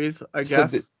Survivor Series, I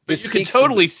guess. But you could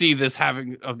totally see this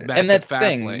having a match. And that's the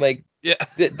thing. Like, yeah,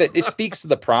 it speaks to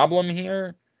the problem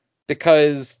here.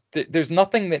 Because there's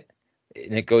nothing and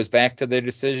it goes back to their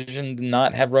decision to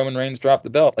not have Roman Reigns drop the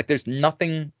belt. Like, there's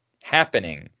nothing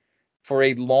happening for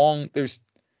we're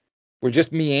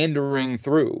just meandering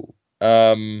through.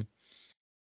 I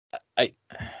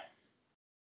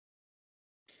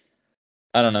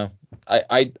don't know.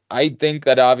 I think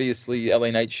that obviously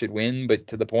LA Knight should win, but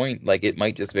to the point, like, it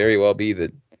might just very well be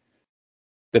that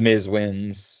the Miz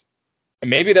wins.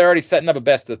 Maybe they're already setting up a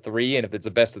best of 3, and if it's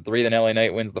a best of 3, then LA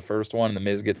Knight wins the first one, and the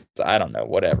Miz gets, I don't know,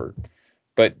 whatever.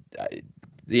 But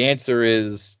the answer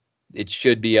is it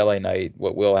should be LA Knight.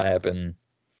 What will happen?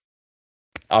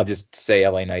 I'll just say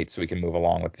LA Knight so we can move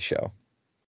along with the show.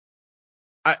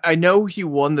 I know he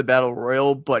won the Battle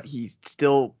Royal, but he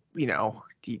still,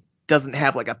 he doesn't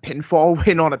have like a pinfall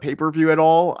win on a pay-per-view at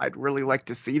all. I'd really like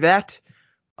to see that.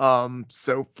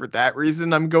 So for that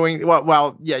reason, I'm going.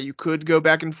 Well, yeah, you could go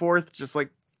back and forth. Just like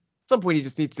at some point, he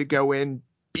just needs to go in,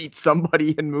 beat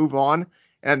somebody, and move on.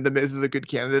 And the Miz is a good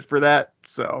candidate for that.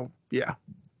 So yeah.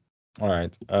 All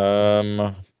right.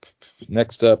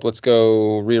 Next up, let's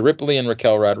go Rhea Ripley and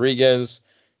Raquel Rodriguez.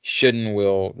 Should and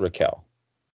will Raquel?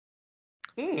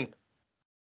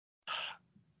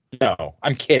 No,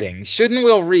 I'm kidding. Shouldn't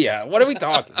will Rhea? What are we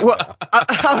talking about?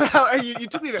 You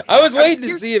took me there. I was waiting to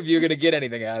see if you're gonna get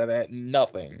anything out of that.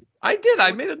 Nothing. I did.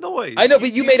 I made a noise. I know,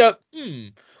 but you made a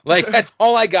like that's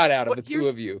all I got out of the two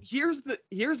of you. Here's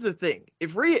the thing.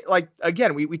 If Rhea, like,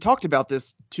 again, we talked about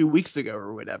this 2 weeks ago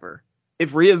or whatever.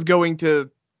 If Rhea's going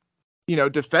to,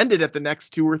 defend it at the next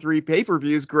 2 or 3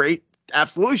 pay-per-views, great.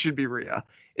 Absolutely should be Rhea.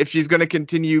 If she's going to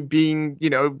continue being,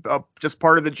 just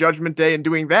part of the Judgment Day and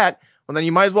doing that, well, then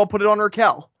you might as well put it on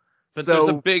Raquel. But there's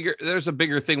a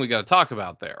bigger thing we got to talk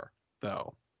about there,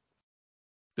 though.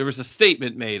 There was a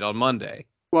statement made on Monday.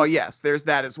 Well, yes, there's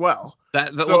that as well.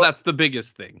 That's the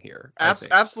biggest thing here.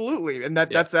 Absolutely, and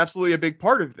that's absolutely a big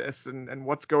part of this and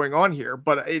what's going on here.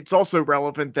 But it's also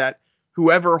relevant that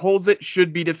whoever holds it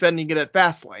should be defending it at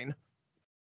Fastlane.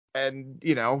 And,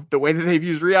 the way that they've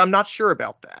used Rhea, I'm not sure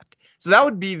about that. So that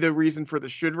would be the reason for the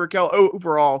should Raquel.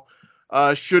 Overall,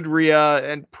 should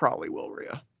Rhea and probably will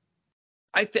Rhea.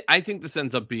 I think this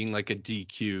ends up being like a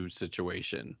DQ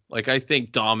situation. Like, I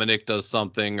think Dominic does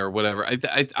something or whatever.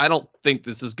 I don't think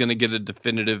this is going to get a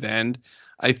definitive end.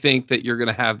 I think that you're going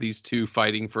to have these two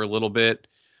fighting for a little bit.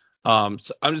 So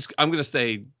I'm going to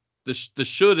say the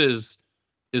should is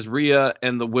Rhea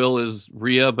and the will is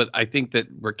Rhea, but I think that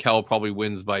Raquel probably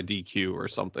wins by DQ or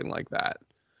something like that.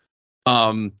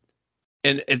 And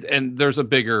there's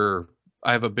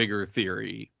I have a bigger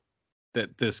theory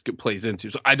that this plays into.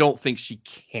 So I don't think she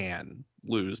can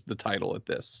lose the title at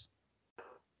this.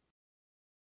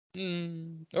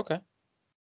 Okay.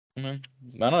 I don't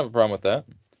have a problem with that.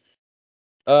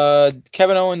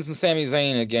 Kevin Owens and Sami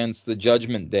Zayn against the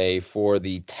Judgment Day for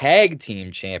the tag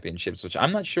team championships, which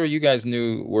I'm not sure you guys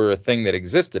knew were a thing that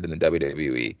existed in the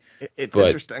WWE. It's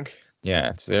interesting. Yeah,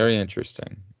 it's very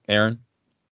interesting. Aaron?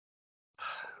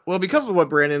 Well, because of what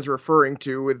Brandon's referring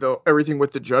to with everything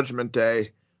with the Judgment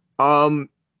Day, quite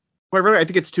really, I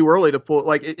think it's too early to pull.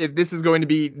 Like, if this is going to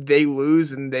be they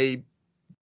lose and they,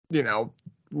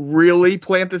 really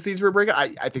plant the seeds for a breakup,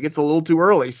 I think it's a little too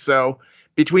early. So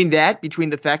between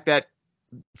the fact that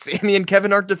Sami and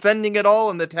Kevin aren't defending at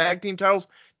all and the tag team titles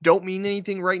don't mean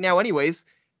anything right now anyways,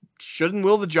 shouldn't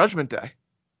will the Judgment Day.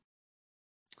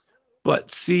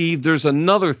 But see, there's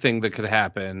another thing that could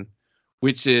happen,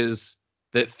 which is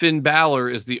that Finn Balor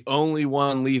is the only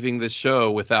one leaving the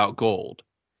show without gold.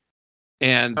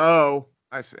 And oh,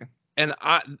 I see. And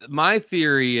my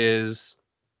theory is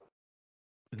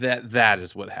that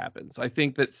is what happens. I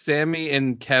think that Sami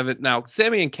and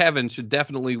Kevin should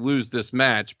definitely lose this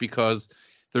match because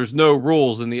there's no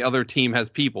rules and the other team has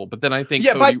people. But then I think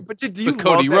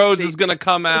Cody Rhodes is going to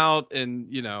come out and,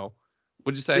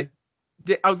 what'd you say?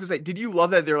 I was going to say, did you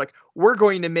love that they're like, we're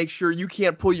going to make sure you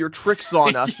can't pull your tricks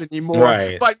on us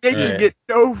anymore by making it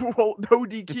no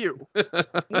DQ.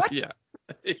 What?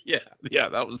 Yeah,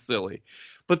 that was silly.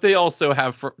 But they also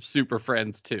have super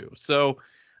friends too. So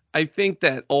I think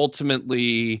that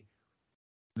ultimately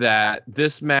that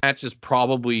this match is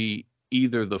probably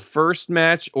either the first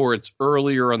match or it's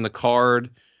earlier on the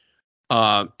card.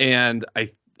 And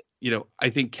I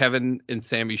think Kevin and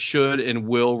Sami should and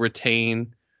will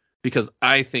retain because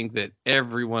I think that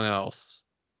everyone else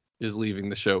is leaving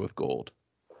the show with gold.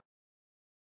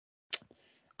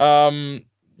 The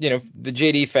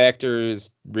JD factor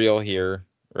is real here,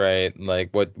 right?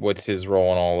 Like what's his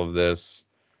role in all of this?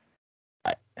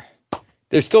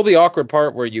 There's still the awkward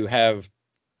part where you have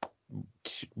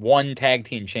one tag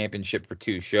team championship for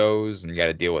 2 shows and you got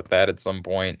to deal with that at some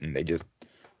point, and they just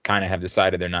kind of have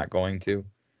decided they're not going to.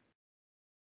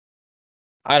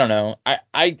 I don't know.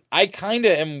 I kind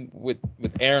of am with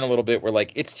Aaron a little bit where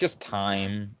like it's just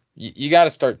time. You got to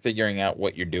start figuring out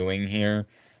what you're doing here.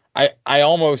 I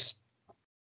almost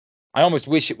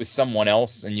wish it was someone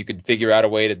else and you could figure out a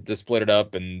way to split it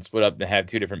up and have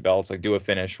 2 different belts, like do a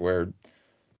finish where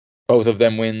both of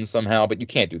them win somehow, but you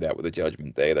can't do that with a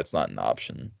Judgment Day. That's not an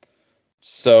option.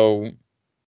 So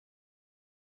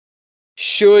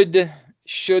should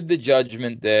the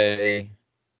Judgment Day,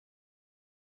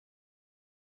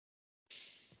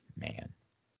 man.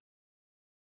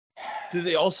 Do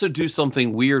they also do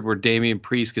something weird where Damian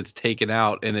Priest gets taken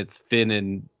out and it's Finn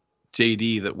and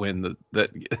JD that win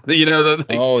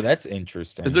Oh, that's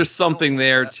interesting. Is there something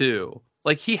there too?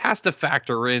 Like he has to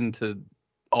factor into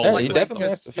all. He definitely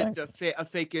has to factor. A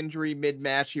fake injury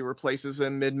mid-match. He replaces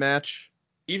him mid-match.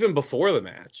 Even before the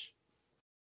match.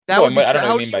 That would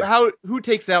be who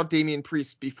takes out Damian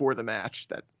Priest before the match?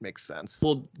 That makes sense.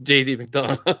 Well, JD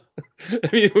McDonough. I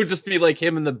mean, it would just be like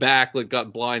him in the back, like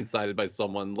got blindsided by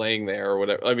someone laying there or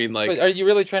whatever. I mean, like, but are you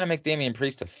really trying to make Damian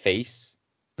Priest a face?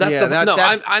 I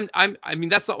mean,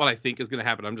 that's not what I think is going to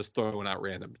happen. I'm just throwing out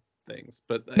random things.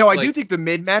 But no, I do think the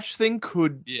mid-match thing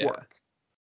could work.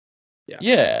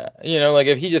 Yeah. Like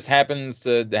if he just happens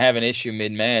to have an issue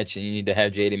mid-match and you need to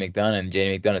have JD McDonough and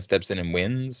JD McDonough steps in and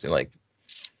wins, like.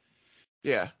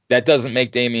 Yeah. That doesn't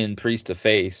make Damian Priest a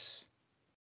face.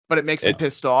 But it makes him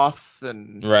pissed off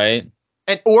and right.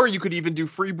 And or you could even do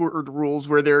freebird rules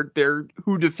where they're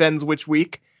who defends which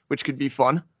week, which could be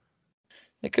fun.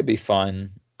 It could be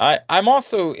fun. I'm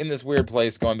also in this weird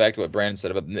place going back to what Brandon said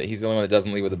about he's the only one that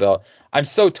doesn't leave with the belt. I'm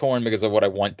so torn because of what I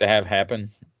want to have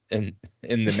happen in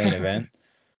the main event.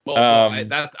 Well,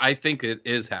 I think it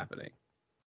is happening.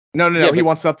 No. He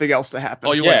wants something else to happen.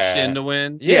 Oh, you want Shin to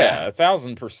win? Yeah,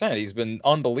 1,000%. He's been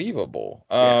unbelievable.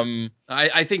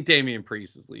 I think Damian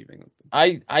Priest is leaving.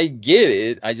 I get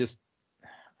it.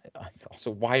 Also,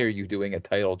 why are you doing a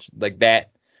title like that?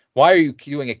 Why are you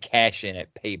doing a cash in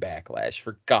at Paybacklash?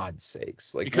 For God's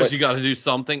sakes, like because you got to do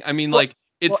something. I mean,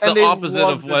 it's the opposite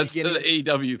of what the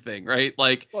AEW thing, right?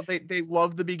 Like, well, they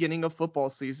love the beginning of football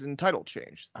season title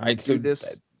change.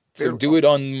 So do it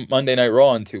on Monday Night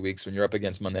Raw in 2 weeks when you're up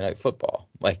against Monday Night Football.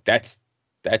 Like that's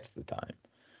the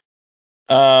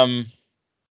time.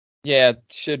 Yeah,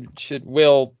 should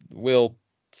will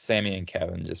Sami and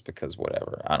Kevin just because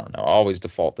whatever. I don't know. Always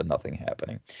default to nothing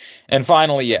happening. And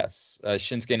finally, yes,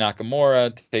 Shinsuke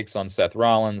Nakamura takes on Seth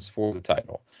Rollins for the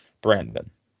title. Brandon.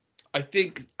 I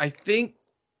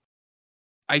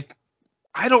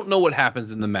don't know what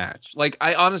happens in the match. Like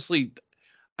I honestly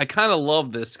kind of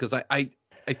love this because I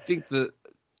think that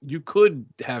you could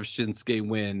have Shinsuke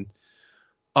win,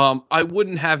 I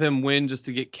wouldn't have him win just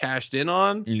to get cashed in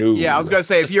on. No. Yeah, I was gonna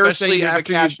say, if you're saying there's a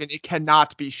after cash in, it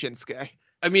cannot be Shinsuke.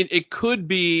 I mean, it could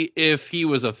be if he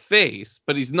was a face,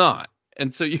 but he's not.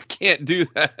 And so you can't do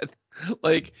that.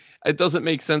 Like, it doesn't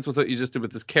make sense with what you just did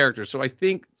with this character. So I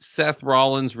think Seth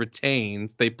Rollins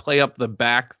retains. They play up the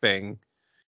back thing,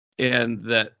 and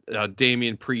that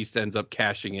Damian Priest ends up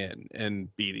cashing in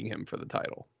and beating him for the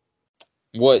title.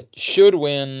 What should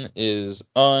win is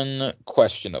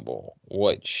unquestionable.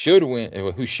 Who should win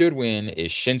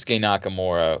is Shinsuke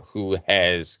Nakamura, who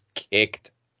has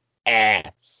kicked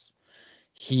ass.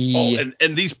 And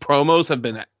these promos have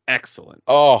been excellent.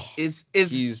 Oh, is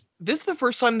this the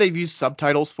first time they've used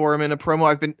subtitles for him in a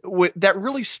promo? That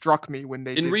really struck me when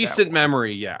they did in recent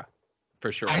memory, yeah,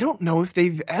 for sure. I don't know if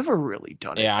they've ever really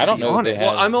done it. Yeah, I don't know if they have.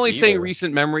 Well, I'm only saying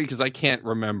recent memory because I can't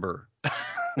remember.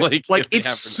 like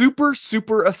it's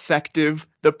super effective.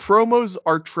 The promos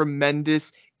are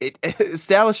tremendous. It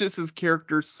establishes his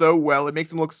character so well. It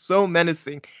makes him look so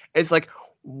menacing. It's like,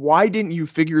 why didn't you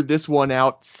figure this one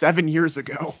out 7 years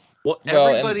ago? Well,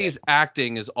 everybody's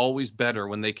acting is always better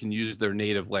when they can use their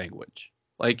native language.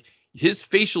 Like, his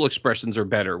facial expressions are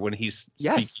better when he's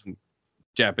speaking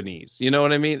Japanese. You know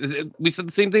what I mean? We said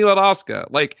the same thing about Asuka.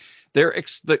 Like,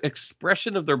 the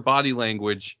expression of their body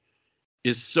language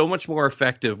is so much more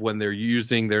effective when they're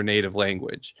using their native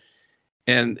language.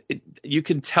 And you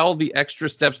can tell the extra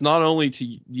steps not only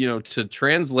to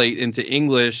translate into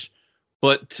English,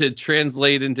 but to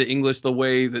translate into English the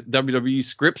way that WWE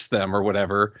scripts them or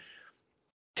whatever,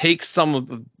 takes some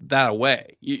of that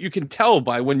away. You can tell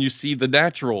by when you see the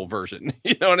natural version.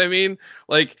 You know what I mean?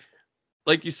 Like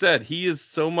you said, he is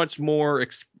so much more,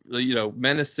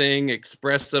 menacing,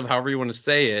 expressive, however you want to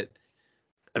say it.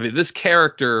 I mean, this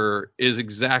character is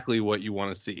exactly what you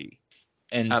want to see.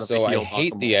 And so I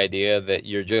hate the idea that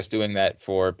you're just doing that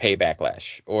for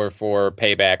Paybacklash or for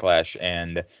Paybacklash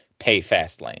and Pay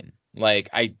Fastlane. Like,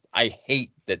 I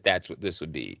hate that that's what this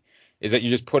would be, is that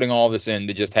you're just putting all this in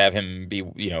to just have him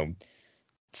be,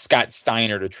 Scott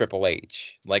Steiner to Triple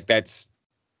H. Like, that's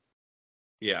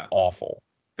awful.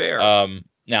 Fair.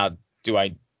 Now, do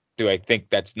I think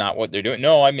that's not what they're doing?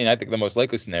 No, I mean, I think the most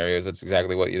likely scenario is that's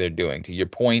exactly what they're doing. To your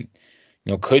point,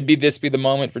 could this be the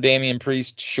moment for Damian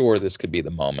Priest? Sure, this could be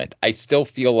the moment. I still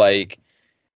feel like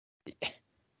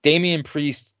Damian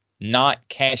Priest not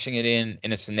cashing it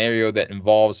in a scenario that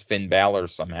involves Finn Balor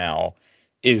somehow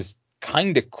is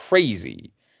kind of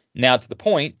crazy. Now, to the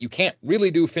point, you can't really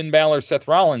do Finn Balor Seth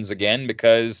Rollins again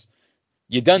because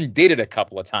you done did it a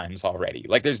couple of times already.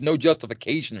 Like, there's no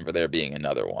justification for there being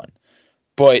another one.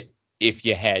 But if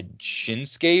you had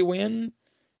Shinsuke win,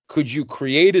 could you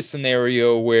create a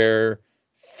scenario where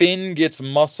Finn gets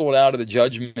muscled out of the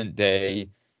Judgment Day,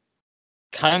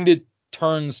 kind of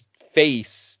turns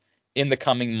face in the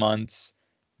coming months,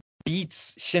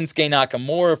 beats Shinsuke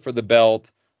Nakamura for the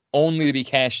belt, only to be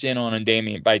cashed in on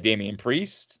by Damian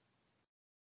Priest?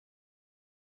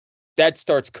 That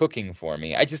starts cooking for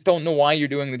me. I just don't know why you're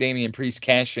doing the Damian Priest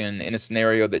cash in a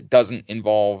scenario that doesn't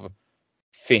involve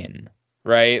Finn,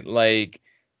 right? Like,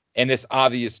 and this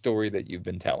obvious story that you've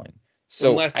been telling.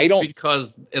 So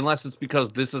unless it's because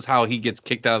this is how he gets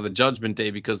kicked out of the Judgment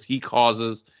Day, because he's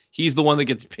the one that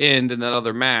gets pinned in that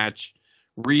other match.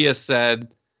 Rhea said,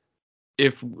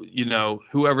 if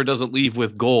whoever doesn't leave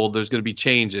with gold, there's going to be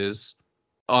changes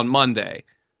on Monday.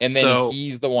 And then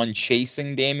he's the one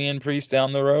chasing Damian Priest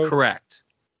down the road? Correct.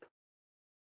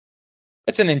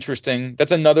 That's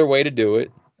another way to do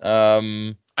it.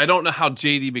 I don't know how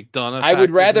JD McDonough. I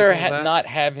would rather not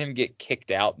have him get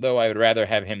kicked out, though. I would rather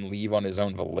have him leave on his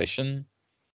own volition.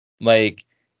 Like,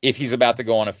 if he's about to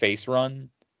go on a face run,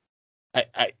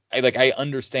 I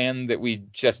understand that we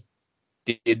just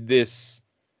did this.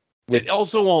 It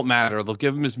also won't matter. They'll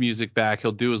give him his music back.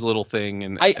 He'll do his little thing,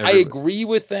 and I agree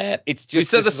with that. It's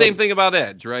just we said the same thing about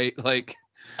Edge, right? Like,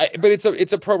 but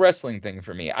it's a pro wrestling thing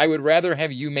for me. I would rather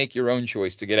have you make your own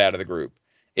choice to get out of the group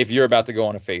if you're about to go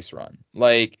on a face run.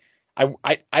 Like, I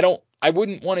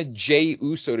wouldn't want a Jey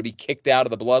Uso to be kicked out of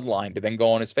the bloodline to then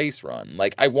go on his face run.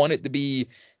 Like, I want it to be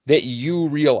that you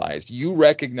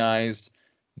recognized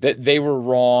that they were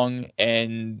wrong,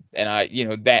 and I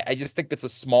just think that's a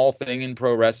small thing in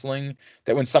pro wrestling,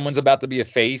 that when someone's about to be a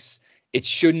face, it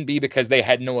shouldn't be because they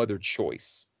had no other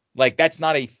choice. Like, that's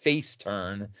not a face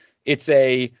turn. It's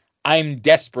I'm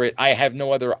desperate. I have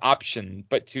no other option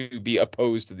but to be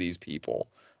opposed to these people.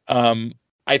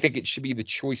 I think it should be the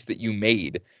choice that you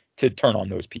made to turn on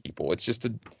those people. It's just,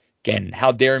 again,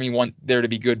 how dare me want there to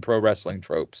be good pro wrestling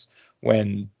tropes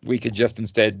when we could just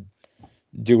instead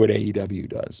do what AEW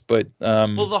does. But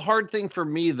well, the hard thing for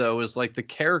me though is like the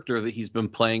character that he's been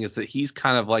playing is that he's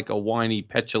kind of like a whiny,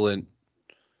 petulant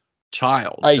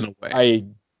child in a way.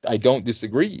 I don't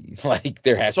disagree. Like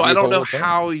there has to be I don't know turn.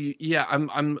 how you. Yeah,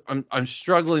 I'm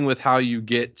struggling with how you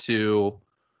get to.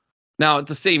 Now at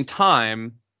the same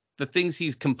time, the things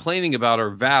he's complaining about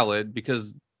are valid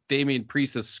because Damian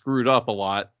Priest has screwed up a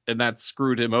lot, and that's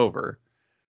screwed him over.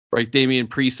 Right? Damian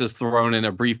Priest has thrown in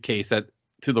a briefcase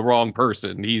to the wrong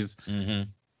person. He's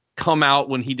come out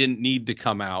when he didn't need to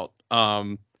come out.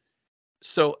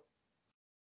 So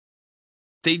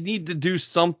they need to do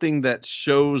something that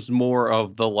shows more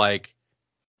of the like,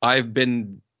 I've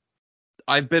been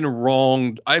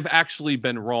wronged. I've actually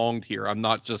been wronged here. I'm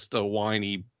not just a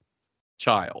whiny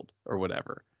child or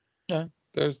whatever. Yeah,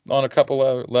 there's on a couple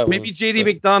of levels. Maybe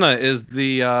JD McDonough is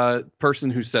the person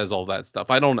who says all that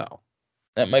stuff. I don't know.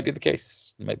 That might be the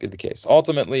case.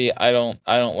 Ultimately, I don't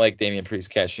like Damian Priest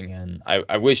cashing in.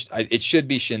 I wish it should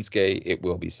be Shinsuke. It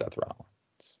will be Seth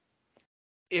Rollins.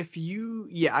 It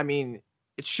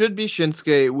should be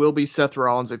Shinsuke. It will be Seth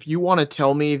Rollins. If you want to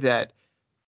tell me that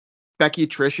Becky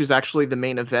Trish is actually the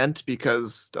main event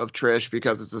because of Trish,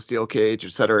 because it's a steel cage,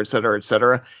 et cetera, et cetera, et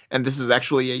cetera, and this is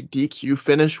actually a DQ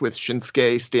finish with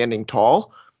Shinsuke standing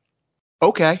tall,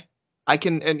 okay. I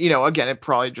can, and again, it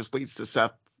probably just leads to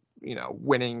Seth,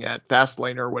 winning at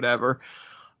Fastlane or whatever.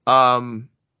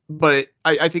 But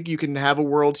I think you can have a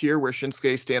world here where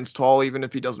Shinsuke stands tall even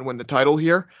if he doesn't win the title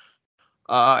here.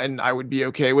 And I would be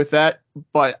okay with that,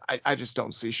 but I just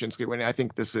don't see Shinsuke winning. I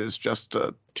think this is just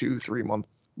a 2-3 month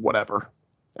whatever,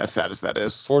 as sad as that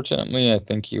is. Fortunately, I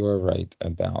think you are right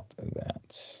about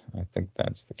that. I think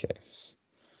that's the case.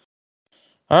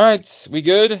 All right, we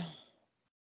good?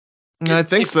 I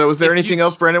think so. Is there anything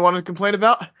else Brandon wanted to complain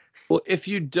about? Well, if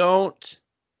you don't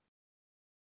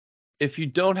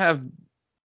have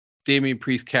Damian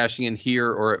Priest cashing in here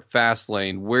or at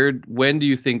Fastlane, when do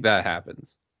you think that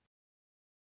happens?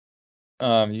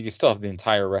 You can still have the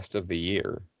entire rest of the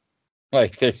year.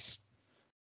 Like there's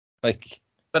like.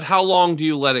 But how long do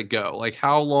you let it go? Like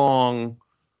how long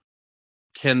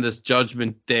can this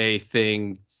Judgment Day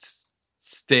thing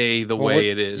stay the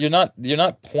way it is? You're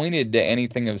not pointed to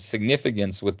anything of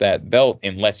significance with that belt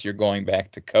unless you're going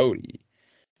back to Cody.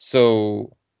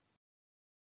 So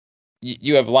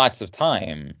you have lots of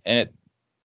time, and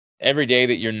every day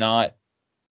that you're not.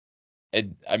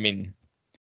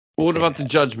 What about the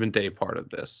Judgment Day part of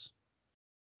this?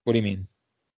 What do you mean?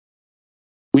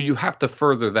 Well, you have to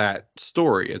further that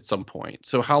story at some point.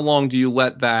 So how long do you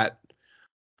let that?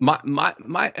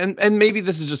 And maybe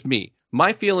this is just me.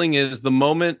 My feeling is the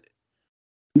moment,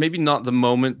 maybe not the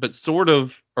moment, but sort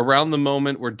of around the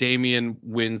moment where Damian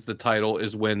wins the title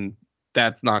is when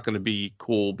that's not going to be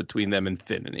cool between them and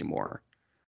Finn anymore.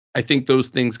 I think those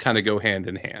things kind of go hand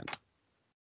in hand.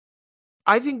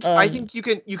 I think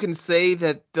you can say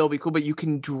that they'll be cool, but you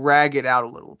can drag it out a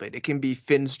little bit. It can be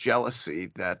Finn's jealousy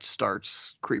that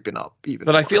starts creeping up even.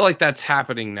 But more. I feel like that's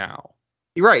happening now.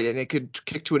 You're right, and it could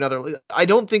kick to another. I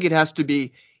don't think it has to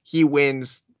be he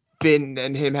wins, Finn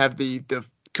and him have the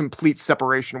complete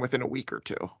separation within a week or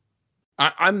two.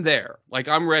 I'm there. Like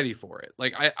I'm ready for it.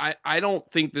 Like I don't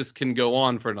think this can go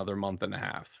on for another month and a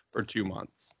half or 2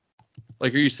 months.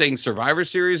 Like, are you saying Survivor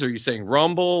Series? Are you saying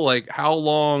Rumble? Like, how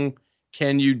long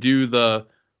can you do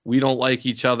we don't like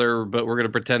each other, but we're going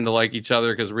to pretend to like each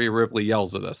other because Rhea Ripley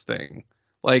yells at us thing?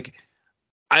 Like,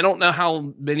 I don't know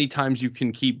how many times you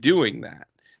can keep doing that.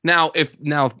 Now,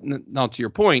 now to your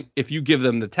point, if you give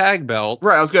them the tag belt,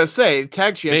 right? I was going to say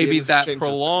tag champions. Maybe that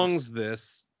prolongs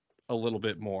this a little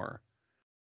bit more.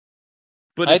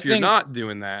 But if you're not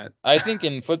doing that, I think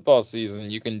in football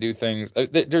season you can do things.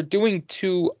 They're doing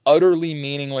 2 utterly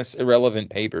meaningless, irrelevant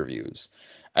pay-per-views.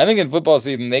 I think in football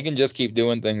season they can just keep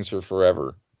doing things for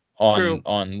forever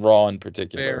on Raw in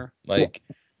particular. Fair. Like,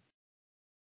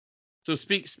 so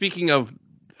speaking of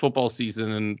football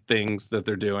season and things that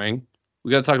they're doing,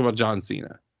 we got to talk about John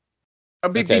Cena.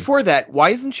 Before that, why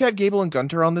isn't Chad Gable and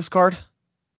Gunter on this card?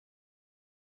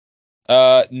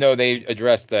 No, they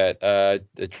addressed that.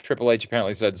 Triple H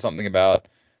apparently said something about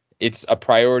it's a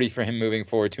priority for him moving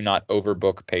forward to not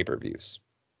overbook pay-per-views.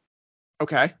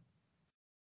 Okay.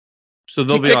 So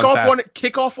they'll be on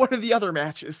kick off one of the other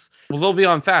matches. Well, they'll be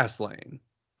on Fastlane.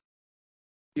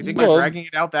 You think they're dragging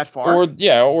it out that far?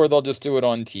 Or they'll just do it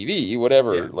on TV,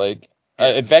 whatever. Yeah. Like,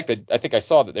 in fact, I think I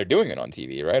saw that they're doing it on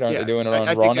TV, right? Aren't they doing it on Raw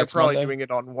next Monday? I think they're probably doing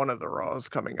it on one of the Raws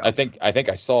coming up. I think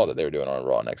I saw that they were doing it on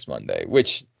Raw next Monday,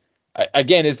 which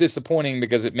again is disappointing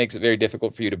because it makes it very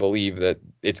difficult for you to believe that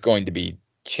it's going to be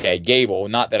Chad Gable.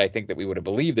 Not that I think that we would have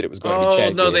believed that it was going to be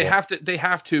Chad Gable. No, they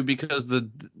have to because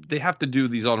they have to do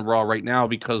these on Raw right now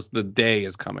because the day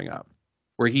is coming up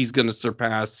where he's going to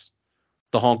surpass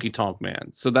the Honky Tonk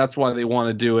Man. So that's why they want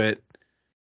to do it.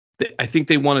 I think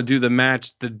they want to do the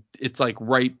match. It's like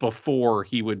right before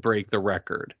he would break the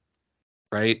record,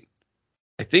 right?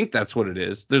 I think that's what it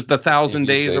is. There's the 1,000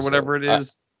 days or whatever it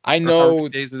is. I know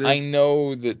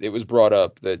that it was brought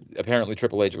up that apparently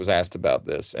Triple H was asked about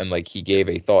this, and like he gave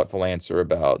a thoughtful answer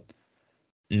about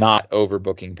not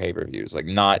overbooking pay-per-views, like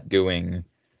not doing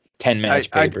 10-match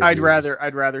pay-per-views.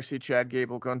 I'd rather see Chad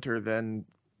Gable Gunter than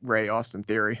Ray Austin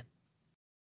Theory.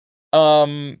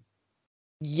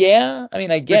 Yeah, I mean,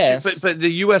 I guess. But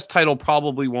the U.S. title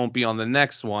probably won't be on the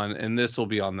next one, and this will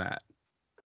be on that.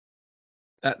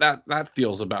 That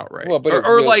feels about right. Well,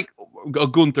 or like a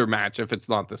Gunther match if it's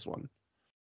not this one.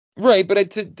 Right,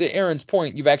 but to Aaron's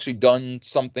point, you've actually done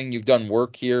something. You've done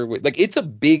work here. Like, it's a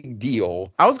big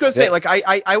deal. I was going to say, like,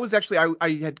 I was actually,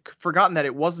 I had forgotten that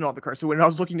it wasn't on the card. So when I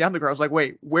was looking down the card, I was like,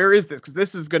 wait, where is this? Because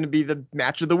this is going to be the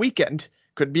match of the weekend.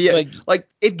 Could be like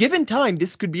if given time,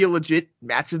 this could be a legit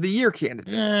match of the year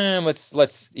candidate.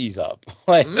 Let's ease up.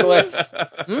 Like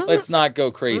let's not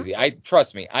go crazy.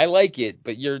 Trust me, I like it,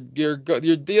 but you're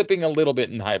dipping a little bit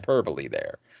in hyperbole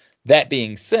there. That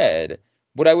being said,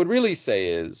 what I would really say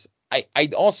is I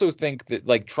also think that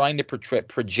like trying to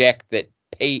project that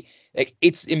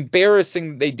it's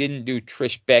embarrassing they didn't do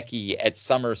Trish Becky at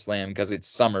SummerSlam because it's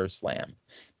SummerSlam.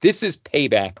 This is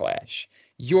Paybacklash.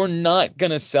 You're not going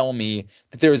to sell me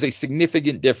that there is a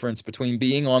significant difference between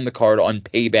being on the card on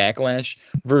Paybacklash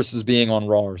versus being on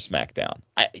Raw or SmackDown.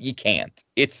 You can't.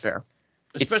 It's fair.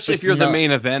 Especially if you're the main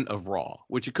event of Raw,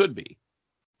 which it could be.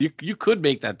 You could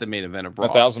make that the main event of Raw.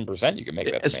 1,000% you can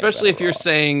make that. Especially if you're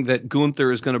saying that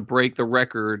Gunther is going to break the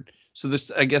record. So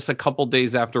this, I guess, a couple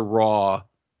days after Raw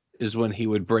is when he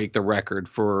would break the record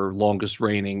for longest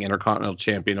reigning Intercontinental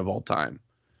Champion of all time.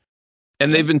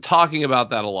 And they've been talking about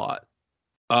that a lot.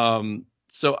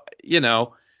 So,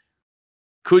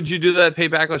 could you do that at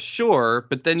Paybacklash? Sure,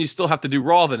 but then you still have to do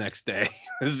Raw the next day.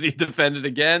 Is he defended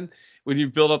again when you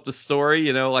build up the story?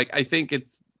 I think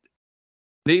it's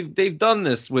they've done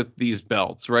this with these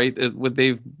belts, right?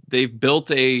 They've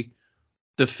built a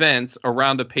defense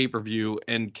around a pay-per-view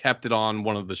and kept it on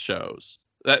one of the shows.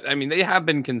 They have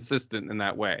been consistent in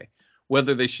that way.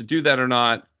 Whether they should do that or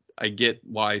not, I get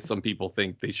why some people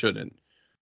think they shouldn't,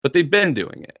 but they've been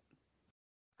doing it.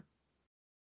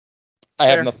 I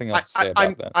have nothing else to say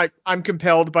about that. I'm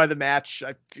compelled by the match.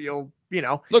 I feel,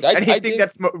 look, anything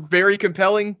that's very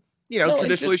compelling,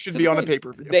 traditionally should be on a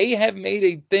pay-per-view. They have made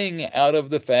a thing out of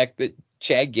the fact that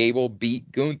Chad Gable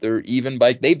beat Gunther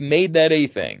they've made that a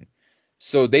thing.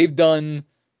 So they've done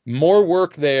more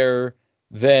work there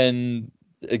than,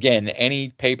 again, any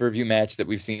pay-per-view match that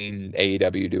we've seen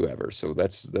AEW do ever. So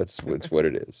that's what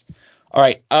it is. All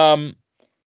right. I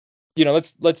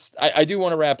do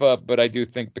want to wrap up, but I do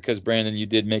think because Brandon, you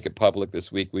did make it public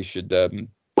this week, we should.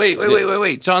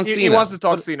 Wait. John Cena. He wants to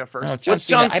talk Cena first. John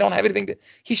Cena. I don't have anything to.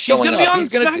 He's showing up. He's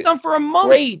going to be on SmackDown for a month.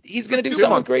 Great. He's going to do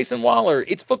something with Grayson Waller.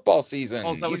 It's football season.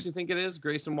 Oh, is that what you think it is,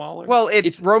 Grayson Waller? Well,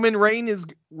 it's Roman Reigns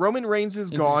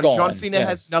is gone. John Cena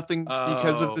has nothing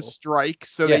because of the strike,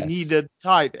 so they need a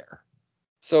tie there.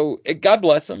 So God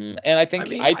bless him, and I think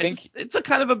it's a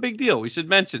kind of a big deal. We should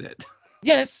mention it.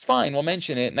 Yes, fine. We'll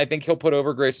mention it. And I think he'll put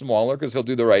over Grayson Waller because he'll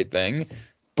do the right thing.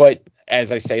 But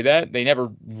as I say that, they never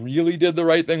really did the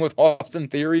right thing with Austin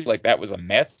Theory. Like, that was a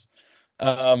mess.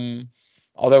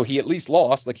 Although he at least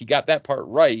lost. Like, he got that part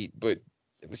right. But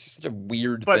it was just such a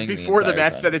weird thing. But before the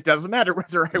match said it doesn't matter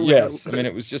whether I win. Yes, I mean,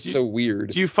 it was just so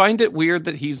weird. Do you find it weird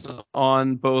that he's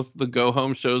on both the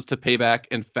go-home shows to Payback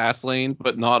and Fastlane,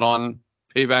 but not on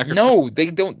Payback? No, they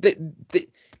don't.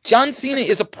 John Cena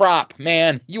is a prop,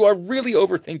 man. You are really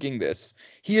overthinking this.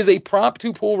 He is a prop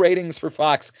to pull ratings for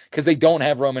Fox because they don't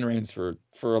have Roman Reigns for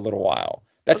a little while.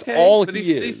 That's all he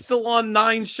is. He's still on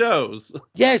 9 shows.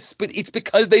 Yes, but it's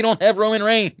because they don't have Roman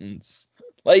Reigns.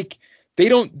 Like, they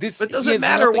don't. This. But it doesn't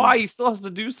matter why. He still has to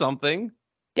do something.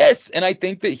 Yes, and I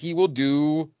think that he will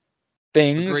do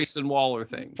things. The Grayson Waller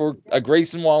thing. For a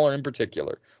Grayson Waller in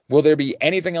particular. Will there be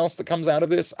anything else that comes out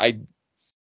of this?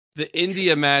 The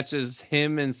India match is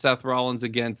him and Seth Rollins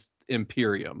against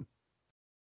Imperium,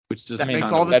 which just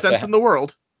makes all the sense in the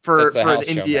world for an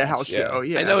India house show.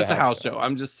 Yeah, I know it's a house show.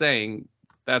 I'm just saying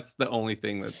that's the only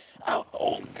thing that.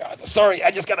 Oh God! Sorry,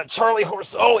 I just got a Charlie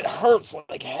horse. Oh, it hurts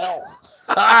like hell.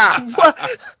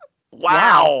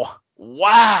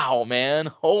 Wow,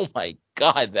 man. Oh my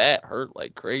God, that hurt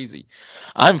like crazy.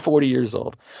 I'm 40 years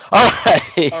old. All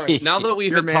right. Now that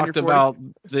we've talked about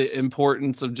the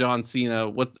importance of John Cena,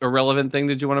 what irrelevant thing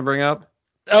did you want to bring up?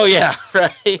 Oh, yeah,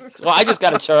 right. Well, I just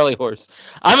got a Charlie horse.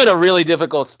 I'm in a really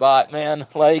difficult spot, man.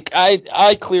 Like,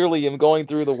 I clearly am going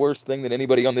through the worst thing that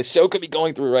anybody on this show could be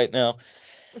going through right now.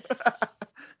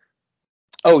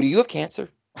 Oh, do you have cancer?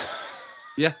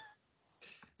 Yeah.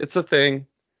 It's a thing.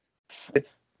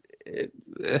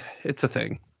 It's a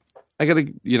thing. I gotta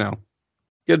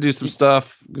do some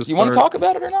stuff. You want to talk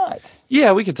about it or not?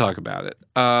 Yeah, we could talk about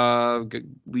it.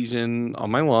 Lesion on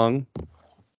my lung.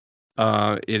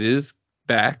 It is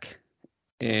back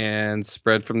and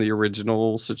spread from the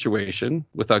original situation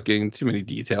without getting too many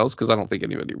details because I don't think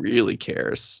anybody really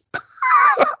cares.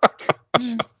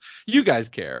 You guys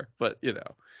care, but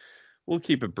we'll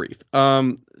keep it brief.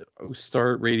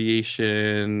 Start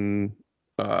radiation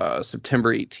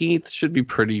September 18th. Should be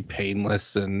pretty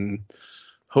painless and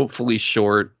hopefully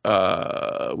short.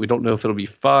 We don't know if it'll be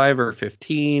 5 or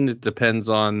 15. It depends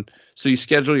on. So you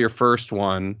schedule your first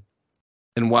one,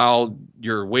 and while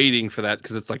you're waiting for that,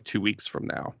 because it's like 2 weeks from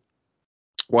now,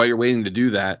 while you're waiting to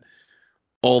do that,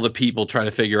 all the people try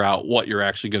to figure out what you're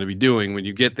actually going to be doing when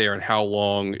you get there and how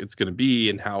long it's going to be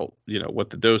and how,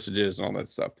 what the dosage is and all that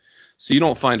stuff. So you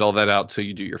don't find all that out till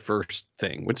you do your first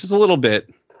thing, which is a little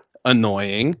bit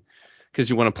annoying because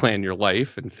you want to plan your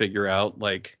life and figure out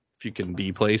like if you can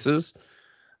be places.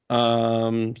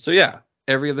 So yeah,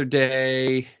 every other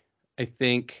day, I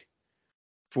think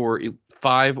for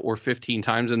 5 or 15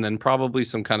 times, and then probably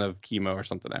some kind of chemo or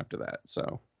something after that.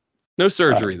 So no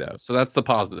surgery though. So that's the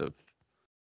positive.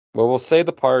 Well, we'll say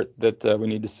the part that we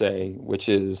need to say, which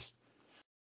is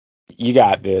you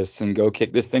got this and go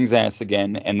kick this thing's ass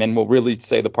again. And then we'll really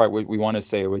say the part we want to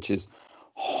say, which is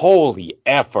holy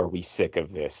F, are we sick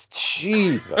of this?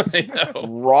 Jesus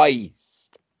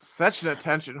Christ. Such an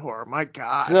attention whore. My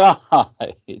God. God.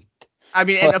 I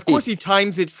mean, and of course he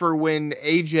times it for when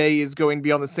AJ is going to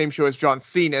be on the same show as John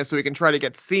Cena, so we can try to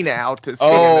get Cena out to see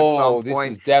him at some point. This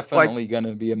is definitely going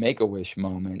to be a Make-A-Wish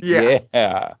moment. Yeah.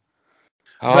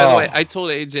 By the way, I told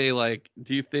AJ,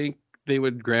 do you think they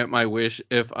would grant my wish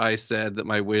if I said that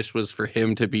my wish was for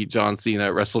him to beat John Cena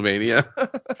at WrestleMania?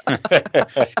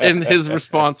 And his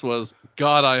response was,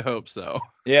 God, I hope so.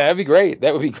 Yeah, that'd be great.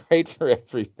 That would be great for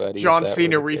everybody. John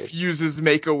Cena refuses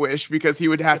Make-A-Wish because he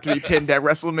would have to be pinned at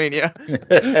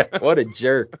WrestleMania. What a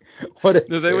jerk.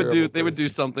 They would do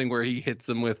something where he hits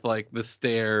him with the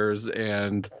stairs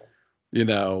and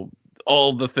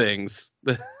all the things.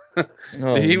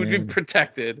 He would be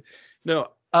protected. No.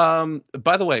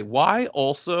 By the way, why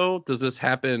also does this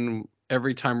happen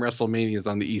every time WrestleMania is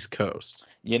on the East Coast?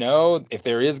 If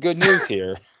there is good news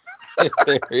here, if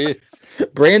there is.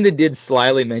 Brandon did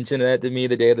slyly mention that to me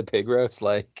the day of the pig roast.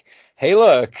 Like, hey,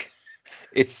 look,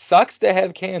 it sucks to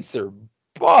have cancer,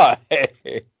 but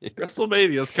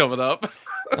WrestleMania's coming up.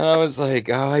 I was like,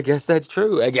 oh, I guess that's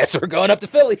true. I guess we're going up to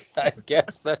Philly. I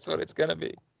guess that's what it's going to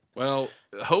be. Well,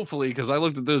 hopefully, because I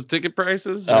looked at those ticket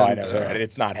prices. Oh, I know.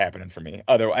 It's not happening for me.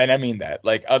 And I mean that.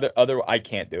 I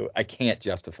can't do it. I can't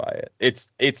justify it.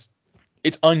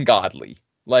 It's ungodly.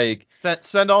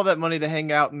 Spend all that money to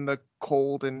hang out in the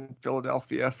cold in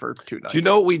Philadelphia for 2 nights. Do you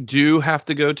know what we do have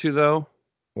to go to though?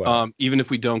 What? Even if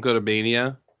we don't go to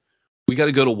Mania, we got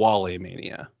to go to Wale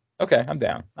Mania. Okay, I'm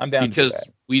down. Because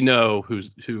we know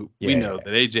we know that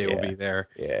AJ will be there.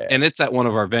 Yeah. And it's at one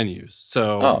of our venues.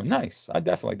 So nice. I'm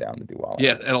definitely down to do Wale.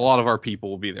 Yeah, and a lot of our people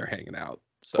will be there hanging out.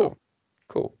 So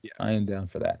cool. Yeah. I am down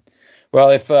for that. Well,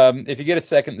 if you get a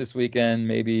second this weekend,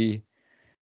 maybe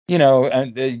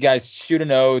you guys shoot a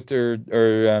note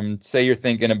or say you're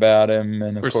thinking about him,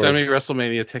 and of course send me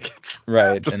WrestleMania tickets.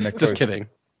 Right. just, and of just kidding.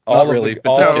 Not really.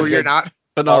 You're not.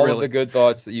 But not all really. Of the good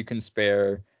thoughts that you can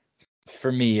spare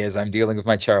for me as I'm dealing with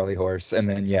my Charlie horse, and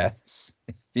then yes,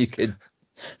 you could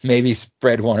maybe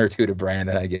spread 1 or 2 to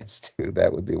Brandon, I guess too.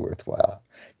 That would be worthwhile.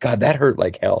 God, that hurt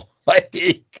like hell.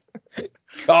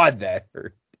 God, that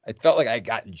hurt. I felt like I had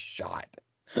gotten shot.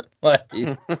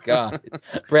 God,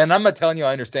 Brandon, I'm not telling you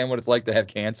I understand what it's like to have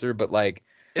cancer, but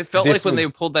it felt like when they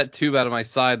pulled that tube out of my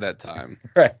side that time.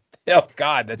 Right. Oh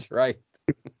God, that's right.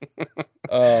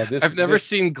 I've never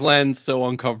seen Glenn so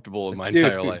uncomfortable in my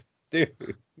entire life.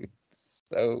 Dude,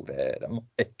 so bad. I'm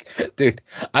like, dude,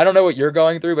 I don't know what you're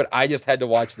going through, but I just had to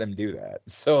watch them do that.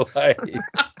 So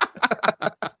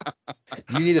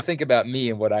you need to think about me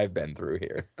and what I've been through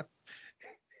here.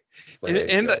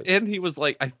 And he was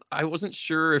like, I wasn't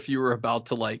sure if you were about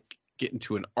to get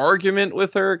into an argument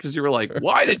with her because you were like,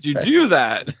 why did you do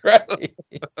that? Right.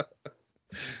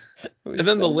 And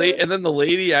then the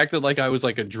lady acted like I was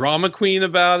like a drama queen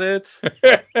about it.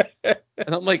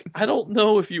 And I'm like, I don't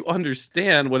know if you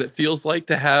understand what it feels like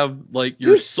to have like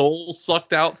your soul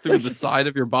sucked out through the side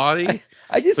of your body.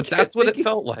 But that's what it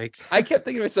felt like. I kept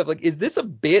thinking to myself, like, is this a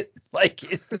bit? Like,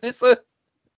 is this a?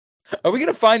 Are we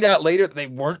gonna find out later that they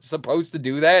weren't supposed to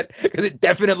do that? Because it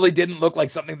definitely didn't look like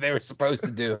something they were supposed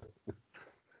to do.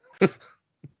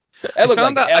 I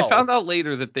found out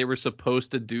later that they were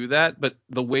supposed to do that, but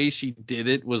the way she did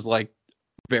it was like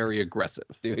very aggressive.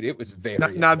 Dude, it was very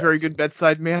not very good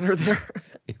bedside manner there.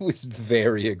 It was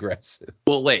very aggressive.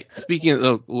 Well, wait. Speaking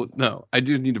of, no, I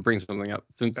do need to bring something up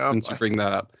since you bring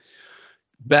that up.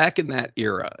 Back in that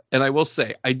era, and I will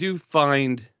say, I do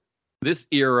find this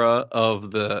era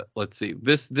of the, let's see,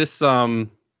 this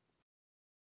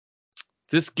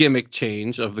gimmick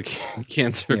change of the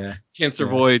Cancer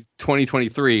Void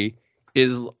 2023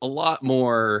 is a lot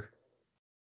more.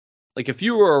 Like if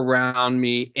you were around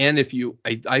me, and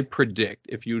I predict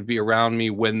if you would be around me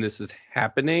when this is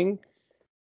happening,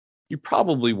 you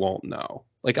probably won't know.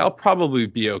 Like I'll probably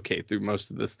be okay through most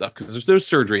of this stuff because there's no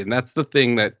surgery, and that's the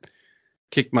thing that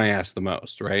kicked my ass the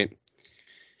most, right?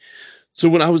 So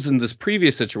when I was in this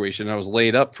previous situation, I was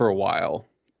laid up for a while.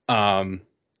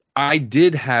 I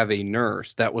did have a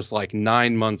nurse that was like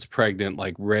 9 months pregnant,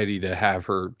 like ready to have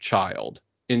her child.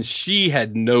 And she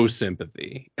had no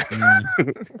sympathy.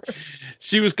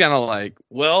 She was kind of like,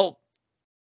 well,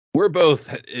 we're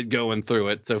both going through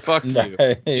it, so fuck you.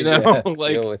 You know,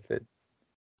 like deal with it.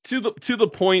 To the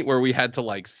point where we had to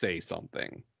like say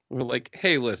something. We're like,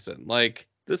 hey, listen, like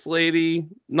this lady,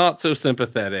 not so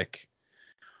sympathetic.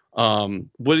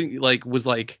 Was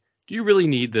like, do you really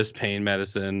need this pain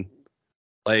medicine?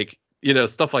 Like, you know,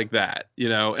 stuff like that, you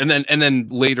know, and then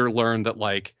later learned that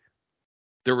like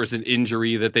there was an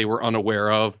injury that they were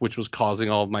unaware of, which was causing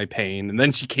all of my pain. And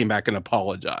then she came back and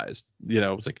apologized. You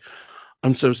know, it was like,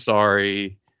 I'm so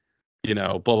sorry, you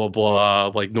know, blah, blah,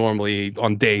 blah. Like normally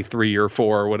on day 3 or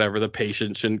 4 or whatever, the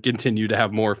patient shouldn't continue to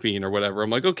have morphine or whatever. I'm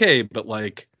like, okay, but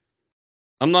like,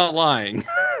 I'm not lying.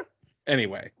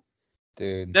 Anyway.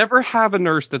 Dude. Never have a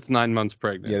nurse that's 9 months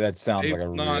pregnant. Yeah, that sounds like a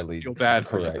really feel bad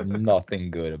correct.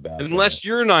 Nothing good about it. Unless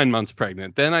you're 9 months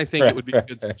pregnant, then I think it would be a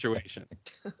good situation.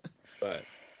 But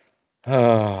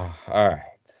all right.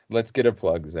 Let's get our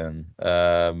plugs in.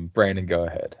 Brandon, go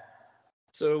ahead.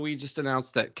 So we just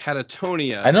announced that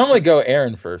Catatonia. I normally go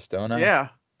Aaron first, don't I? Yeah.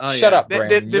 Shut up,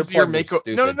 Brandon. This is your make.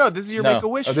 No. This is your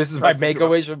Make-A-Wish. Oh, this is my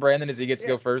Make-A-Wish for Brandon as he gets to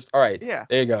go first. All right. Yeah.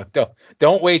 There you go.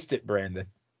 Don't waste it, Brandon.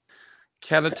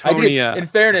 Catatonia. In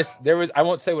fairness, I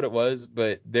won't say what it was,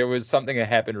 but there was something that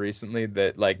happened recently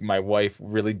that like my wife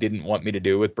really didn't want me to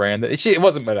do with Brandon. It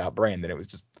wasn't about Brandon. It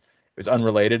was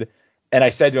unrelated. And I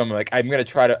said to him, like, I think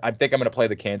I'm going to play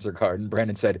the cancer card. And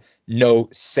Brandon said, no,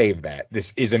 save that.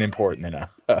 This isn't important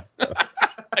enough.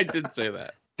 I did say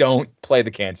that. Don't play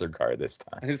the cancer card this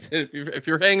time. I said, if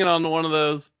you're hanging on to one of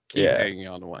those, keep hanging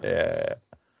on to one. Yeah.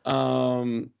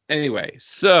 Anyway,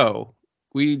 so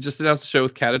we just announced a show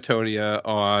with Catatonia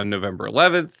on November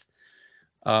 11th.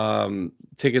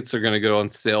 Tickets are going to go on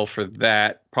sale for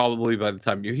that probably by the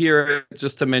time you hear it.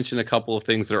 Just to mention a couple of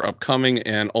things that are upcoming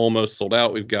and almost sold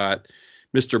out. We've got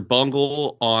Mr.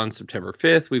 Bungle on September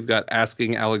 5th. We've got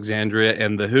Asking Alexandria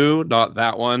and The Who, not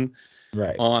that one,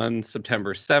 right, on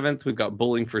September 7th. We've got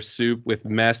Bowling for Soup with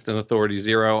Mest and Authority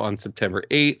Zero on September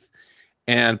 8th.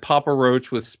 And Papa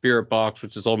Roach with Spirit Box,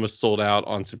 which is almost sold out,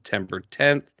 on September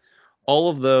 10th. All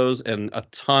of those and a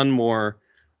ton more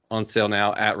on sale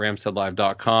now at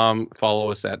ramsheadlive.com.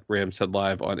 Follow us at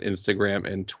ramsheadlive on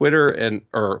Instagram and Twitter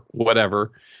or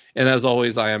whatever. And as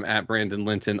always, I am at Brandon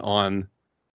Linton on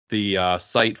the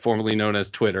site formerly known as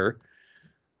Twitter.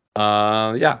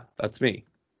 Yeah, that's me.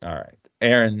 All right.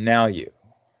 Aaron, now you.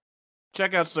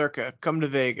 Check out Circa. Come to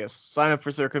Vegas. Sign up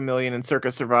for Circa Million and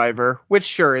Circa Survivor, which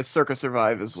sure is Circa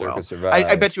Survive as well. Survive.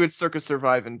 I bet you it's Circa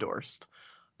Survive endorsed.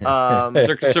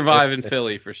 Circa Survive in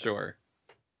Philly for sure.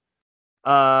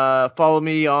 Follow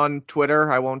me on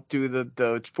Twitter. I won't do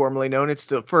the formerly known. It's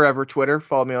still forever Twitter.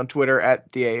 Follow me on Twitter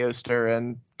at DAOster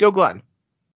and go Glenn.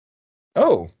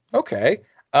 Oh, okay.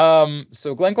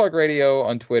 So Glenn Clark Radio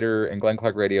on Twitter and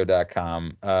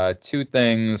glennclarkradio.com. 2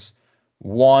 things.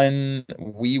 One,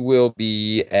 we will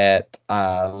be at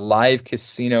Live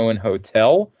Casino and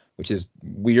Hotel, which is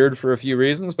weird for a few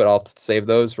reasons, but I'll save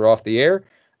those for off the air.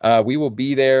 We will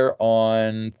be there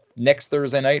on next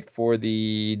Thursday night for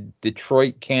the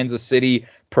Detroit, Kansas City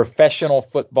professional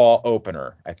football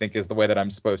opener, I think is the way that I'm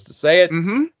supposed to say it.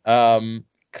 Mm-hmm.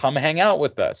 Come hang out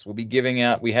with us. We'll be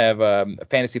we have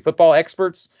fantasy football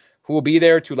experts who will be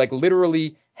there to like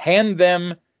literally hand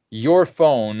them your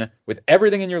phone with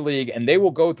everything in your league, and they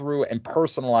will go through and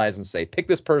personalize and say, pick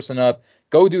this person up,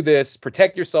 go do this,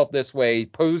 protect yourself this way,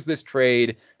 pose this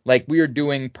trade. Like, we are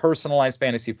doing personalized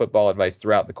fantasy football advice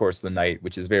throughout the course of the night,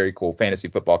 which is very cool. Fantasy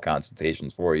football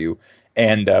consultations for you.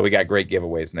 And we got great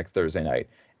giveaways next Thursday night.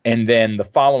 And then the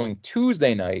following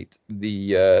Tuesday night,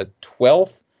 the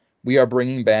 12th, we are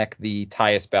bringing back the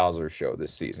Tyus Bowser show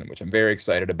this season, which I'm very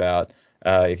excited about.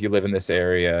 If you live in this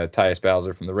area, Tyus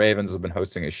Bowser from the Ravens has been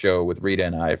hosting a show with Rita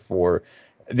and I for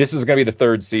this is going to be the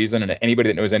third season. And anybody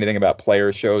that knows anything about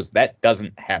player shows, that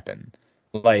doesn't happen.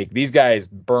 Like, these guys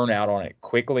burn out on it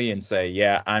quickly and say,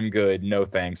 yeah, I'm good. No,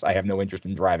 thanks. I have no interest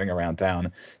in driving around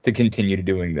town to continue to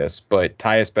doing this. But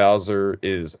Tyus Bowser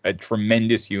is a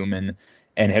tremendous human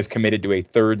and has committed to a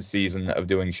third season of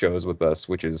doing shows with us,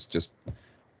 which is just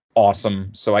awesome.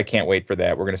 So I can't wait for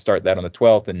that. We're going to start that on the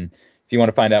 12th. And if you want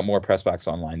to find out more,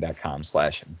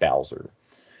 pressboxonline.com/Bowser.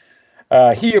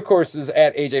 He, of course, is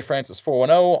at AJ Francis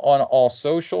 410 on all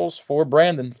socials. For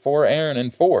Brandon, for Aaron,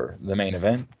 and for the main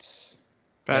event.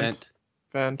 Vent.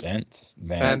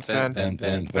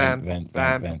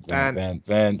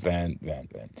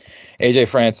 AJ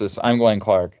Francis, I'm Glenn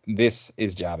Clark. This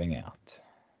is Jobbing Out.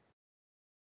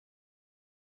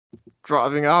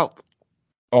 Jobbing Out.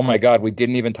 Oh my God, we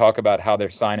didn't even talk about how they're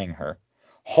signing her.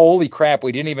 Holy crap,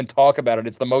 we didn't even talk about it.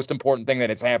 It's the most important thing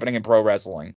that is happening in pro wrestling.